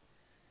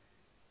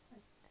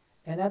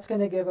 And that's going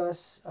to give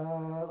us,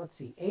 let's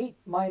see, 8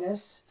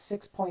 minus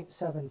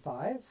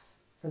 6.75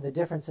 for the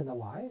difference in the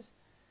y's,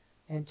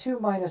 and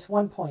 2 minus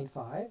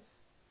 1.5,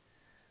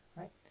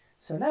 right?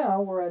 So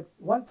now we're at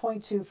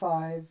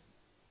 1.25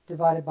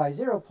 divided by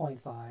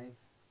 0.5,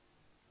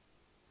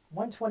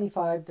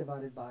 125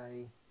 divided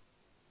by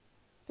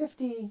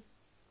 50,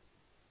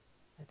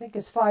 I think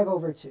is 5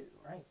 over 2,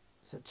 right?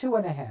 So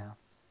 2.5.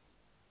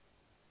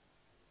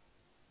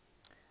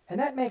 And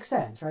that makes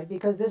sense, right?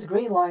 Because this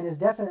green line is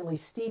definitely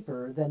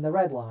steeper than the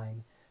red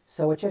line,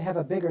 so it should have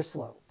a bigger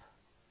slope.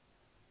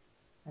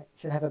 Right? It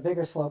should have a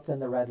bigger slope than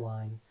the red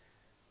line.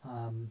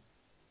 And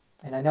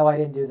I know I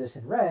didn't do this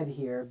in red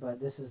here,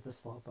 but this is the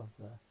slope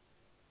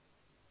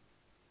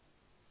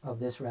of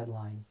this red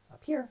line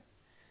up here.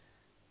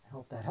 I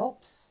hope that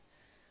helps.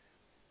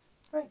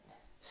 Right.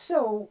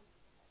 So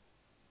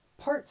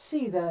part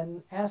C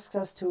then asks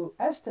us to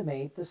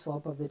estimate the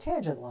slope of the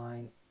tangent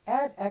line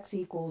at x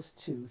equals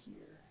 2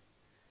 here.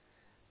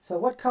 So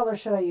what color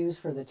should I use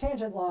for the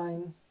tangent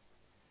line?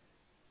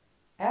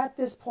 at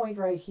this point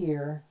right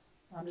here,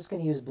 I'm just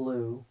going to use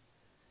blue.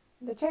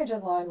 The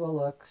tangent line will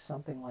look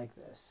something like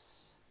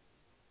this.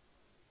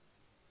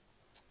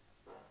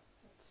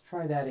 Let's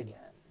try that again.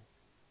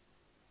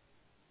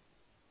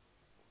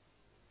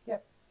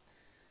 Yep.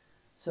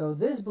 So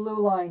this blue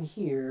line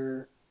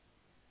here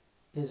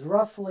is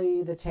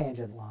roughly the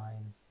tangent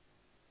line.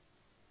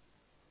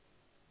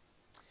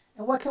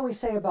 And what can we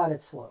say about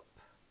its slope?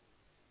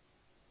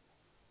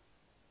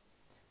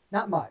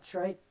 Not much,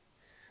 right?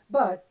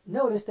 But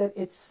notice that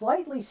it's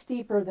slightly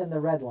steeper than the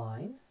red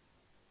line,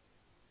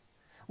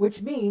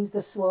 which means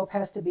the slope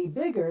has to be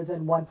bigger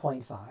than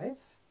 1.5,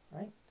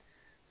 right?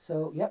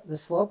 So, yep, the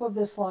slope of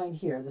this line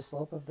here, the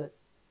slope of the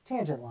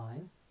tangent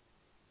line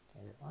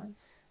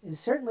is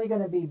certainly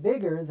going to be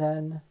bigger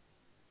than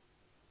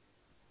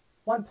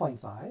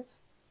 1.5.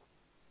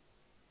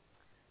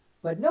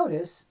 But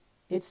notice,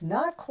 it's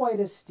not quite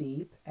as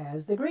steep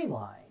as the green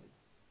line,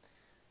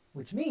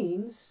 which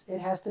means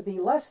it has to be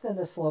less than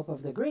the slope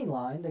of the green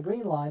line. The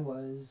green line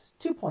was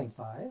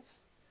 2.5.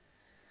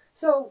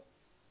 So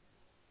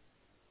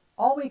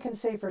all we can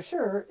say for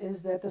sure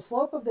is that the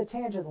slope of the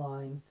tangent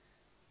line,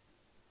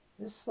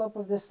 this slope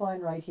of this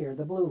line right here,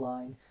 the blue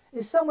line,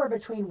 is somewhere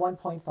between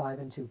 1.5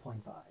 and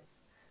 2.5.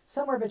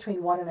 Somewhere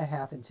between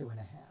 1.5 and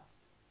 2.5.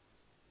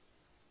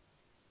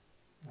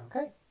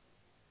 Okay?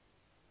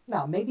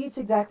 Now, maybe it's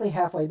exactly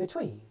halfway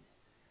between.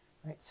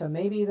 Right? So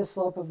maybe the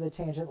slope of the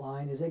tangent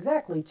line is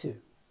exactly 2.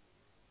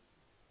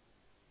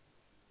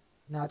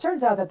 Now, it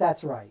turns out that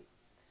that's right.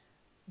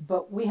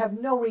 But we have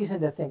no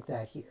reason to think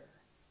that here.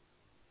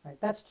 Right?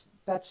 That's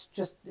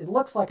just, it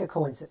looks like a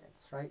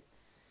coincidence, right?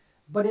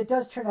 But it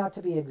does turn out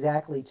to be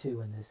exactly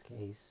 2 in this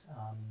case.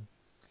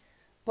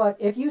 But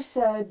if you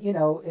said, you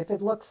know, if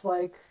it looks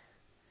like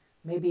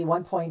maybe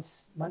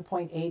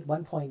 1.8,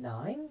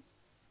 1.9,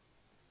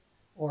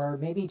 or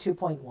maybe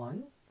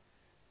 2.1,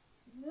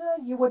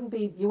 you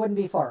wouldn't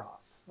be far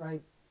off,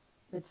 right?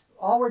 It's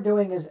all we're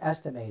doing is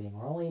estimating.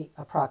 We're only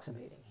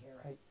approximating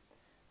here, right?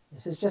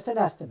 This is just an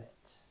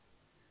estimate.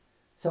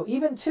 So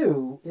even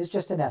 2 is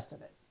just an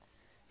estimate.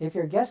 If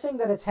you're guessing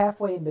that it's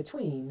halfway in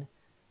between,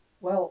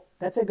 well,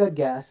 that's a good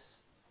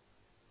guess.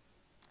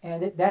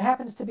 And that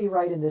happens to be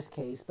right in this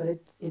case, but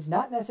it's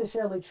not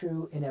necessarily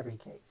true in every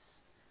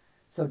case.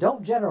 So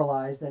don't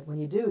generalize that when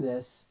you do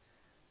this,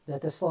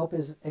 that the slope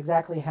is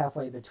exactly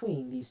halfway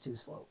between these two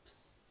slopes.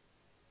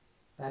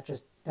 That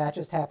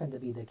just happened to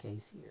be the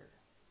case here.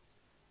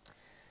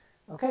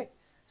 Okay,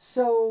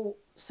 so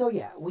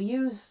yeah, we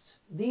used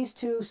these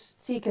two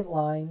secant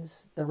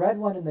lines, the red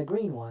one and the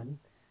green one,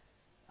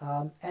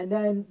 and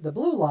then the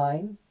blue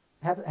line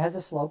has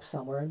a slope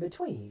somewhere in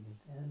between,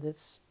 and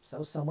it's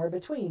so somewhere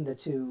between the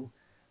two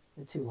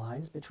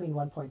lines, between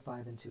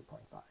 1.5 and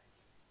 2.5.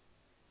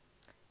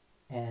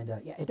 And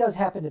yeah, it does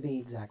happen to be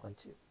exactly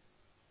 2.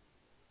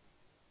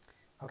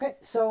 Okay,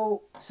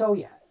 so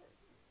yeah,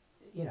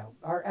 you know,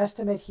 our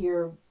estimate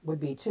here would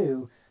be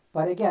 2,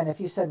 but again, if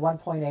you said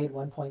 1.8,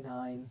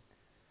 1.9,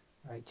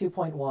 right,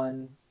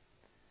 2.1,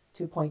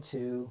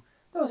 2.2,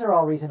 those are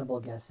all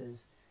reasonable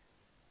guesses.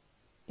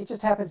 It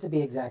just happens to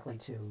be exactly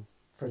 2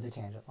 for the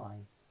tangent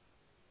line.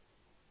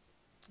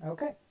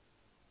 Okay,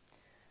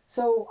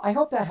 so I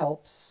hope that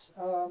helps.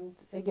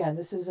 Again,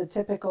 this is a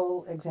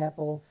typical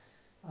example.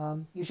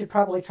 You should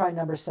probably try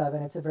number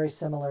 7. It's a very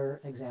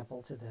similar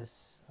example to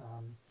this.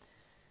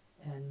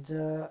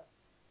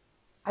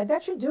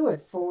 That should do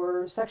it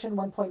for section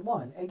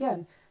 1.1.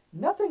 Again,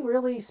 nothing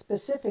really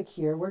specific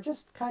here. We're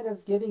just kind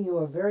of giving you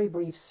a very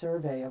brief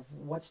survey of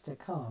what's to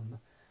come.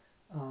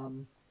 I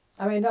mean,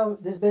 I know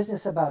this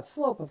business about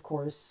slope, of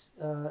course,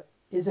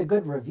 is a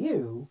good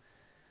review,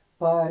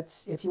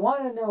 but if you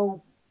want to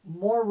know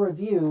more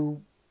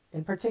review,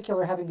 in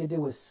particular having to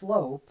do with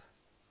slope,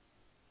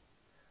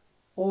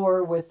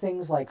 or with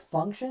things like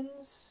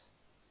functions,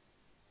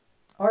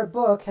 our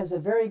book has a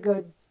very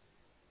good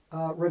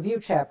review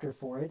chapter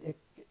for it.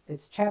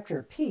 It's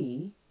chapter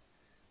P,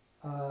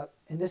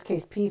 in this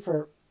case P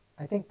for,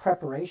 I think,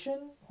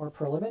 preparation or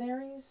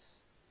preliminaries.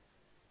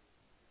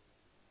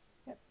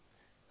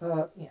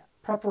 Yeah,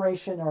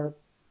 preparation or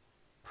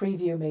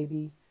preview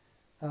maybe.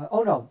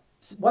 Oh no,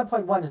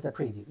 1.1 is the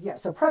preview. Yeah,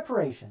 so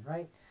preparation,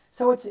 right?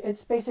 So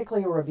it's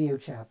basically a review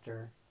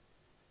chapter.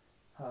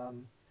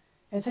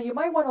 And so you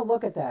might want to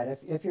look at that.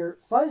 If you're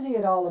fuzzy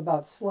at all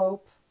about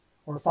slope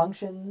or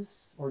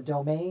functions or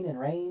domain and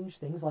range,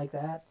 things like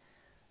that,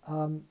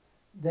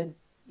 then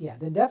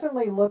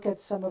definitely look at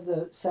some of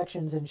the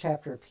sections in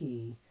chapter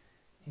P.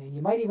 And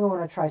you might even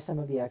want to try some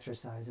of the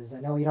exercises. I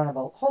know you don't have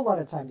a whole lot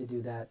of time to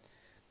do that.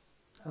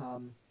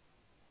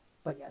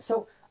 But yeah,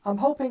 so I'm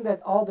hoping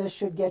that all this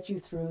should get you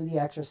through the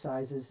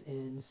exercises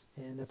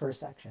in the first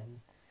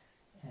section.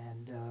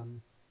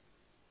 And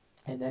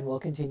then we'll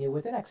continue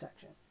with the next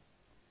section.